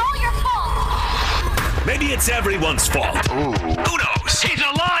 This is all your fault. Maybe it's everyone's fault. Ooh. Who knows? He's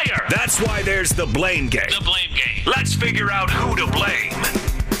a liar. That's why there's the blame game. The blame game. Let's figure out who to blame.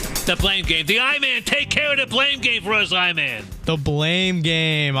 The blame game. The I-Man, take care of the blame game for us, I-Man. The blame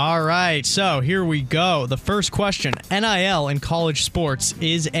game. All right, so here we go. The first question. NIL in college sports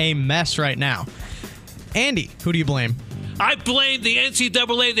is a mess right now. Andy, who do you blame? I blame the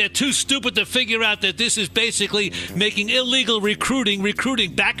NCAA. They're too stupid to figure out that this is basically making illegal recruiting.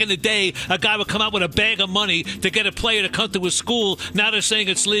 Back in the day, a guy would come out with a bag of money to get a player to come to his school. Now they're saying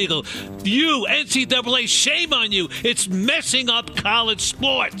it's legal. You, NCAA, shame on you. It's messing up college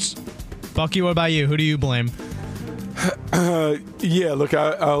sports. Bucky, what about you? Who do you blame? Yeah, look,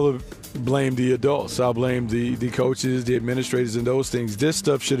 I'll blame the adults. I'll blame the coaches, the administrators, and those things. This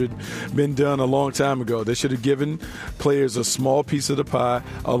stuff should have been done a long time ago. They should have given players a small piece of the pie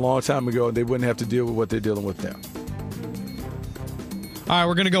a long time ago, and they wouldn't have to deal with what they're dealing with now. All right,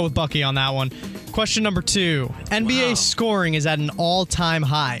 we're going to go with Bucky on that one. Question number 2. NBA scoring is at an all-time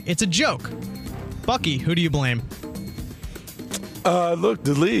high. It's a joke. Bucky, who do you blame? Look,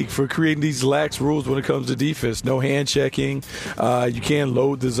 the league for creating these lax rules when it comes to defense. No hand checking. You can't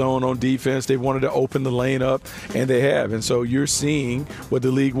load the zone on defense. They wanted to open the lane up, and they have. And so you're seeing what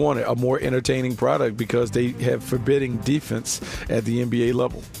the league wanted, a more entertaining product because they have forbidding defense at the NBA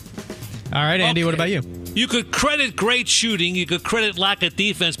level. All right, Andy, what about you? You could credit great shooting. You could credit lack of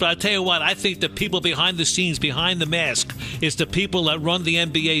defense. But I tell you what, I think the people behind the scenes, behind the mask, It's the people that run the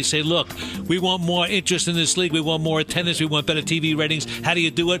NBA say, look, we want more interest in this league. We want more attendance. We want better TV ratings. How do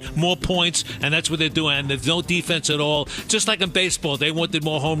you do it? More points. And that's what they're doing. And there's no defense at all. Just like in baseball, they wanted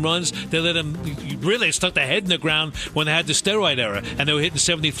more home runs. They let them really stuck their head in the ground when they had the steroid era. And they were hitting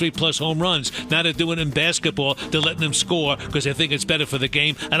 73-plus home runs. Now they're doing it in basketball. They're letting them score because they think it's better for the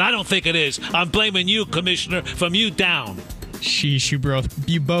game. And I don't think it is. I'm blaming you, Commissioner, from you down. Sheesh,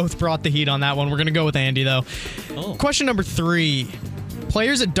 you both brought the heat on that one. We're going to go with Andy, though. Oh. Question number 3.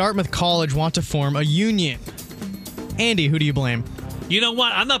 Players at Dartmouth College want to form a union. Andy, who do you blame? You know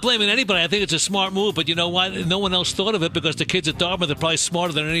what? I'm not blaming anybody. I think it's a smart move, but you know what? No one else thought of it because the kids at Dartmouth are probably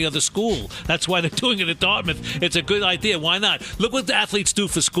smarter than any other school. That's why they're doing it at Dartmouth. It's a good idea. Why not? Look what the athletes do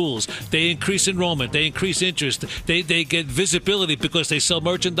for schools. They increase enrollment. They increase interest. They get visibility because they sell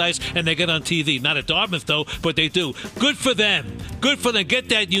merchandise and they get on TV. Not at Dartmouth, though, but they do. Good for them. Good for them. Get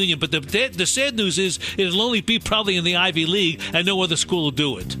that union. But the sad news is it'll only be probably in the Ivy League and no other school will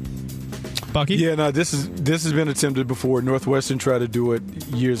do it. Bucky? Yeah, no, this has been attempted before. Northwestern tried to do it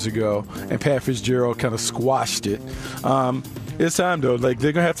years ago, and Pat Fitzgerald kind of squashed it. It's time, though. Like,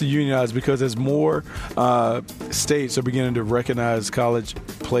 they're going to have to unionize because as more states are beginning to recognize college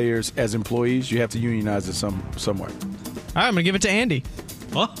players as employees, you have to unionize it somewhere. All right, I'm going to give it to Andy.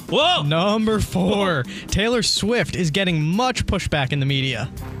 Huh? Whoa! Number 4. Taylor Swift is getting much pushback in the media.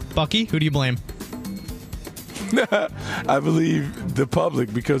 Bucky, who do you blame? I believe the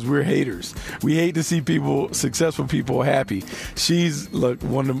public because we're haters. We hate to see successful people happy. She's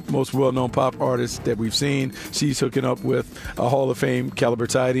one of the most well-known pop artists that we've seen. She's hooking up with a Hall of Fame caliber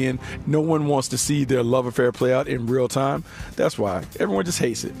tight end. No one wants to see their love affair play out in real time. That's why everyone just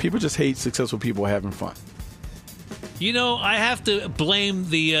hates it. People just hate successful people having fun. You know, I have to blame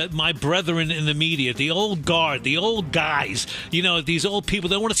my brethren in the media, the old guard, the old guys. You know, these old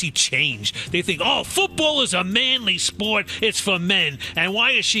people, they want to see change. They think, oh, football is a manly sport. It's for men. And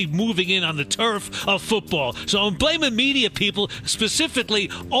why is she moving in on the turf of football? So I'm blaming media people,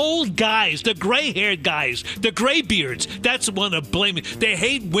 specifically old guys, the gray-haired guys, the graybeards. That's the one I'm blaming. They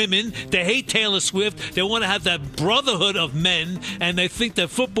hate women. They hate Taylor Swift. They want to have that brotherhood of men, and they think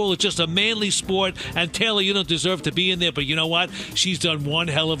that football is just a manly sport. And Taylor, you don't deserve to be in there, but you know what? She's done one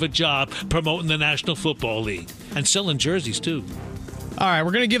hell of a job promoting the National Football League and selling jerseys too. All right,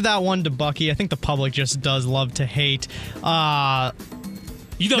 we're going to give that one to Bucky. I think the public just does love to hate. You love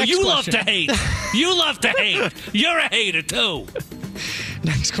to hate. You love to hate. You're a hater too.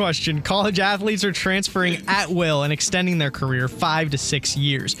 Next question. College athletes are transferring at will and extending their career 5 to 6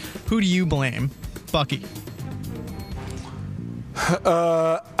 years. Who do you blame? Bucky.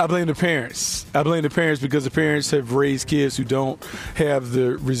 I blame the parents. I blame the parents because the parents have raised kids who don't have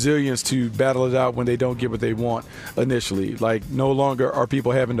the resilience to battle it out when they don't get what they want initially. Like, no longer are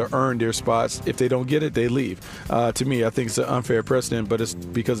people having to earn their spots. If they don't get it, they leave. To me, I think it's an unfair precedent, but it's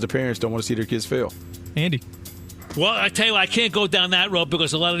because the parents don't want to see their kids fail. Andy. Well, I tell you what, I can't go down that road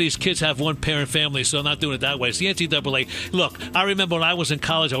because a lot of these kids have one-parent families, so I'm not doing it that way. It's the NCAA. Look, I remember when I was in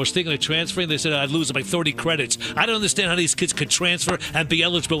college, I was thinking of transferring. They said I'd lose like 30 credits. I don't understand how these kids could transfer and be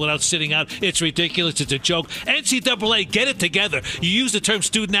eligible without sitting out. It's ridiculous. It's a joke. NCAA, get it together. You use the term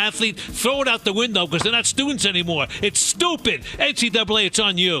student-athlete, throw it out the window because they're not students anymore. It's stupid. NCAA, it's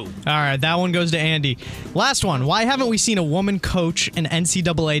on you. All right, that one goes to Andy. Last one. Why haven't we seen a woman coach an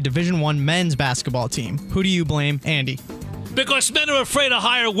NCAA Division I men's basketball team? Who do you blame? Andy. Because men are afraid to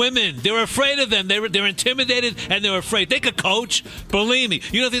hire women. They're afraid of them. They're intimidated and they're afraid. They could coach. Believe me.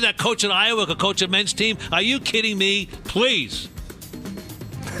 You don't think that coach at Iowa could coach a men's team? Are you kidding me? Please.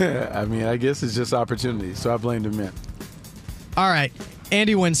 I mean, I guess it's just opportunity, so I blame the men. All right.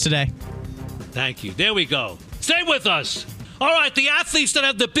 Andy wins today. Thank you. There we go. Stay with us. All right, the athletes that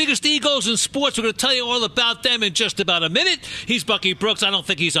have the biggest egos in sports, we're going to tell you all about them in just about a minute. He's Bucky Brooks. I don't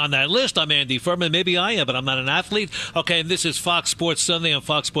think he's on that list. I'm Andy Furman. Maybe I am, but I'm not an athlete. Okay, and this is Fox Sports Sunday on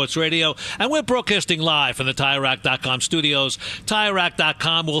Fox Sports Radio, and we're broadcasting live from the TireRack.com studios.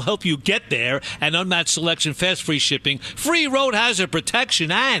 TireRack.com will help you get there. An unmatched selection, fast free shipping, free road hazard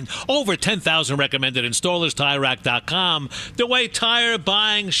protection, and over 10,000 recommended installers. TireRack.com. The way tire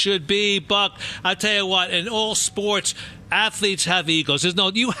buying should be, Buck. I tell you what, in all sports, athletes have egos.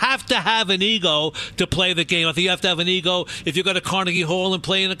 You have to have an ego to play the game. I think you have to have an ego if you go to Carnegie Hall and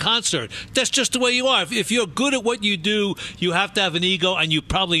play in a concert. That's just the way you are. If you're good at what you do, you have to have an ego, and you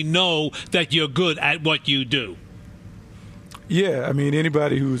probably know that you're good at what you do. Yeah, I mean,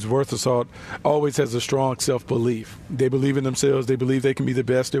 anybody who's worth a salt always has a strong self-belief. They believe in themselves. They believe they can be the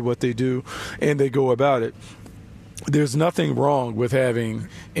best at what they do, and they go about it. there's nothing wrong with having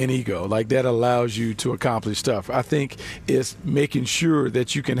an ego. Like, that allows you to accomplish stuff. I think it's making sure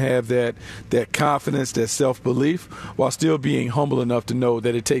that you can have that confidence, that self-belief, while still being humble enough to know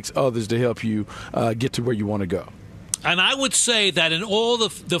that it takes others to help you get to where you want to go. And I would say that in all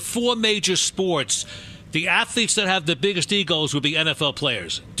the four major sports, the athletes that have the biggest egos would be NFL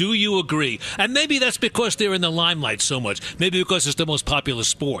players. Do you agree? And maybe that's because they're in the limelight so much. Maybe because it's the most popular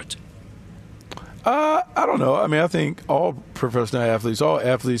sport. I don't know. I mean, I think all professional athletes, all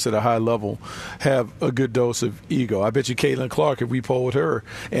athletes at a high level, have a good dose of ego. I bet you Caitlin Clark, if we polled her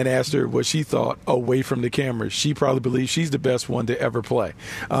and asked her what she thought away from the camera, she probably believes she's the best one to ever play.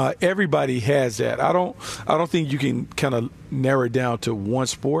 Everybody has that. I don't think you can kind of narrow it down to one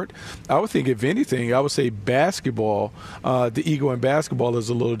sport. I would think, if anything, I would say basketball, the ego in basketball is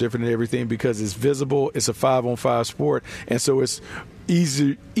a little different than everything because it's visible. It's a 5-on-5 sport, and so it's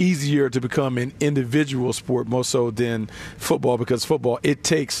easier to become an individual sport more so than football, because football, it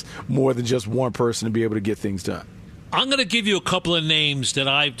takes more than just one person to be able to get things done. I'm going to give you a couple of names that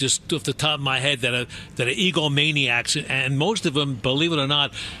I've just off the top of my head that are egomaniacs, and most of them, believe it or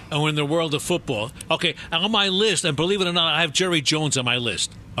not, are in the world of football. Okay, on my list, and believe it or not, I have Jerry Jones on my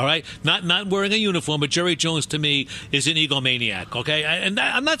list. All right, not wearing a uniform, but Jerry Jones to me is an egomaniac. Okay, and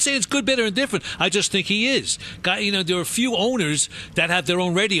I'm not saying it's good, better, and different. I just think he is. There are a few owners that have their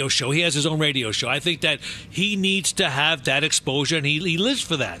own radio show. He has his own radio show. I think that he needs to have that exposure, and he lives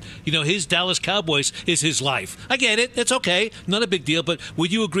for that. His Dallas Cowboys is his life. I get it. It's okay. Not a big deal. But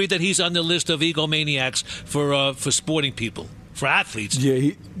would you agree that he's on the list of egomaniacs for sporting people, for athletes? Yeah,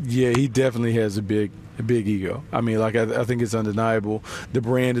 he definitely has a big ego. I mean, like, I think it's undeniable. The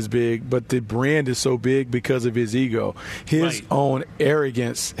brand is big, but the brand is so big because of his ego. His own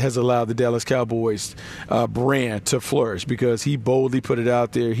arrogance has allowed the Dallas Cowboys brand to flourish because he boldly put it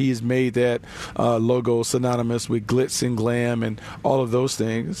out there. He has made that logo synonymous with glitz and glam and all of those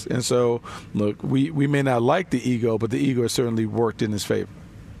things. And so, look, we may not like the ego, but the ego has certainly worked in his favor.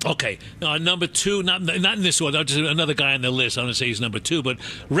 Okay, number two, not in this one, just another guy on the list. I'm going to say he's number two, but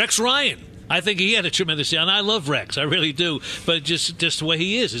Rex Ryan. I think he had a tremendous year, and I love Rex. I really do. But just the way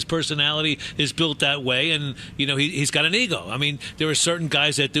he is, his personality is built that way, and he's got an ego. I mean, there are certain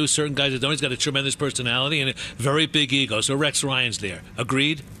guys that do, certain guys that don't. He's got a tremendous personality and a very big ego. So Rex Ryan's there.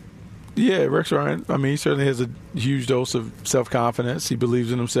 Agreed? Yeah, Rex Ryan. I mean, he certainly has a huge dose of self-confidence. He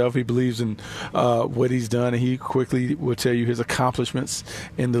believes in himself. He believes in what he's done, and he quickly will tell you his accomplishments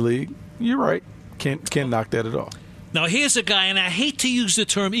in the league. You're right. Can't knock that at all. Now, here's a guy, and I hate to use the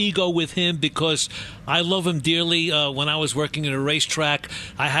term ego with him because I love him dearly. When I was working at a racetrack,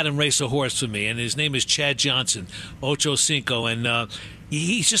 I had him race a horse for me, and his name is Chad Johnson, Ocho Cinco, and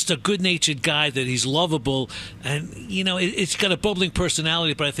he's just a good-natured guy that he's lovable, and, it's got a bubbling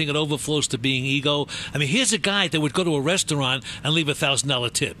personality, but I think it overflows to being ego. I mean, here's a guy that would go to a restaurant and leave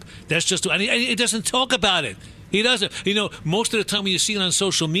 $1,000 tip. That's just, and he doesn't talk about it. He doesn't. Most of the time when you see it on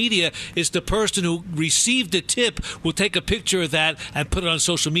social media, it's the person who received the tip will take a picture of that and put it on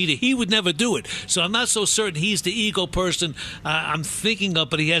social media. He would never do it. So I'm not so certain he's the ego person I'm thinking of,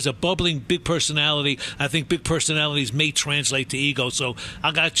 but he has a bubbling, big personality. I think big personalities may translate to ego. So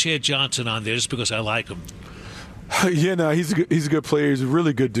I got Chad Johnson on there just because I like him. Yeah, no, he's a good player. He's a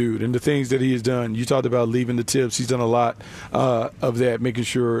really good dude. And the things that he has done, you talked about leaving the tips. He's done a lot of that, making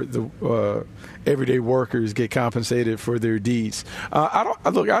sure the everyday workers get compensated for their deeds.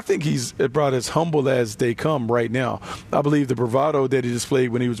 I think he's about as humble as they come right now. I believe the bravado that he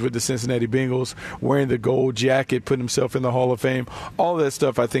displayed when he was with the Cincinnati Bengals, wearing the gold jacket, putting himself in the Hall of Fame, all that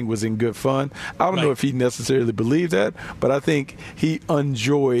stuff I think was in good fun. I don't know if he necessarily believed that, but I think he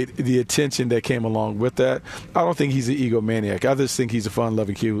enjoyed the attention that came along with that. I don't think he's an egomaniac. I just think he's a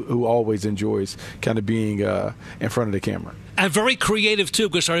fun-loving kid who always enjoys kind of being in front of the camera. And very creative, too,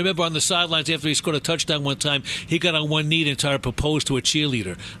 because I remember on the sidelines after he scored a touchdown one time, he got on one knee and tried to propose to a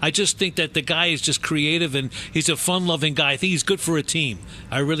cheerleader. I just think that the guy is just creative, and he's a fun-loving guy. I think he's good for a team.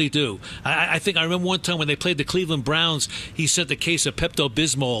 I really do. I remember one time when they played the Cleveland Browns, he sent a case of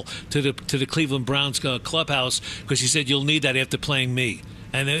Pepto-Bismol to the Cleveland Browns clubhouse because he said, "You'll need that after playing me."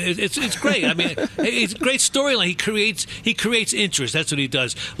 And it's great. I mean, it's a great storyline. He creates interest. That's what he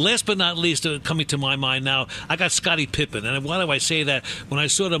does. Last but not least, coming to my mind now, I got Scottie Pippen. And why do I say that? When I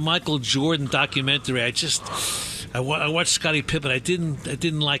saw the Michael Jordan documentary, I watched Scottie Pippen. I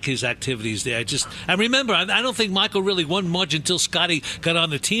didn't like his activities there. I remember, I don't think Michael really won much until Scottie got on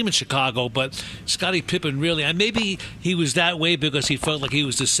the team in Chicago. But Scottie Pippen really, and maybe he was that way because he felt like he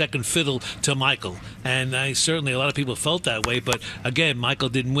was the second fiddle to Michael. And certainly a lot of people felt that way. But again, Michael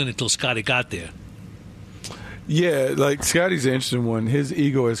didn't win until Scottie got there. Yeah, like Scottie's an interesting one. His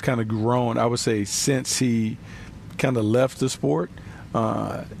ego has kind of grown, I would say, since he kind of left the sport.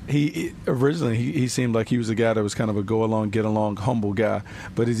 He originally seemed like he was a guy that was kind of a go along, get along, humble guy,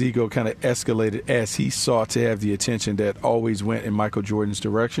 but his ego kind of escalated as he sought to have the attention that always went in Michael Jordan's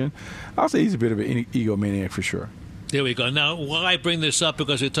direction. I'll say he's a bit of an egomaniac for sure. There we go. Now, why I bring this up,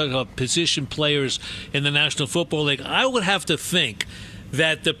 because we're talking about position players in the National Football League, I would have to think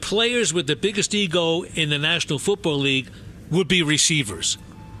that the players with the biggest ego in the National Football League would be receivers.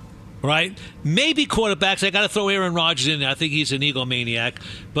 Right? Maybe quarterbacks. I got to throw Aaron Rodgers in there. I think he's an egomaniac.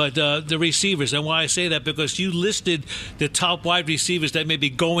 But the receivers, and why I say that, because you listed the top wide receivers that may be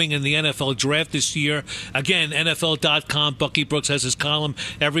going in the NFL draft this year. Again, NFL.com, Bucky Brooks has his column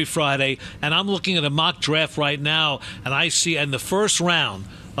every Friday. And I'm looking at a mock draft right now, and I see in the first round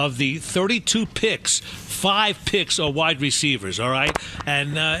of the 32 picks, 5 picks are wide receivers, all right?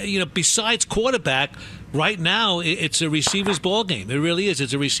 And, besides quarterback, right now, it's a receiver's ball game. It really is.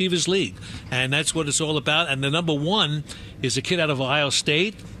 It's a receiver's league, and that's what it's all about. And the number one is a kid out of Ohio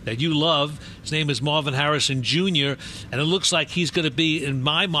State that you love. His name is Marvin Harrison Jr., and it looks like he's going to be in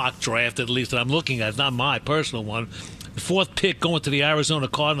my mock draft, at least that I'm looking at, not my personal one. The 4th pick going to the Arizona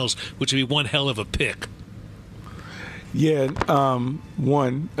Cardinals, which would be one hell of a pick. Yeah,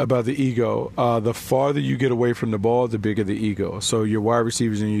 one, about the ego. The farther you get away from the ball, the bigger the ego. So your wide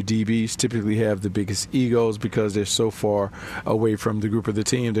receivers and your DBs typically have the biggest egos because they're so far away from the group of the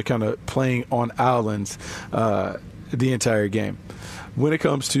team. They're kind of playing on islands the entire game. When it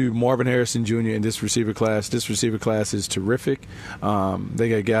comes to Marvin Harrison Jr. in this receiver class is terrific. They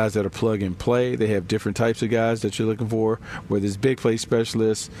got guys that are plug and play. They have different types of guys that you're looking for, whether it's big play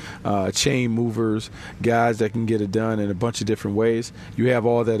specialists, chain movers, guys that can get it done in a bunch of different ways. You have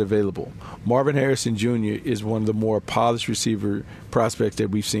all that available. Marvin Harrison Jr. is one of the more polished receiver prospects that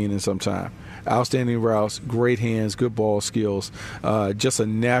we've seen in some time. Outstanding routes, great hands, good ball skills, just a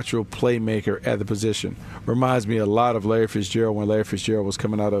natural playmaker at the position. Reminds me a lot of Larry Fitzgerald when Larry Fitzgerald was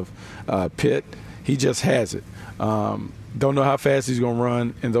coming out of Pitt. He just has it. Don't know how fast he's going to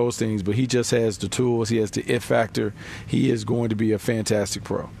run and those things, but he just has the tools. He has the it factor. He is going to be a fantastic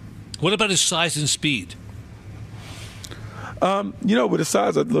pro. What about his size and speed? With his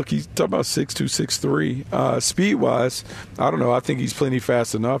size, look, he's talking about 6'2", 6'3". Speed-wise, I don't know. I think he's plenty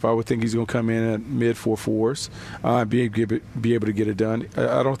fast enough. I would think he's going to come in at mid-4.4s and be able to get it done.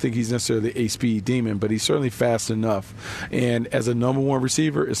 I don't think he's necessarily a speed demon, but he's certainly fast enough. And as a number one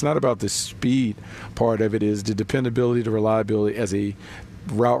receiver, it's not about the speed part of it. Is the dependability, the reliability as a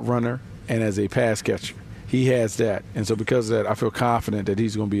route runner and as a pass catcher. He has that. And so because of that, I feel confident that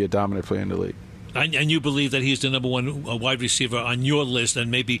he's going to be a dominant player in the league. And you believe that he's the number one wide receiver on your list and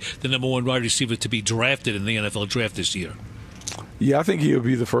maybe the number one wide receiver to be drafted in the NFL draft this year? Yeah, I think he'll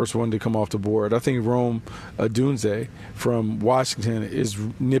be the first one to come off the board. I think Rome Odunze from Washington is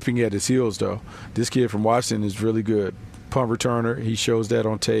nipping at his heels, though. This kid from Washington is really good. Punt returner. He shows that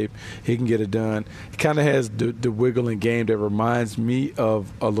on tape. He can get it done. He kind of has the wiggling game that reminds me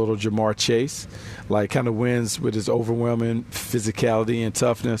of a little Jamar Chase. Like, kind of wins with his overwhelming physicality and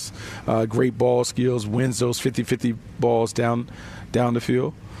toughness. Great ball skills. Wins those 50-50 balls down the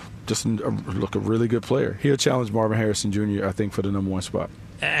field. Just a really good player. He'll challenge Marvin Harrison Jr., I think, for the number one spot.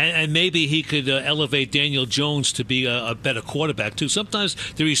 And maybe he could elevate Daniel Jones to be a better quarterback, too. Sometimes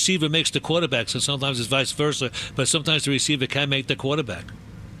the receiver makes the quarterbacks, and sometimes it's vice versa. But sometimes the receiver can make the quarterback.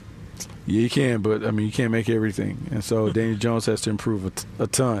 Yeah, you can, but, you can't make everything. And so Daniel Jones has to improve a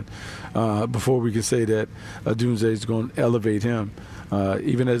ton before we can say that Odunze is going to elevate him.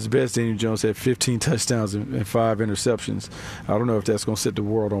 Even at his best, Daniel Jones had 15 touchdowns and 5 interceptions. I don't know if that's going to set the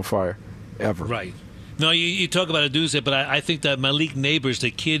world on fire ever. Right. No, you talk about Odunze, but I think that Malik Neighbors, the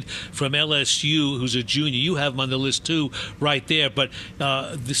kid from LSU who's a junior, you have him on the list too right there. But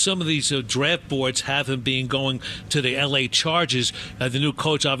some of these draft boards have him going to the L.A. Chargers. The new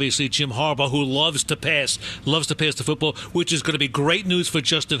coach, obviously, Jim Harbaugh, who loves to pass the football, which is going to be great news for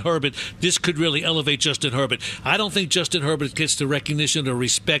Justin Herbert. This could really elevate Justin Herbert. I don't think Justin Herbert gets the recognition or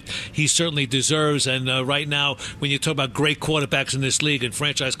respect he certainly deserves. And right now, when you talk about great quarterbacks in this league and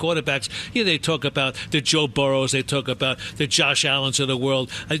franchise quarterbacks, they talk about the Joe Burrows, they talk about the Josh Allens of the world.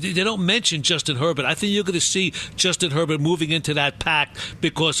 They don't mention Justin Herbert. I think you're going to see Justin Herbert moving into that pack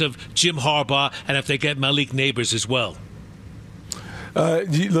because of Jim Harbaugh and if they get Malik Neighbors as well.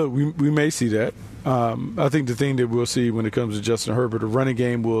 Look, we may see that. I think the thing that we'll see when it comes to Justin Herbert, the running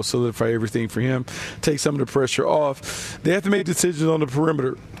game will solidify everything for him, take some of the pressure off. They have to make decisions on the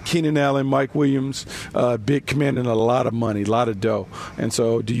perimeter. Keenan Allen, Mike Williams, big commanding a lot of money, a lot of dough. And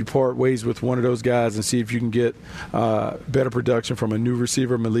so do you part ways with one of those guys and see if you can get better production from a new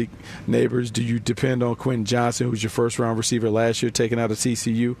receiver, Malik Neighbors? Do you depend on Quentin Johnson, who's your first-round receiver last year, taken out of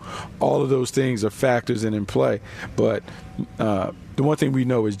TCU? All of those things are factors in play. But the one thing we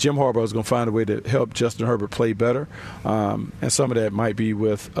know is Jim Harbaugh is going to find a way to help Justin Herbert play better. And some of that might be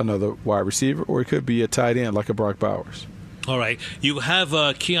with another wide receiver, or it could be a tight end like a Brock Bowers. All right. You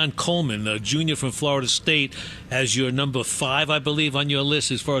have Keon Coleman, a junior from Florida State, as your number 5, I believe, on your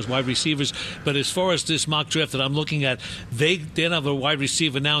list as far as wide receivers. But as far as this mock draft that I'm looking at, they don't have a wide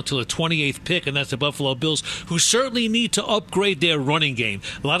receiver now until the 28th pick, and that's the Buffalo Bills, who certainly need to upgrade their running game.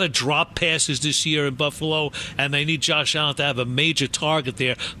 A lot of drop passes this year in Buffalo, and they need Josh Allen to have a major target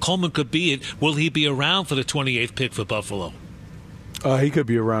there. Coleman could be it. Will he be around for the 28th pick for Buffalo? He could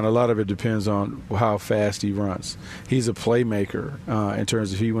be around. A lot of it depends on how fast he runs. He's a playmaker in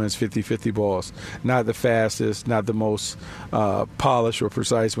terms of he wins 50-50 balls. Not the fastest, not the most polished or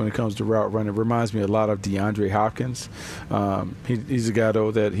precise when it comes to route running. It reminds me a lot of DeAndre Hopkins. He's a guy,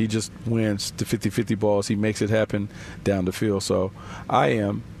 though, that he just wins the 50-50 balls. He makes it happen down the field. So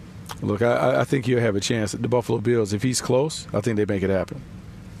I think he'll have a chance. The Buffalo Bills, if he's close, I think they make it happen.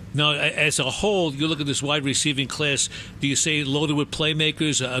 Now, as a whole, you look at this wide receiving class, do you say loaded with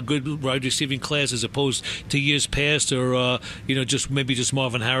playmakers, a good wide receiving class as opposed to years past, or, just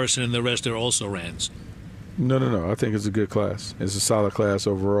Marvin Harrison and the rest are also Rands? No. I think it's a good class. It's a solid class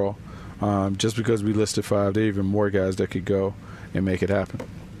overall. Just because we listed 5, there are even more guys that could go and make it happen.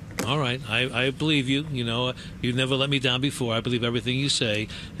 All right. I believe you. You've never let me down before. I believe everything you say.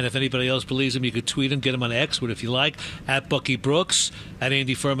 And if anybody else believes him, you could tweet him, get him on X, if you like, at Bucky Brooks, at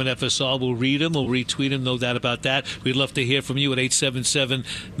Andy Furman FSR. We'll read him. We'll retweet him. No doubt about that. We'd love to hear from you at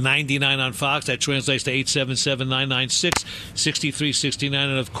 877-99 on Fox. That translates to 877-996-6369.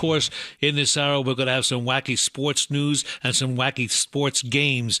 And, of course, in this hour, we're going to have some wacky sports news and some wacky sports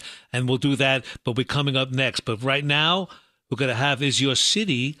games. And we'll do that, but we're coming up next. But right now, we're going to have Is Your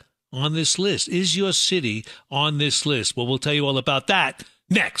City on this list? Is your city on this list? Well, we'll tell you all about that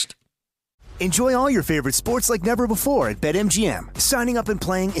next. Enjoy all your favorite sports like never before at BetMGM. Signing up and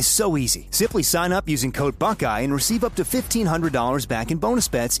playing is so easy. Simply sign up using code Buckeye and receive up to $1,500 back in bonus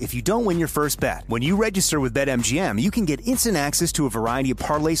bets if you don't win your first bet. When you register with BetMGM, you can get instant access to a variety of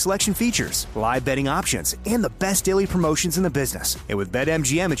parlay selection features, live betting options, and the best daily promotions in the business. And with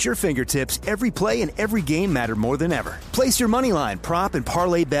BetMGM at your fingertips, every play and every game matter more than ever. Place your moneyline, prop, and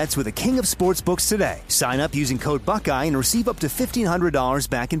parlay bets with the king of sportsbooks today. Sign up using code Buckeye and receive up to $1,500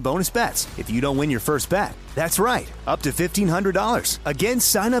 back in bonus bets if you don't win your first bet. That's right, up to $1,500. Again,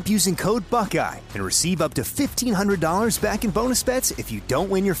 sign up using code Buckeye and receive up to $1,500 back in bonus bets if you don't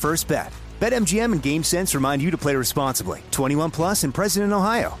win your first bet. BetMGM and GameSense remind you to play responsibly. 21 plus and present in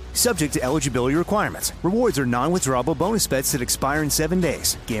Ohio. Subject to eligibility requirements. Rewards are non-withdrawable bonus bets that expire in 7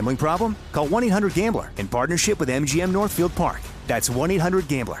 days. Gambling problem? Call 1-800-GAMBLER in partnership with MGM Northfield Park. That's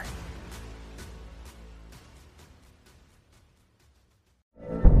 1-800-GAMBLER.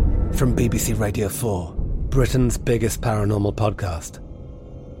 From BBC Radio 4, Britain's biggest paranormal podcast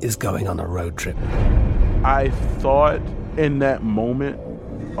is going on a road trip. I thought in that moment,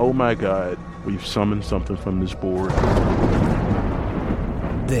 oh my God, we've summoned something from this board.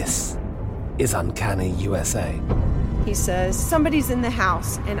 This is Uncanny USA. He says, somebody's in the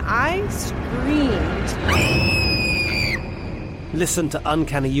house, and I screamed. Listen to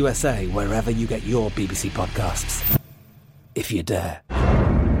Uncanny USA wherever you get your BBC podcasts, if you dare.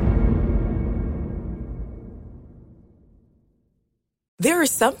 There are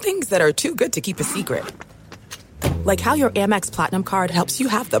some things that are too good to keep a secret. Like how your Amex Platinum card helps you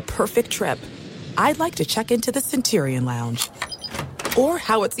have the perfect trip. I'd like to check into the Centurion Lounge. Or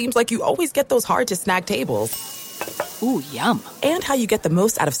how it seems like you always get those hard-to-snag tables. Ooh, yum. And how you get the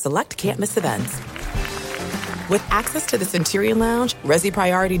most out of select can't-miss events. With access to the Centurion Lounge, Resi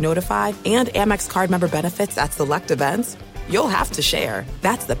Priority Notified, and Amex card member benefits at select events, you'll have to share.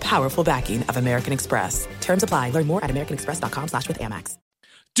 That's the powerful backing of American Express. Terms apply. Learn more at americanexpress.com/withAmex.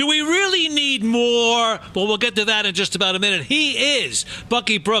 Do we really need more? Well, we'll get to that in just about a minute. He is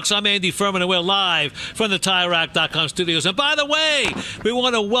Bucky Brooks. I'm Andy Furman, and we're live from the TireRack.com studios. And by the way, we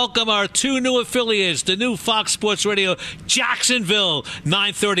want to welcome our 2 new affiliates, the new Fox Sports Radio Jacksonville,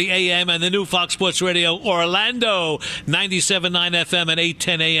 9:30 a.m., and the new Fox Sports Radio Orlando, 97.9 FM and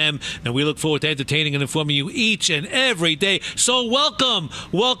 8:10 a.m. And we look forward to entertaining and informing you each and every day. So welcome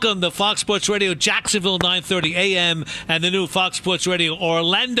to Fox Sports Radio Jacksonville, 9:30 a.m., and the new Fox Sports Radio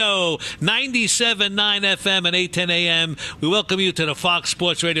Orlando, 97.9 FM and 8:10 a.m. We welcome you to the Fox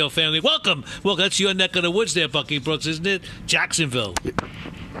Sports Radio family. Welcome. Well, that's your neck of the woods there, Bucky Brooks, isn't it? Jacksonville.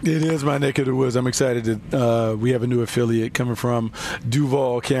 It is my neck of the woods. I'm excited that we have a new affiliate coming from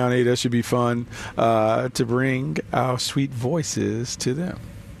Duval County. That should be fun to bring our sweet voices to them.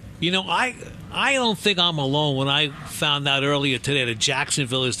 You know, I don't think I'm alone when I found out earlier today that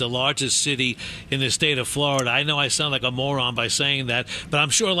Jacksonville is the largest city in the state of Florida. I know I sound like a moron by saying that, but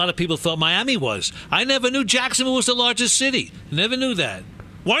I'm sure a lot of people thought Miami was. I never knew Jacksonville was the largest city. Never knew that.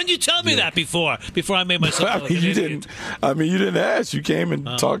 Why didn't you tell me that before I made myself look an idiot? You didn't ask. You came and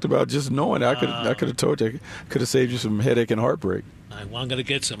talked about just knowing. I could have told you. Could have saved you some headache and heartbreak. Well, I'm going to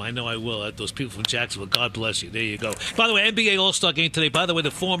get some. I know I will. Those people from Jacksonville, God bless you. There you go. By the way, NBA All-Star Game today. By the way,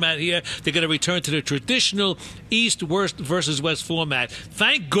 the format here, they're going to return to the traditional East versus West format.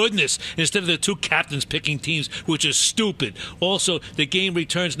 Thank goodness, instead of the two captains picking teams, which is stupid. Also, the game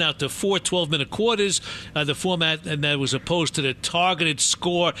returns now to 4 12-minute quarters, the format, and that was opposed to the targeted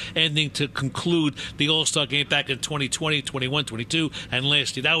score ending to conclude the All-Star Game back in 2020, 21, 22, and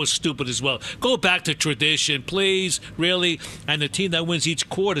last year. That was stupid as well. Go back to tradition, please, really. And the team that wins each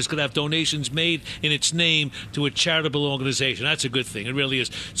quarter is going to have donations made in its name to a charitable organization. That's a good thing. It really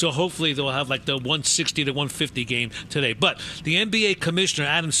is. So hopefully they'll have like the 160 to 150 game today. But the NBA commissioner,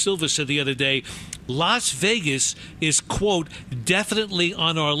 Adam Silver, said the other day, Las Vegas is, quote, definitely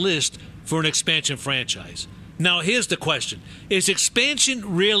on our list for an expansion franchise. Now, here's the question. Is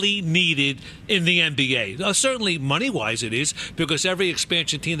expansion really needed in the NBA? Certainly, money-wise it is, because every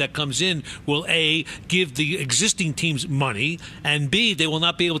expansion team that comes in will, A, give the existing teams money, and B, they will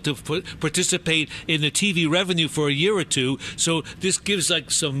not be able to participate in the TV revenue for a year or two. So this gives like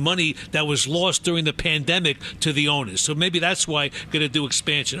some money that was lost during the pandemic to the owners. So maybe that's why going to do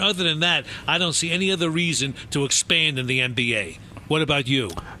expansion. Other than that, I don't see any other reason to expand in the NBA. What about you?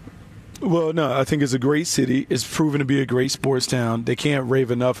 Well, no, I think it's a great city. It's proven to be a great sports town. They can't rave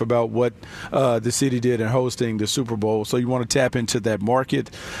enough about what the city did in hosting the Super Bowl. So you want to tap into that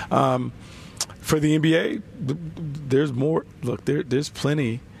market. For the NBA, there's more. Look, there's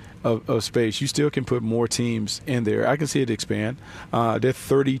plenty of space. You still can put more teams in there. I can see it expand. There are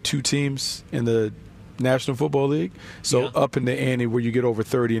 32 teams in the National Football League. So up in the ante where you get over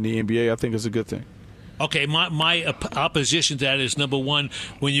 30 in the NBA, I think is a good thing. Okay, my opposition to that is, number one,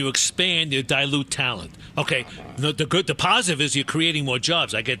 when you expand, you dilute talent. Okay, the positive is you're creating more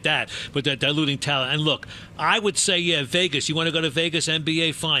jobs. I get that, but they're diluting talent. And look, I would say, Vegas. You want to go to Vegas,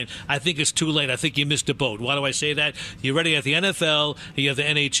 NBA, fine. I think it's too late. I think you missed the boat. Why do I say that? You already have the NFL, and you have the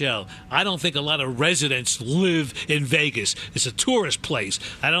NHL. I don't think a lot of residents live in Vegas. It's a tourist place.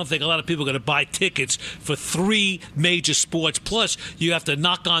 I don't think a lot of people are going to buy tickets for 3 major sports. Plus, you have to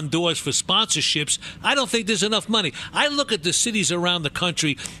knock on doors for sponsorships. I don't think there's enough money. I look at the cities around the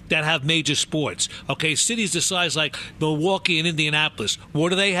country that have major sports. Okay, cities the size like Milwaukee and Indianapolis. What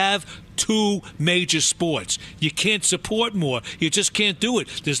do they have? 2 major sports. You can't support more. You just can't do it.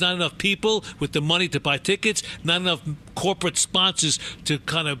 There's not enough people with the money to buy tickets, not enough corporate sponsors to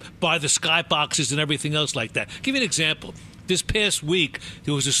kind of buy the skyboxes and everything else like that. Give you an example. This past week,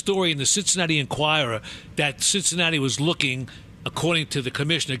 there was a story in the Cincinnati Enquirer that Cincinnati was looking, according to the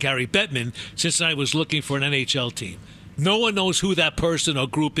commissioner, Gary Bettman, Cincinnati was looking for an NHL team. No one knows who that person or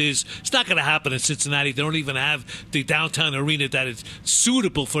group is. It's not going to happen in Cincinnati. They don't even have the downtown arena that is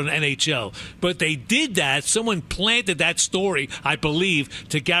suitable for an NHL. But they did that. Someone planted that story, I believe,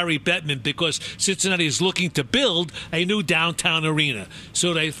 to Gary Bettman because Cincinnati is looking to build a new downtown arena.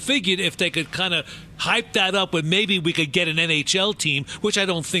 So they figured if they could kind of hype that up when maybe we could get an NHL team, which I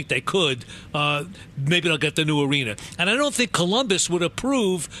don't think they could. Maybe they'll get the new arena. And I don't think Columbus would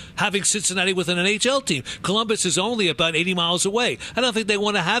approve having Cincinnati with an NHL team. Columbus is only about 80 miles away. I don't think they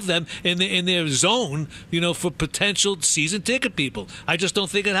want to have them in their zone, for potential season ticket people. I just don't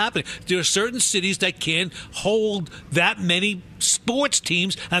think it happened. There are certain cities that can't hold that many sports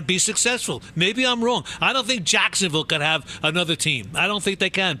teams and be successful. Maybe I'm wrong. I don't think Jacksonville could have another team. I don't think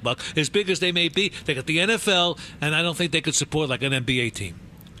they can, Buck. As big as they may be, they got the NFL, and I don't think they could support like an NBA team.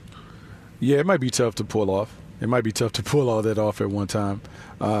 Yeah, it might be tough to pull off. It might be tough to pull all that off at one time.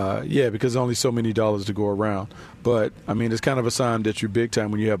 Because there's only so many dollars to go around. But, it's kind of a sign that you're big time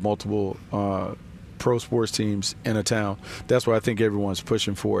when you have multiple pro sports teams in a town. That's why I think everyone's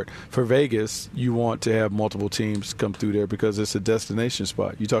pushing for it. For Vegas, you want to have multiple teams come through there because it's a destination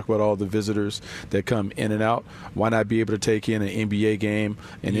spot. You talk about all the visitors that come in and out. Why not be able to take in an NBA game,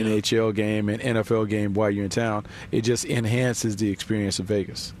 an NHL game, an NFL game while you're in town? It just enhances the experience of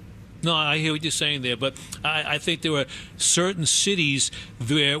Vegas. No, I hear what you're saying there, but I think there are certain cities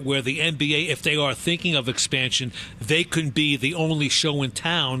there where the NBA, if they are thinking of expansion, they can be the only show in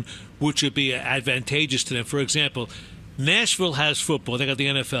town, which would be advantageous to them. For example, Nashville has football. They got the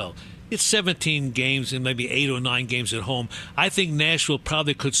NFL. it's 17 games and maybe 8 or 9 games at home. I think Nashville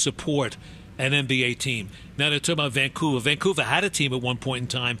probably could support an NBA team. Now they're talking about Vancouver. Vancouver had a team at one point in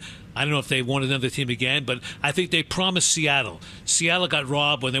time. I don't know if they want another team again, but I think they promised Seattle. Seattle got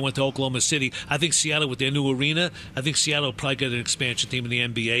robbed when they went to Oklahoma City. I think Seattle, with their new arena, I think Seattle will probably get an expansion team in the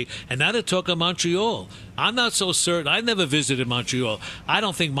NBA. And now they're talking Montreal. I'm not so certain. I never visited Montreal. I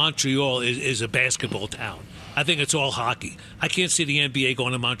don't think Montreal is a basketball town. I think it's all hockey. I can't see the NBA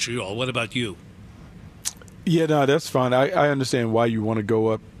going to Montreal. What about you? Yeah, no, that's fine. I understand why you want to go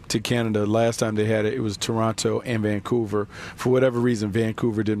up to Canada. Last time they had it, it was Toronto and Vancouver. For whatever reason,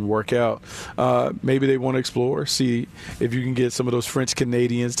 Vancouver didn't work out. Maybe they want to explore, see if you can get some of those French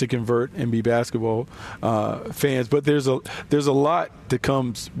Canadians to convert and be basketball fans. But there's a lot that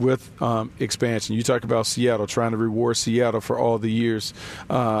comes with expansion. You talk about Seattle, trying to reward Seattle for all the years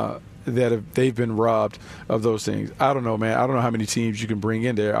that they've been robbed of those things. I don't know, man. I don't know how many teams you can bring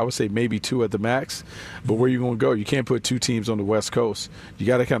in there. I would say maybe 2 at the max. But where are you going to go? You can't put 2 teams on the West Coast. You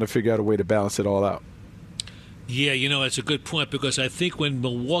got to kind of figure out a way to balance it all out. Yeah, that's a good point, because I think when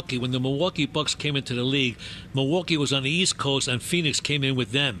the Milwaukee Bucks came into the league, Milwaukee was on the East Coast and Phoenix came in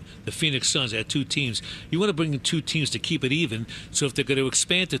with them. The Phoenix Suns had 2 teams. You want to bring in 2 teams to keep it even. So if they're going to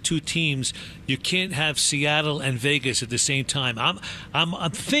expand to 2 teams, you can't have Seattle and Vegas at the same time.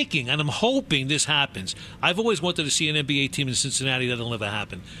 I'm thinking and I'm hoping this happens. I've always wanted to see an NBA team in Cincinnati. That'll never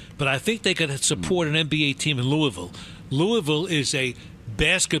happen. But I think they could support an NBA team in Louisville. Louisville is a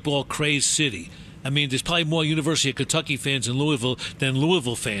basketball-crazed city. I mean, there's probably more University of Kentucky fans in Louisville than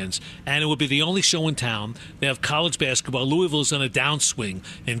Louisville fans. And it would be the only show in town. They have college basketball. Louisville's on a downswing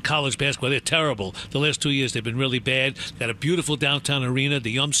in college basketball. They're terrible. The last 2 years, they've been really bad. They got a beautiful downtown arena, the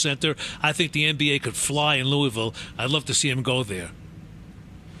Yum Center. I think the NBA could fly in Louisville. I'd love to see them go there.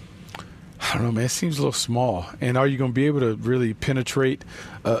 I don't know, man. It seems a little small. And are you going to be able to really penetrate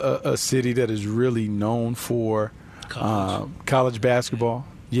a city that is really known for college basketball?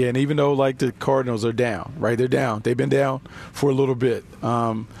 Yeah, and even though, like, the Cardinals are down, right? They're down. They've been down for a little bit.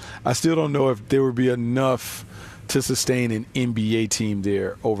 I still don't know if there would be enough to sustain an NBA team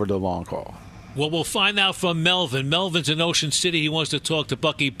there over the long haul. Well, we'll find out from Melvin. Melvin's in Ocean City. He wants to talk to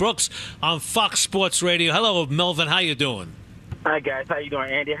Bucky Brooks on Fox Sports Radio. Hello, Melvin. How you doing? Hi, guys. How you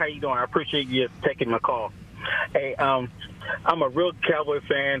doing, Andy? How you doing? I appreciate you taking my call. Hey, I'm a real Cowboy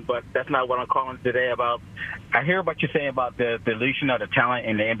fan, but that's not what I'm calling today about. I hear what you're saying about the dilution of the talent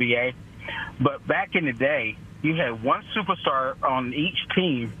in the NBA, but back in the day, you had one superstar on each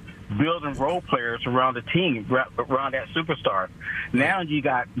team building role players around the team, around that superstar. Now you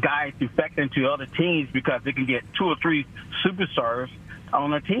got guys defecting to other teams because they can get 2 or 3 superstars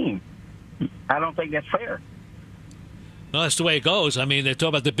on a team. I don't think that's fair. No, that's the way it goes. I mean, they talk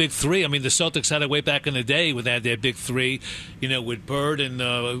about the big 3. I mean, the Celtics had it way back in the day with their big 3, with Bird and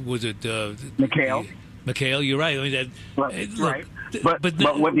was it McHale? McHale, you're right. I mean, right.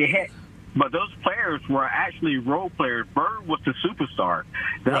 But what they had, but those players were actually role players. Bird was the superstar.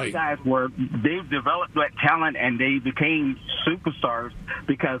 The other guys they developed that talent and they became superstars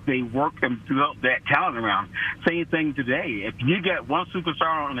because they worked and developed that talent around. Same thing today. If you get one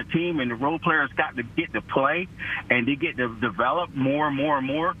superstar on the team and the role players got to get to play and they get to develop more and more and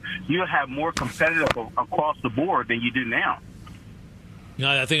more, you'll have more competitive across the board than you do now.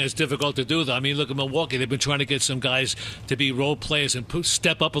 I think it's difficult to do, though. I mean, look at Milwaukee. They've been trying to get some guys to be role players and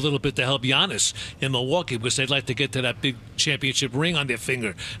step up a little bit to help Giannis in Milwaukee because they'd like to get to that big championship ring on their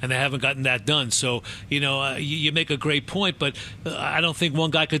finger, and they haven't gotten that done. So, you make a great point, but I don't think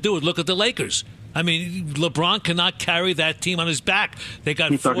one guy could do it. Look at the Lakers. I mean, LeBron cannot carry that team on his back. They got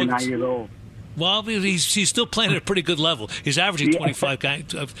He's 39 years old. Well, he's still playing at a pretty good level. He's averaging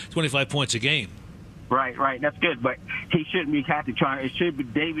 25 points a game. Right. That's good, but he shouldn't be trying. It should be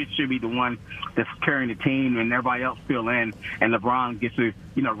Davis should be the one that's carrying the team, and everybody else fill in. And LeBron gets to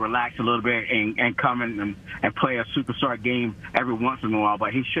relax a little bit and come in and play a superstar game every once in a while.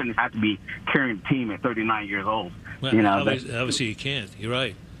 But he shouldn't have to be carrying the team at 39 years old. Well, obviously he can't. You're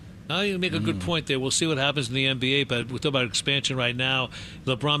right. Now you make a good point there. We'll see what happens in the NBA, but we're talking about expansion right now.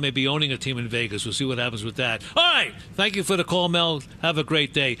 LeBron may be owning a team in Vegas. We'll see what happens with that. All right. Thank you for the call, Mel. Have a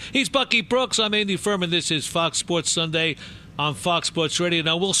great day. He's Bucky Brooks. I'm Andy Furman. This is Fox Sports Sunday on Fox Sports Radio.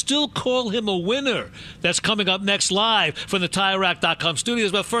 Now, we'll still call him a winner. That's coming up next live from the TireRack.com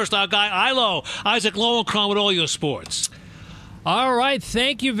studios. But first, our guy, Isaac Lowenkron with all your sports. All right,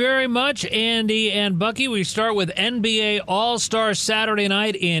 thank you very much, Andy and Bucky. We start with NBA All-Star Saturday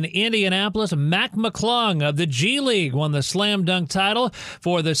night in Indianapolis. Mac McClung of the G League won the slam dunk title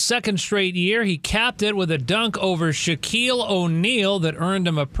for the second straight year. He capped it with a dunk over Shaquille O'Neal that earned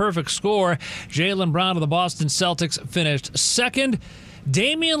him a perfect score. Jaylen Brown of the Boston Celtics finished second.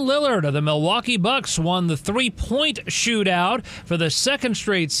 Damian Lillard of the Milwaukee Bucks won the three-point shootout for the second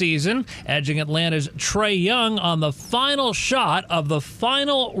straight season, edging Atlanta's Trae Young on the final shot of the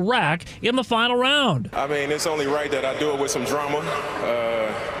final rack in the final round. I mean, it's only right that I do it with some drama.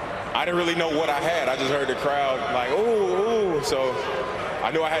 I didn't really know what I had. I just heard the crowd like, ooh, ooh. So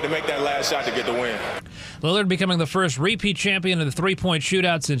I knew I had to make that last shot to get the win. Lillard becoming the first repeat champion of the three-point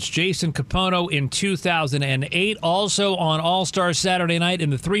shootout since Jason Capono in 2008. Also on All-Star Saturday night in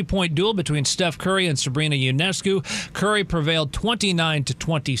the three-point duel between Steph Curry and Sabrina Ionescu, Curry prevailed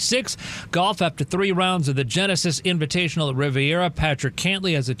 29-26. Golf after 3 rounds of the Genesis Invitational at Riviera. Patrick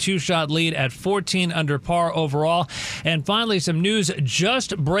Cantlay has a 2-shot lead at 14 under par overall. And finally, some news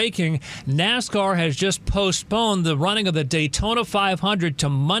just breaking. NASCAR has just postponed the running of the Daytona 500 to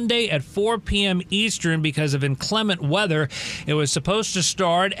Monday at 4 p.m. Eastern because of inclement weather. It was supposed to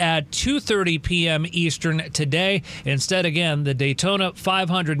start at 2:30 p.m. Eastern today. Instead, again, the Daytona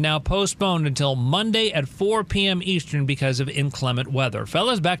 500 now postponed until Monday at 4 p.m. Eastern because of inclement weather.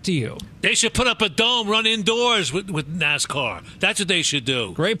 Fellas, back to you. They should put up a dome, run indoors with NASCAR. That's what they should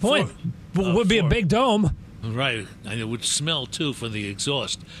do. Great point. Would be a big dome. Right, and it would smell too from the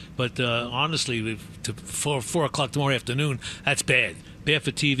exhaust. But honestly, for 4 o'clock tomorrow afternoon, that's bad. Bad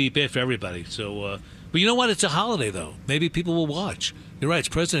for TV, bad for everybody. So, but you know what? It's a holiday, though. Maybe people will watch. You're right. It's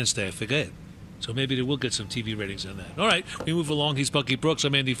President's Day. I forget. So maybe they will get some TV ratings on that. All right, we move along. He's Bucky Brooks.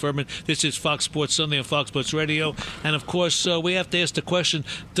 I'm Andy Furman. This is Fox Sports Sunday on Fox Sports Radio. And, of course, we have to ask the question,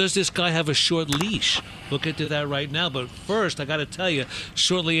 does this guy have a short leash? We'll get to that right now. But first, I got to tell you,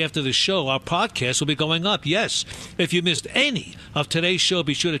 shortly after the show, our podcast will be going up. Yes, if you missed any of today's show,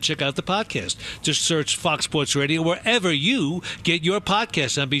 be sure to check out the podcast. Just search Fox Sports Radio wherever you get your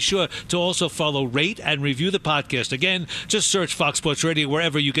podcasts. And be sure to also follow, rate, and review the podcast. Again, just search Fox Sports Radio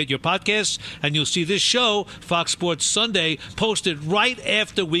wherever you get your podcasts, and you'll see this show, Fox Sports Sunday, posted right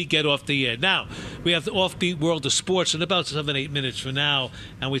after we get off the air. Now, we have the offbeat world of sports in about 7-8 minutes from now,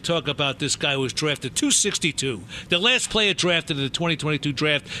 and we talk about this guy who was drafted 262, the last player drafted in the 2022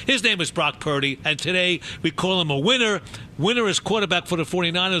 draft. His name is Brock Purdy, and today we call him a winner. Winner is quarterback for the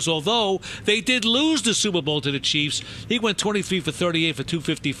 49ers, although they did lose the Super Bowl to the Chiefs. He went 23 for 38 for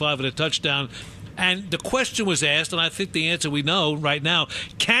 255 and a touchdown. And the question was asked, and I think the answer we know right now,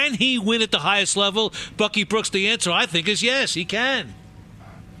 can he win at the highest level? Bucky Brooks, the answer, I think, is yes, he can.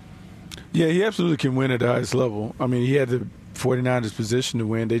 Yeah, he absolutely can win at the highest level. I mean, he had the 49ers position to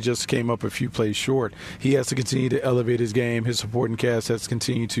win. They just came up a few plays short. He has to continue to elevate his game. His supporting cast has to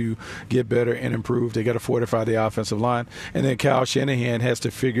continue to get better and improve. They got to fortify the offensive line. And then Kyle Shanahan has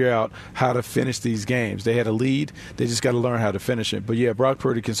to figure out how to finish these games. They had a lead. They just got to learn how to finish it. But, yeah, Brock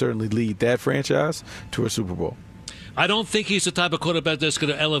Purdy can certainly lead that franchise to a Super Bowl. I don't think he's the type of quarterback that's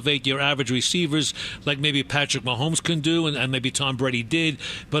going to elevate your average receivers like maybe Patrick Mahomes can do and maybe Tom Brady did.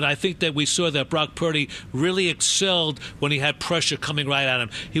 But I think that we saw that Brock Purdy really excelled when he had pressure coming right at him.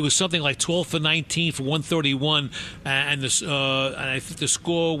 He was something like 12 for 19 for 131. And I think the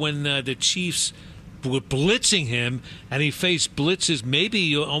score when the Chiefs were blitzing him, and he faced blitzes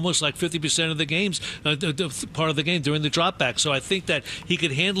maybe almost like 50% of the games, part of the game during the drop back. So I think that he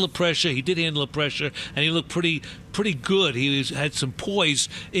could handle the pressure. He did handle the pressure, and he looked pretty good. He had some poise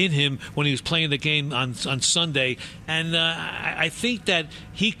in him when he was playing the game on Sunday. And I think that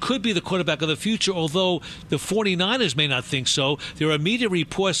he could be the quarterback of the future, although the 49ers may not think so. There are media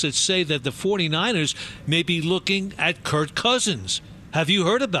reports that say that the 49ers may be looking at Kirk Cousins. Have you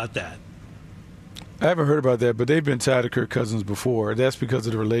heard about that? I haven't heard about that, but they've been tied to Kirk Cousins before. That's because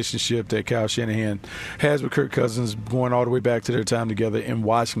of the relationship that Kyle Shanahan has with Kirk Cousins going all the way back to their time together in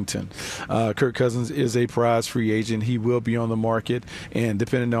Washington. Kirk Cousins is a prize free agent. He will be on the market, and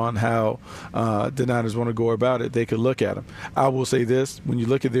depending on how the Niners want to go about it, they could look at him. I will say this. When you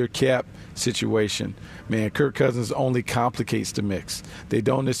look at their cap situation, man, Kirk Cousins only complicates the mix. They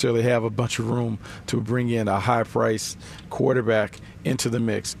don't necessarily have a bunch of room to bring in a high-priced quarterback into the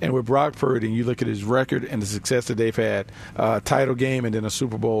mix. And with Brock Purdy, you look at his record and the success that they've had, title game and then a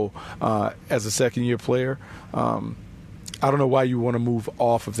Super Bowl as a second-year player, I don't know why you want to move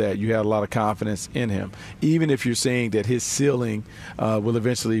off of that. You have a lot of confidence in him. Even if you're saying that his ceiling will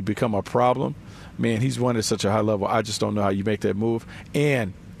eventually become a problem, man, he's won at such a high level. I just don't know how you make that move.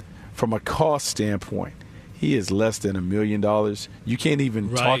 And from a cost standpoint, he is less than $1 million. You can't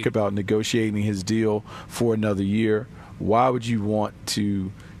even talk about negotiating his deal for another year. Why would you want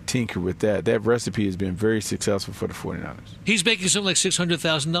to tinker with that? That recipe has been very successful for the 49ers. He's making something like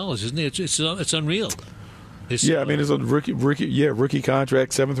 $600,000, isn't he? It's unreal. I mean, it's a rookie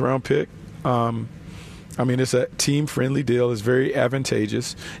contract, 7th-round pick. I mean, it's a team-friendly deal. It's very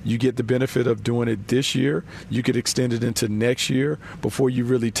advantageous. You get the benefit of doing it this year. You could extend it into next year before you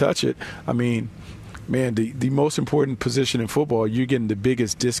really touch it. I mean, man, the most important position in football, you're getting the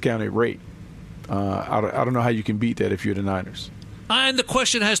biggest discounted rate. I don't know how you can beat that if you're the Niners. And the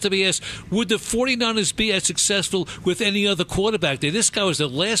question has to be asked, would the 49ers be as successful with any other quarterback there? This guy was the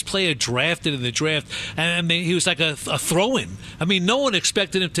last player drafted in the draft, and I mean, he was like a throw-in. I mean, no one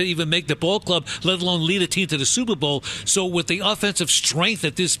expected him to even make the ball club, let alone lead a team to the Super Bowl. So with the offensive strength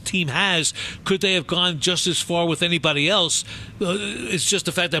that this team has, could they have gone just as far with anybody else? It's just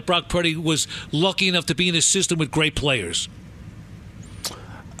the fact that Brock Purdy was lucky enough to be in a system with great players.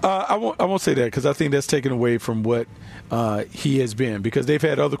 I won't say that, because I think that's taken away from what he has been, because they've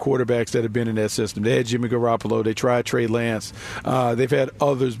had other quarterbacks that have been in that system. They had Jimmy Garoppolo. They tried Trey Lance. They've had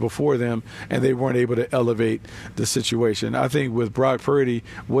others before them, and they weren't able to elevate the situation. I think with Brock Purdy,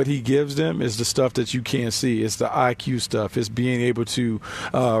 what he gives them is the stuff that you can't see. It's the IQ stuff. It's being able to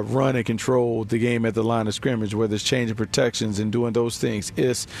run and control the game at the line of scrimmage, whether it's changing protections and doing those things.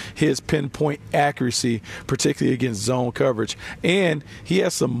 It's his pinpoint accuracy, particularly against zone coverage. And he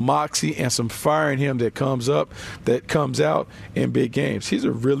has some moxie and some fire in him that comes out in big games. He's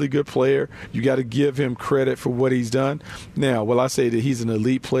a really good player. You got to give him credit for what he's done. Now, will I say that he's an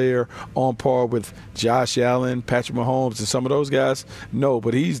elite player on par with Josh Allen, Patrick Mahomes, and some of those guys? No,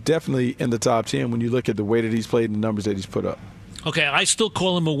 but he's definitely in the top 10 when you look at the way that he's played and the numbers that he's put up. Okay, I still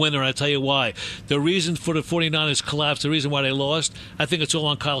call him a winner, and I'll tell you why. The reason for the 49ers collapse, the reason why they lost, I think it's all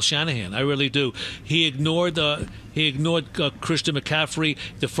on Kyle Shanahan. I really do. He ignored Christian McCaffrey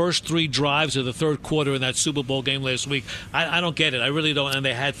the first 3 drives of the third quarter in that Super Bowl game last week. I don't get it. I really don't. And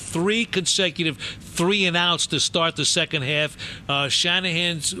they had 3 consecutive 3-and-outs to start the second half.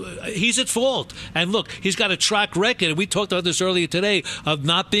 He's at fault. And look, he's got a track record, and we talked about this earlier today, of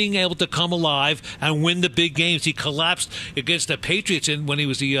not being able to come alive and win the big games. He collapsed against the Patriots when he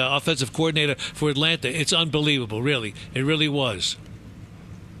was the offensive coordinator for Atlanta. It's unbelievable, really. It really was.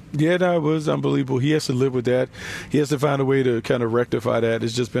 Yeah, no, it was unbelievable. He has to live with that. He has to find a way to kind of rectify that.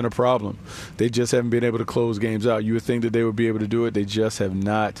 It's just been a problem. They just haven't been able to close games out. You would think that they would be able to do it. They just have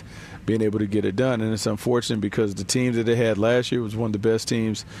not been able to get it done. And it's unfortunate, because the team that they had last year was one of the best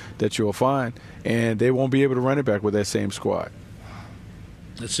teams that you'll find, and they won't be able to run it back with that same squad.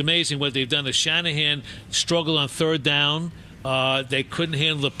 It's amazing what they've done. The Shanahan struggled on third down. They couldn't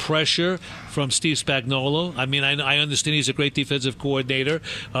handle the pressure from Steve Spagnuolo. I mean, I understand he's a great defensive coordinator.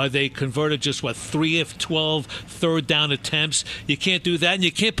 They converted just, 3 of 12 third down attempts. You can't do that, and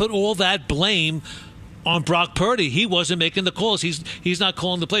you can't put all that blame on Brock Purdy. He wasn't making the calls. He's not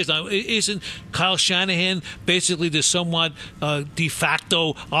calling the plays. Now, isn't Kyle Shanahan basically the somewhat de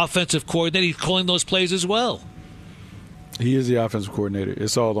facto offensive coordinator? He's calling those plays as well. He is the offensive coordinator.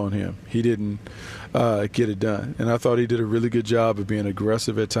 It's all on him. He didn't get it done. And I thought he did a really good job of being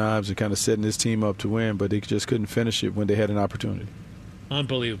aggressive at times and kind of setting his team up to win, but they just couldn't finish it when they had an opportunity.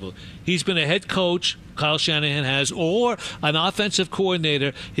 Unbelievable. He's been a head coach, Kyle Shanahan has, or an offensive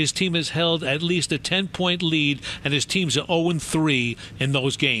coordinator. His team has held at least a 10-point lead, and his teams are 0-3 in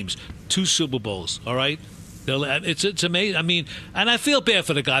those games. 2 Super Bowls, all right? It's amazing. I mean, and I feel bad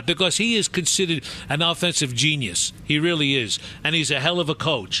for the guy, because he is considered an offensive genius. He really is, and he's a hell of a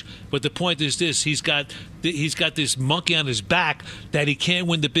coach. But the point is this: he's got this monkey on his back that he can't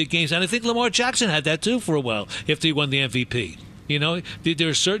win the big games. And I think Lamar Jackson had that too for a while after he won the MVP. You know, there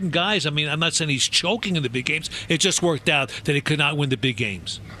are certain guys. I mean, I'm not saying he's choking in the big games. It just worked out that he could not win the big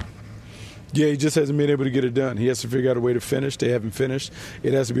games. Yeah, he just hasn't been able to get it done. He has to figure out a way to finish. They haven't finished.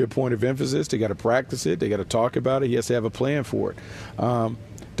 It has to be a point of emphasis. They got to practice it. They got to talk about it. He has to have a plan for it.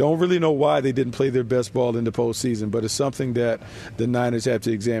 Don't really know why they didn't play their best ball in the postseason, but it's something that the Niners have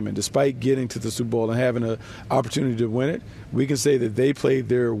to examine. Despite getting to the Super Bowl and having an opportunity to win it, we can say that they played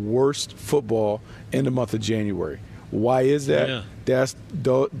their worst football in the month of January. Why is that? Yeah. That's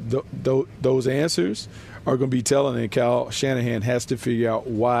those answers are going to be telling, and Kyle Shanahan has to figure out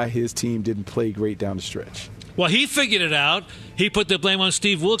why his team didn't play great down the stretch. Well, he figured it out. He put the blame on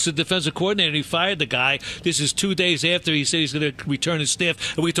Steve Wilkes, the defensive coordinator. He fired the guy. This is 2 days after he said he's going to return his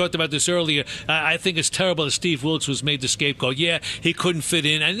staff. And we talked about this earlier. I think it's terrible that Steve Wilkes was made the scapegoat. Yeah, he couldn't fit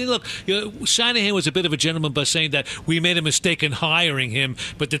in. And look, Shanahan was a bit of a gentleman by saying that we made a mistake in hiring him.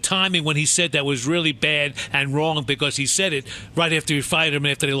 But the timing when he said that was really bad and wrong, because he said it right after he fired him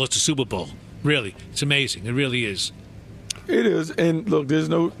after they lost the Super Bowl. Really, it's amazing. It really is. It is, and look, there's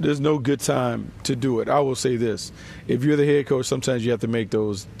no good time to do it. I will say this: if you're the head coach, sometimes you have to make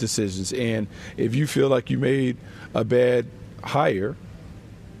those decisions, and if you feel like you made a bad hire,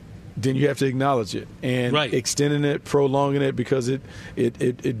 then you have to acknowledge it. And extending it, prolonging it because it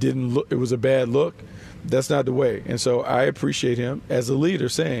didn't look, it was a bad look. That's not the way. And so I appreciate him as a leader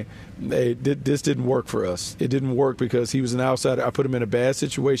saying, hey, this didn't work for us. It didn't work because he was an outsider. I put him in a bad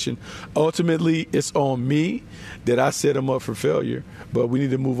situation. Ultimately, it's on me that I set him up for failure. But we need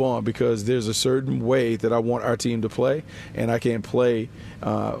to move on because there's a certain way that I want our team to play, and I can't play.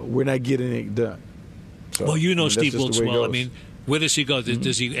 We're not getting it done. So, well, you know Steve Wilkes well. I mean, where does he go?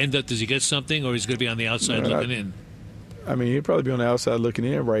 Does he end up? Does he get something, or he's going to be on the outside looking in? I mean, he'd probably be on the outside looking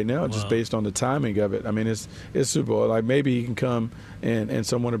in right now, just based on the timing of it. I mean, it's Super Bowl. Like maybe he can come and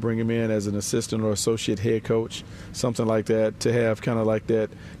someone to bring him in as an assistant or associate head coach, something like that, to have kind of like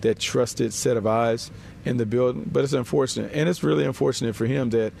that trusted set of eyes in the building. But it's unfortunate, and it's really unfortunate for him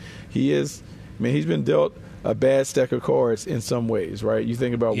that he's been dealt a bad stack of cards in some ways, right? You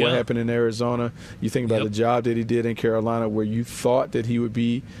think about what happened in Arizona. You think about the job that he did in Carolina where you thought that he would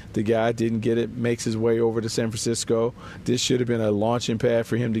be the guy, didn't get it, makes his way over to San Francisco. This should have been a launching pad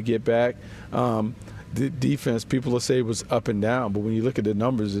for him to get back. The defense, people will say, was up and down, but when you look at the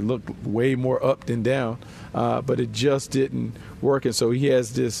numbers, it looked way more up than down. But it just didn't work, and so he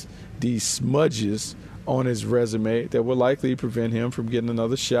has these smudges on his resume that will likely prevent him from getting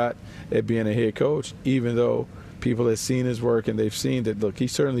another shot at being a head coach, even though people have seen his work and they've seen that, look, he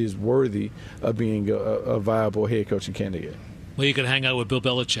certainly is worthy of being a viable head coaching candidate. Well, you can hang out with Bill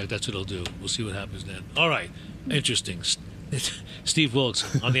Belichick. That's what he'll do. We'll see what happens then. All right. Interesting. Steve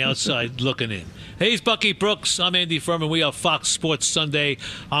Wilkes on the outside looking in. Hey, he's Bucky Brooks. I'm Andy Furman. We are Fox Sports Sunday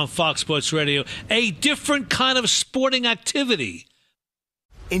on Fox Sports Radio. A different kind of sporting activity.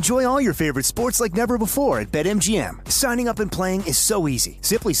 Enjoy all your favorite sports like never before at BetMGM. Signing up and playing is so easy.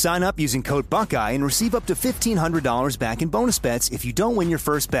 Simply sign up using code Buckeye and receive up to $1,500 back in bonus bets if you don't win your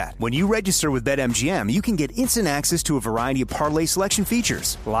first bet. When you register with BetMGM, you can get instant access to a variety of parlay selection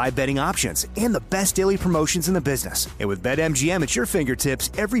features, live betting options, and the best daily promotions in the business. And with BetMGM at your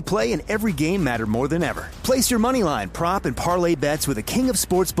fingertips, every play and every game matter more than ever. Place your moneyline, prop, and parlay bets with the king of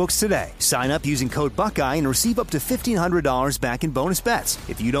sportsbooks today. Sign up using code Buckeye and receive up to $1,500 back in bonus bets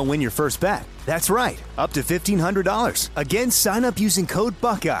if you don't win your first bet. That's right, up to $1,500. Again, sign up using code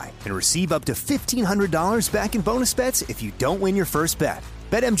Buckeye and receive up to $1,500 back in bonus bets if you don't win your first bet.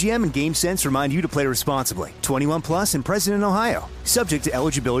 BetMGM and GameSense remind you to play responsibly. 21 plus and present in Ohio. Subject to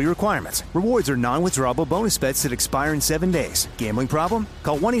eligibility requirements. Rewards are non-withdrawable bonus bets that expire in 7 days. Gambling problem?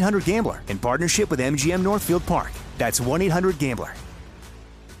 Call 1-800-GAMBLER in partnership with MGM Northfield Park. That's 1-800-GAMBLER.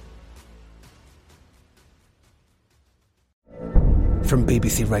 From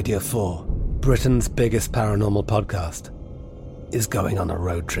BBC Radio 4, Britain's biggest paranormal podcast is going on a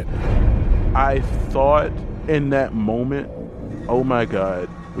road trip. I thought in that moment, oh my God,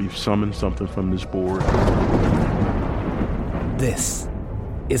 we've summoned something from this board. This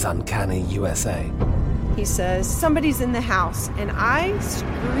is Uncanny USA. He says, somebody's in the house, and I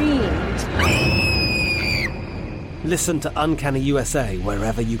screamed. Listen to Uncanny USA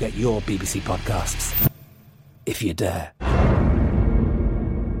wherever you get your BBC podcasts, if you dare.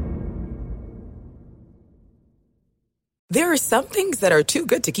 There are some things that are too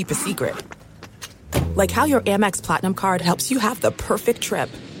good to keep a secret. Like how your Amex Platinum card helps you have the perfect trip.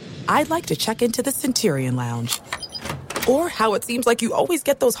 I'd like to check into the Centurion Lounge. Or how it seems like you always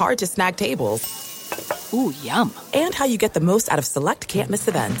get those hard-to-snag tables. Ooh, yum. And how you get the most out of select can't-miss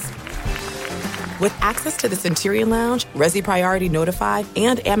events. With access to the Centurion Lounge, Resi Priority Notified,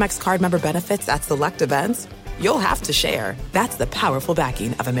 and Amex card member benefits at select events, you'll have to share. That's the powerful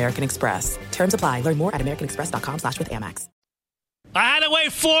backing of American Express. Terms apply. Learn more at americanexpress.com/withAmex. I had to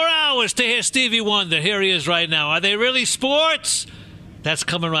wait 4 hours to hear Stevie Wonder. Here he is right now. Are they really sports? That's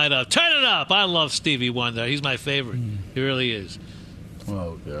coming right up. Turn it up. I love Stevie Wonder. He's my favorite. He really is.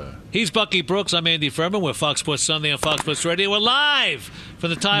 Oh, God. He's Bucky Brooks. I'm Andy Furman. We're Fox Sports Sunday on Fox Sports Radio. We're live from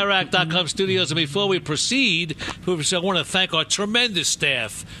the TireRack.com studios. And before we proceed, I want to thank our tremendous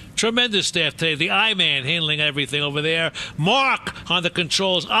staff today. The I-Man handling everything over there. Mark on the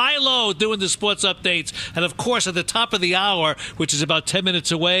controls. Ilo doing the sports updates. And, of course, at the top of the hour, which is about 10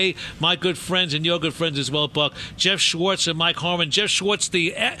 minutes away, my good friends and your good friends as well, Buck, Jeff Schwartz and Mike Harmon. Jeff Schwartz,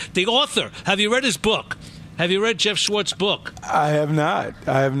 the author. Have you read his book? Have you read Jeff Schwartz's book? I have not.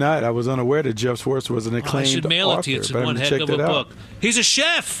 I was unaware that Jeff Schwartz was an acclaimed author. I should mail it to you. It's one heck of a book. He's a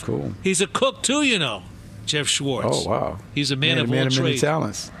chef. Cool. He's a cook, too, you know, Jeff Schwartz. Oh, wow. He's a man of all trades. Many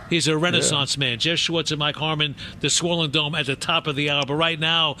talents. He's a renaissance man. Jeff Schwartz and Mike Harmon, the Swollen Dome at the top of the hour. But right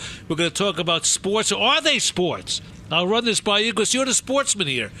now, we're going to talk about sports. Or are they sports? I'll run this by you because you're the sportsman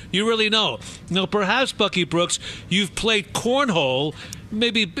here. You really know. Now, perhaps, Bucky Brooks, you've played cornhole,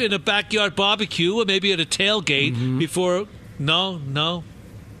 maybe in a backyard barbecue or maybe at a tailgate before. No.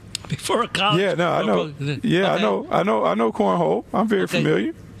 Before a college. Yeah, no, I know. Yeah, okay. I know cornhole. I'm very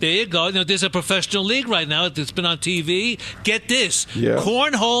familiar. There you go. There's a professional league right now that's been on TV. Get this. Yeah.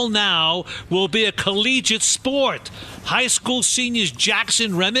 Cornhole now will be a collegiate sport. High school seniors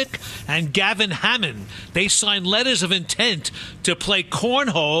Jackson Remick and Gavin Hammond, they signed letters of intent to play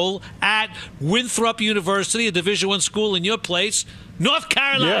cornhole at Winthrop University, a Division I school in your place, North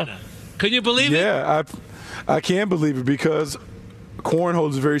Carolina. Yeah. Can you believe it? Yeah, I can believe it because cornhole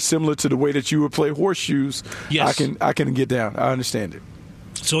is very similar to the way that you would play horseshoes. Yes. I can get down. I understand it.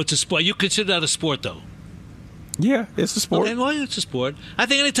 So it's a sport. You consider that a sport, though? Yeah, it's a sport. Okay, well, it's a sport. I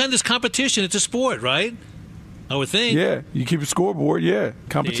think anytime there's competition, it's a sport, right? I would think. Yeah, you keep a scoreboard. Yeah,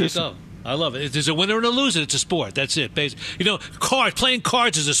 competition. There you go. I love it. If there's a winner and a loser, it's a sport. That's it. Playing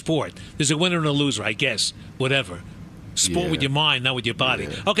cards is a sport. There's a winner and a loser, I guess. Whatever. Sport with your mind, not with your body.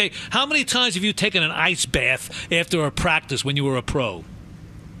 Yeah. Okay, how many times have you taken an ice bath after a practice when you were a pro?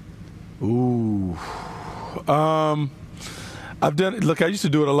 Ooh. I've done it. Look, I used to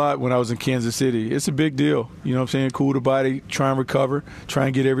do it a lot when I was in Kansas City. It's a big deal. You know what I'm saying? Cool the body, try and recover, try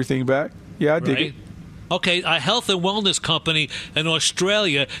and get everything back. Yeah, I dig it. Okay, a health and wellness company in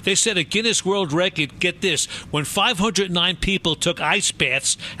Australia, they set a Guinness World Record, get this, when 509 people took ice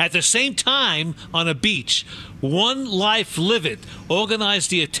baths at the same time on a beach. One Life Live It organized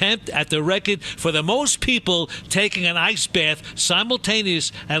the attempt at the record for the most people taking an ice bath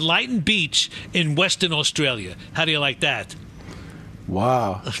simultaneous at Lytton Beach in Western Australia. How do you like that?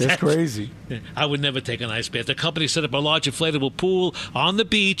 Wow, that's crazy. I would never take an ice bath. The company set up a large inflatable pool on the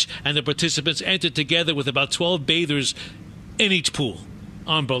beach, and the participants entered together with about 12 bathers in each pool.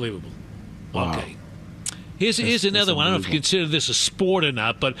 Unbelievable. Wow. Okay. Here's another one. I don't know if you consider this a sport or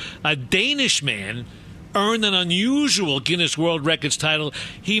not, but a Danish man earned an unusual Guinness World Records title.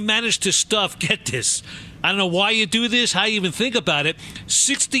 He managed to stuff, get this, I don't know why you do this, how you even think about it,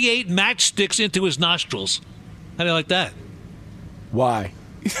 68 matchsticks into his nostrils. How do you like that? Why?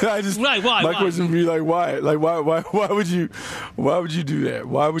 Why? My question would be like, why? Like, why would you do that?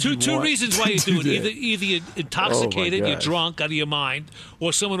 Why would you? Two reasons why you do it. Either you're intoxicated, you're drunk out of your mind,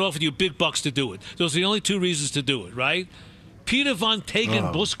 or someone offered you big bucks to do it. Those are the only two reasons to do it, right? Peter von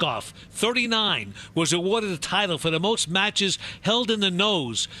Tegen-Buskoff, 39, was awarded a title for the most matches held in the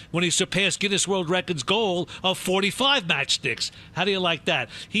nose when he surpassed Guinness World Records goal of 45 matchsticks. How do you like that?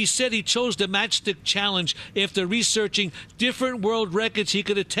 He said he chose the matchstick challenge after researching different world records he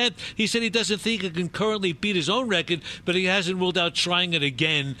could attempt. He said he doesn't think he can currently beat his own record, but he hasn't ruled out trying it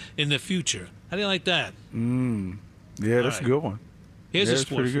again in the future. How do you like that? Yeah, that's a good one. Here's a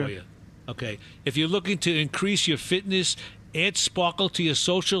sport for you. Okay, if you're looking to increase your fitness, add sparkle to your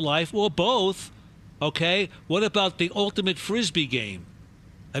social life, or both, okay? What about the ultimate Frisbee game?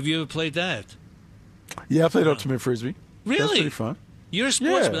 Have you ever played that? Yeah, I played ultimate Frisbee. Really? That's pretty fun. You're a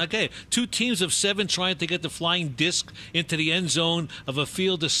sportsman. Yeah. Okay. 2 teams of 7 trying to get the flying disc into the end zone of a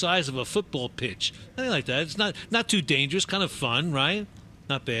field the size of a football pitch. I think like that. It's not too dangerous. Kind of fun, right?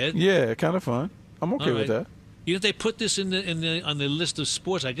 Not bad. Yeah, kind of fun. I'm okay with that. You know, they put this on the list of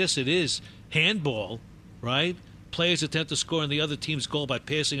sports. I guess it is handball, right? Players attempt to score on the other team's goal by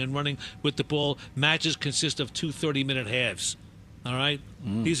passing and running with the ball. Matches consist of 2 30-minute halves. All right?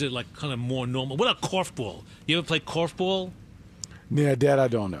 These are like kind of more normal. What about korfball? You ever play korfball? Yeah, that I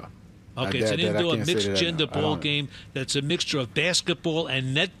don't know. Okay, it's an indoor mixed-gender ball game that's a mixture of basketball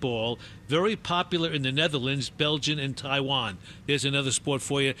and netball. Very popular in the Netherlands, Belgium, and Taiwan. There's another sport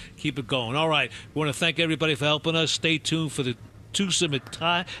for you. Keep it going. All right, we want to thank everybody for helping us. Stay tuned for the twosome at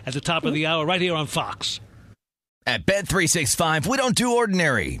the top of the hour right here on Fox. At Bet365, we don't do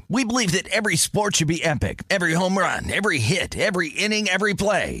ordinary. We believe that every sport should be epic. Every home run, every hit, every inning, every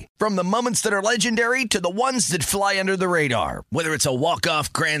play. From the moments that are legendary to the ones that fly under the radar. Whether it's a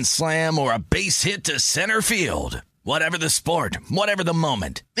walk-off grand slam or a base hit to center field. Whatever the sport, whatever the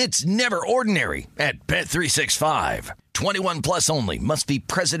moment. It's never ordinary at Bet365. 21 plus only. Must be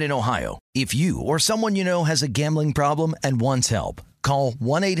present in Ohio. If you or someone you know has a gambling problem and wants help, call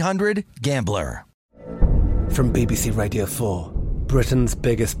 1-800-GAMBLER. From BBC Radio 4, Britain's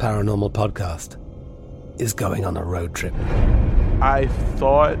biggest paranormal podcast is going on a road trip. I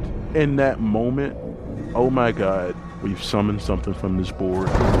thought in that moment, oh my God, we've summoned something from this board.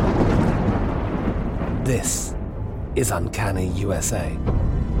 This is Uncanny USA.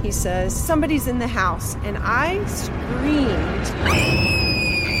 He says, somebody's in the house, and I screamed.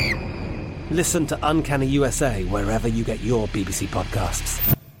 Listen to Uncanny USA wherever you get your BBC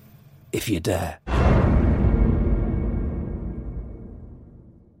podcasts, if you dare.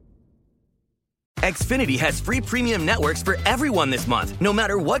 Xfinity has free premium networks for everyone this month, no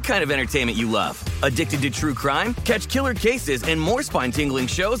matter what kind of entertainment you love. Addicted to true crime? Catch killer cases and more spine-tingling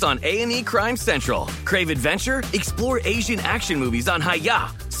shows on A&E Crime Central. Crave adventure? Explore Asian action movies on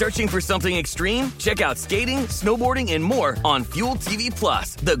Hi-YAH. Searching for something extreme? Check out skating, snowboarding, and more on Fuel TV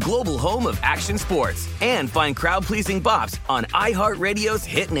Plus, the global home of action sports. And find crowd-pleasing bops on iHeartRadio's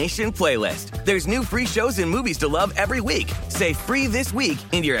Hit Nation playlist. There's new free shows and movies to love every week. Say free this week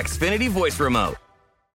in your Xfinity voice remote.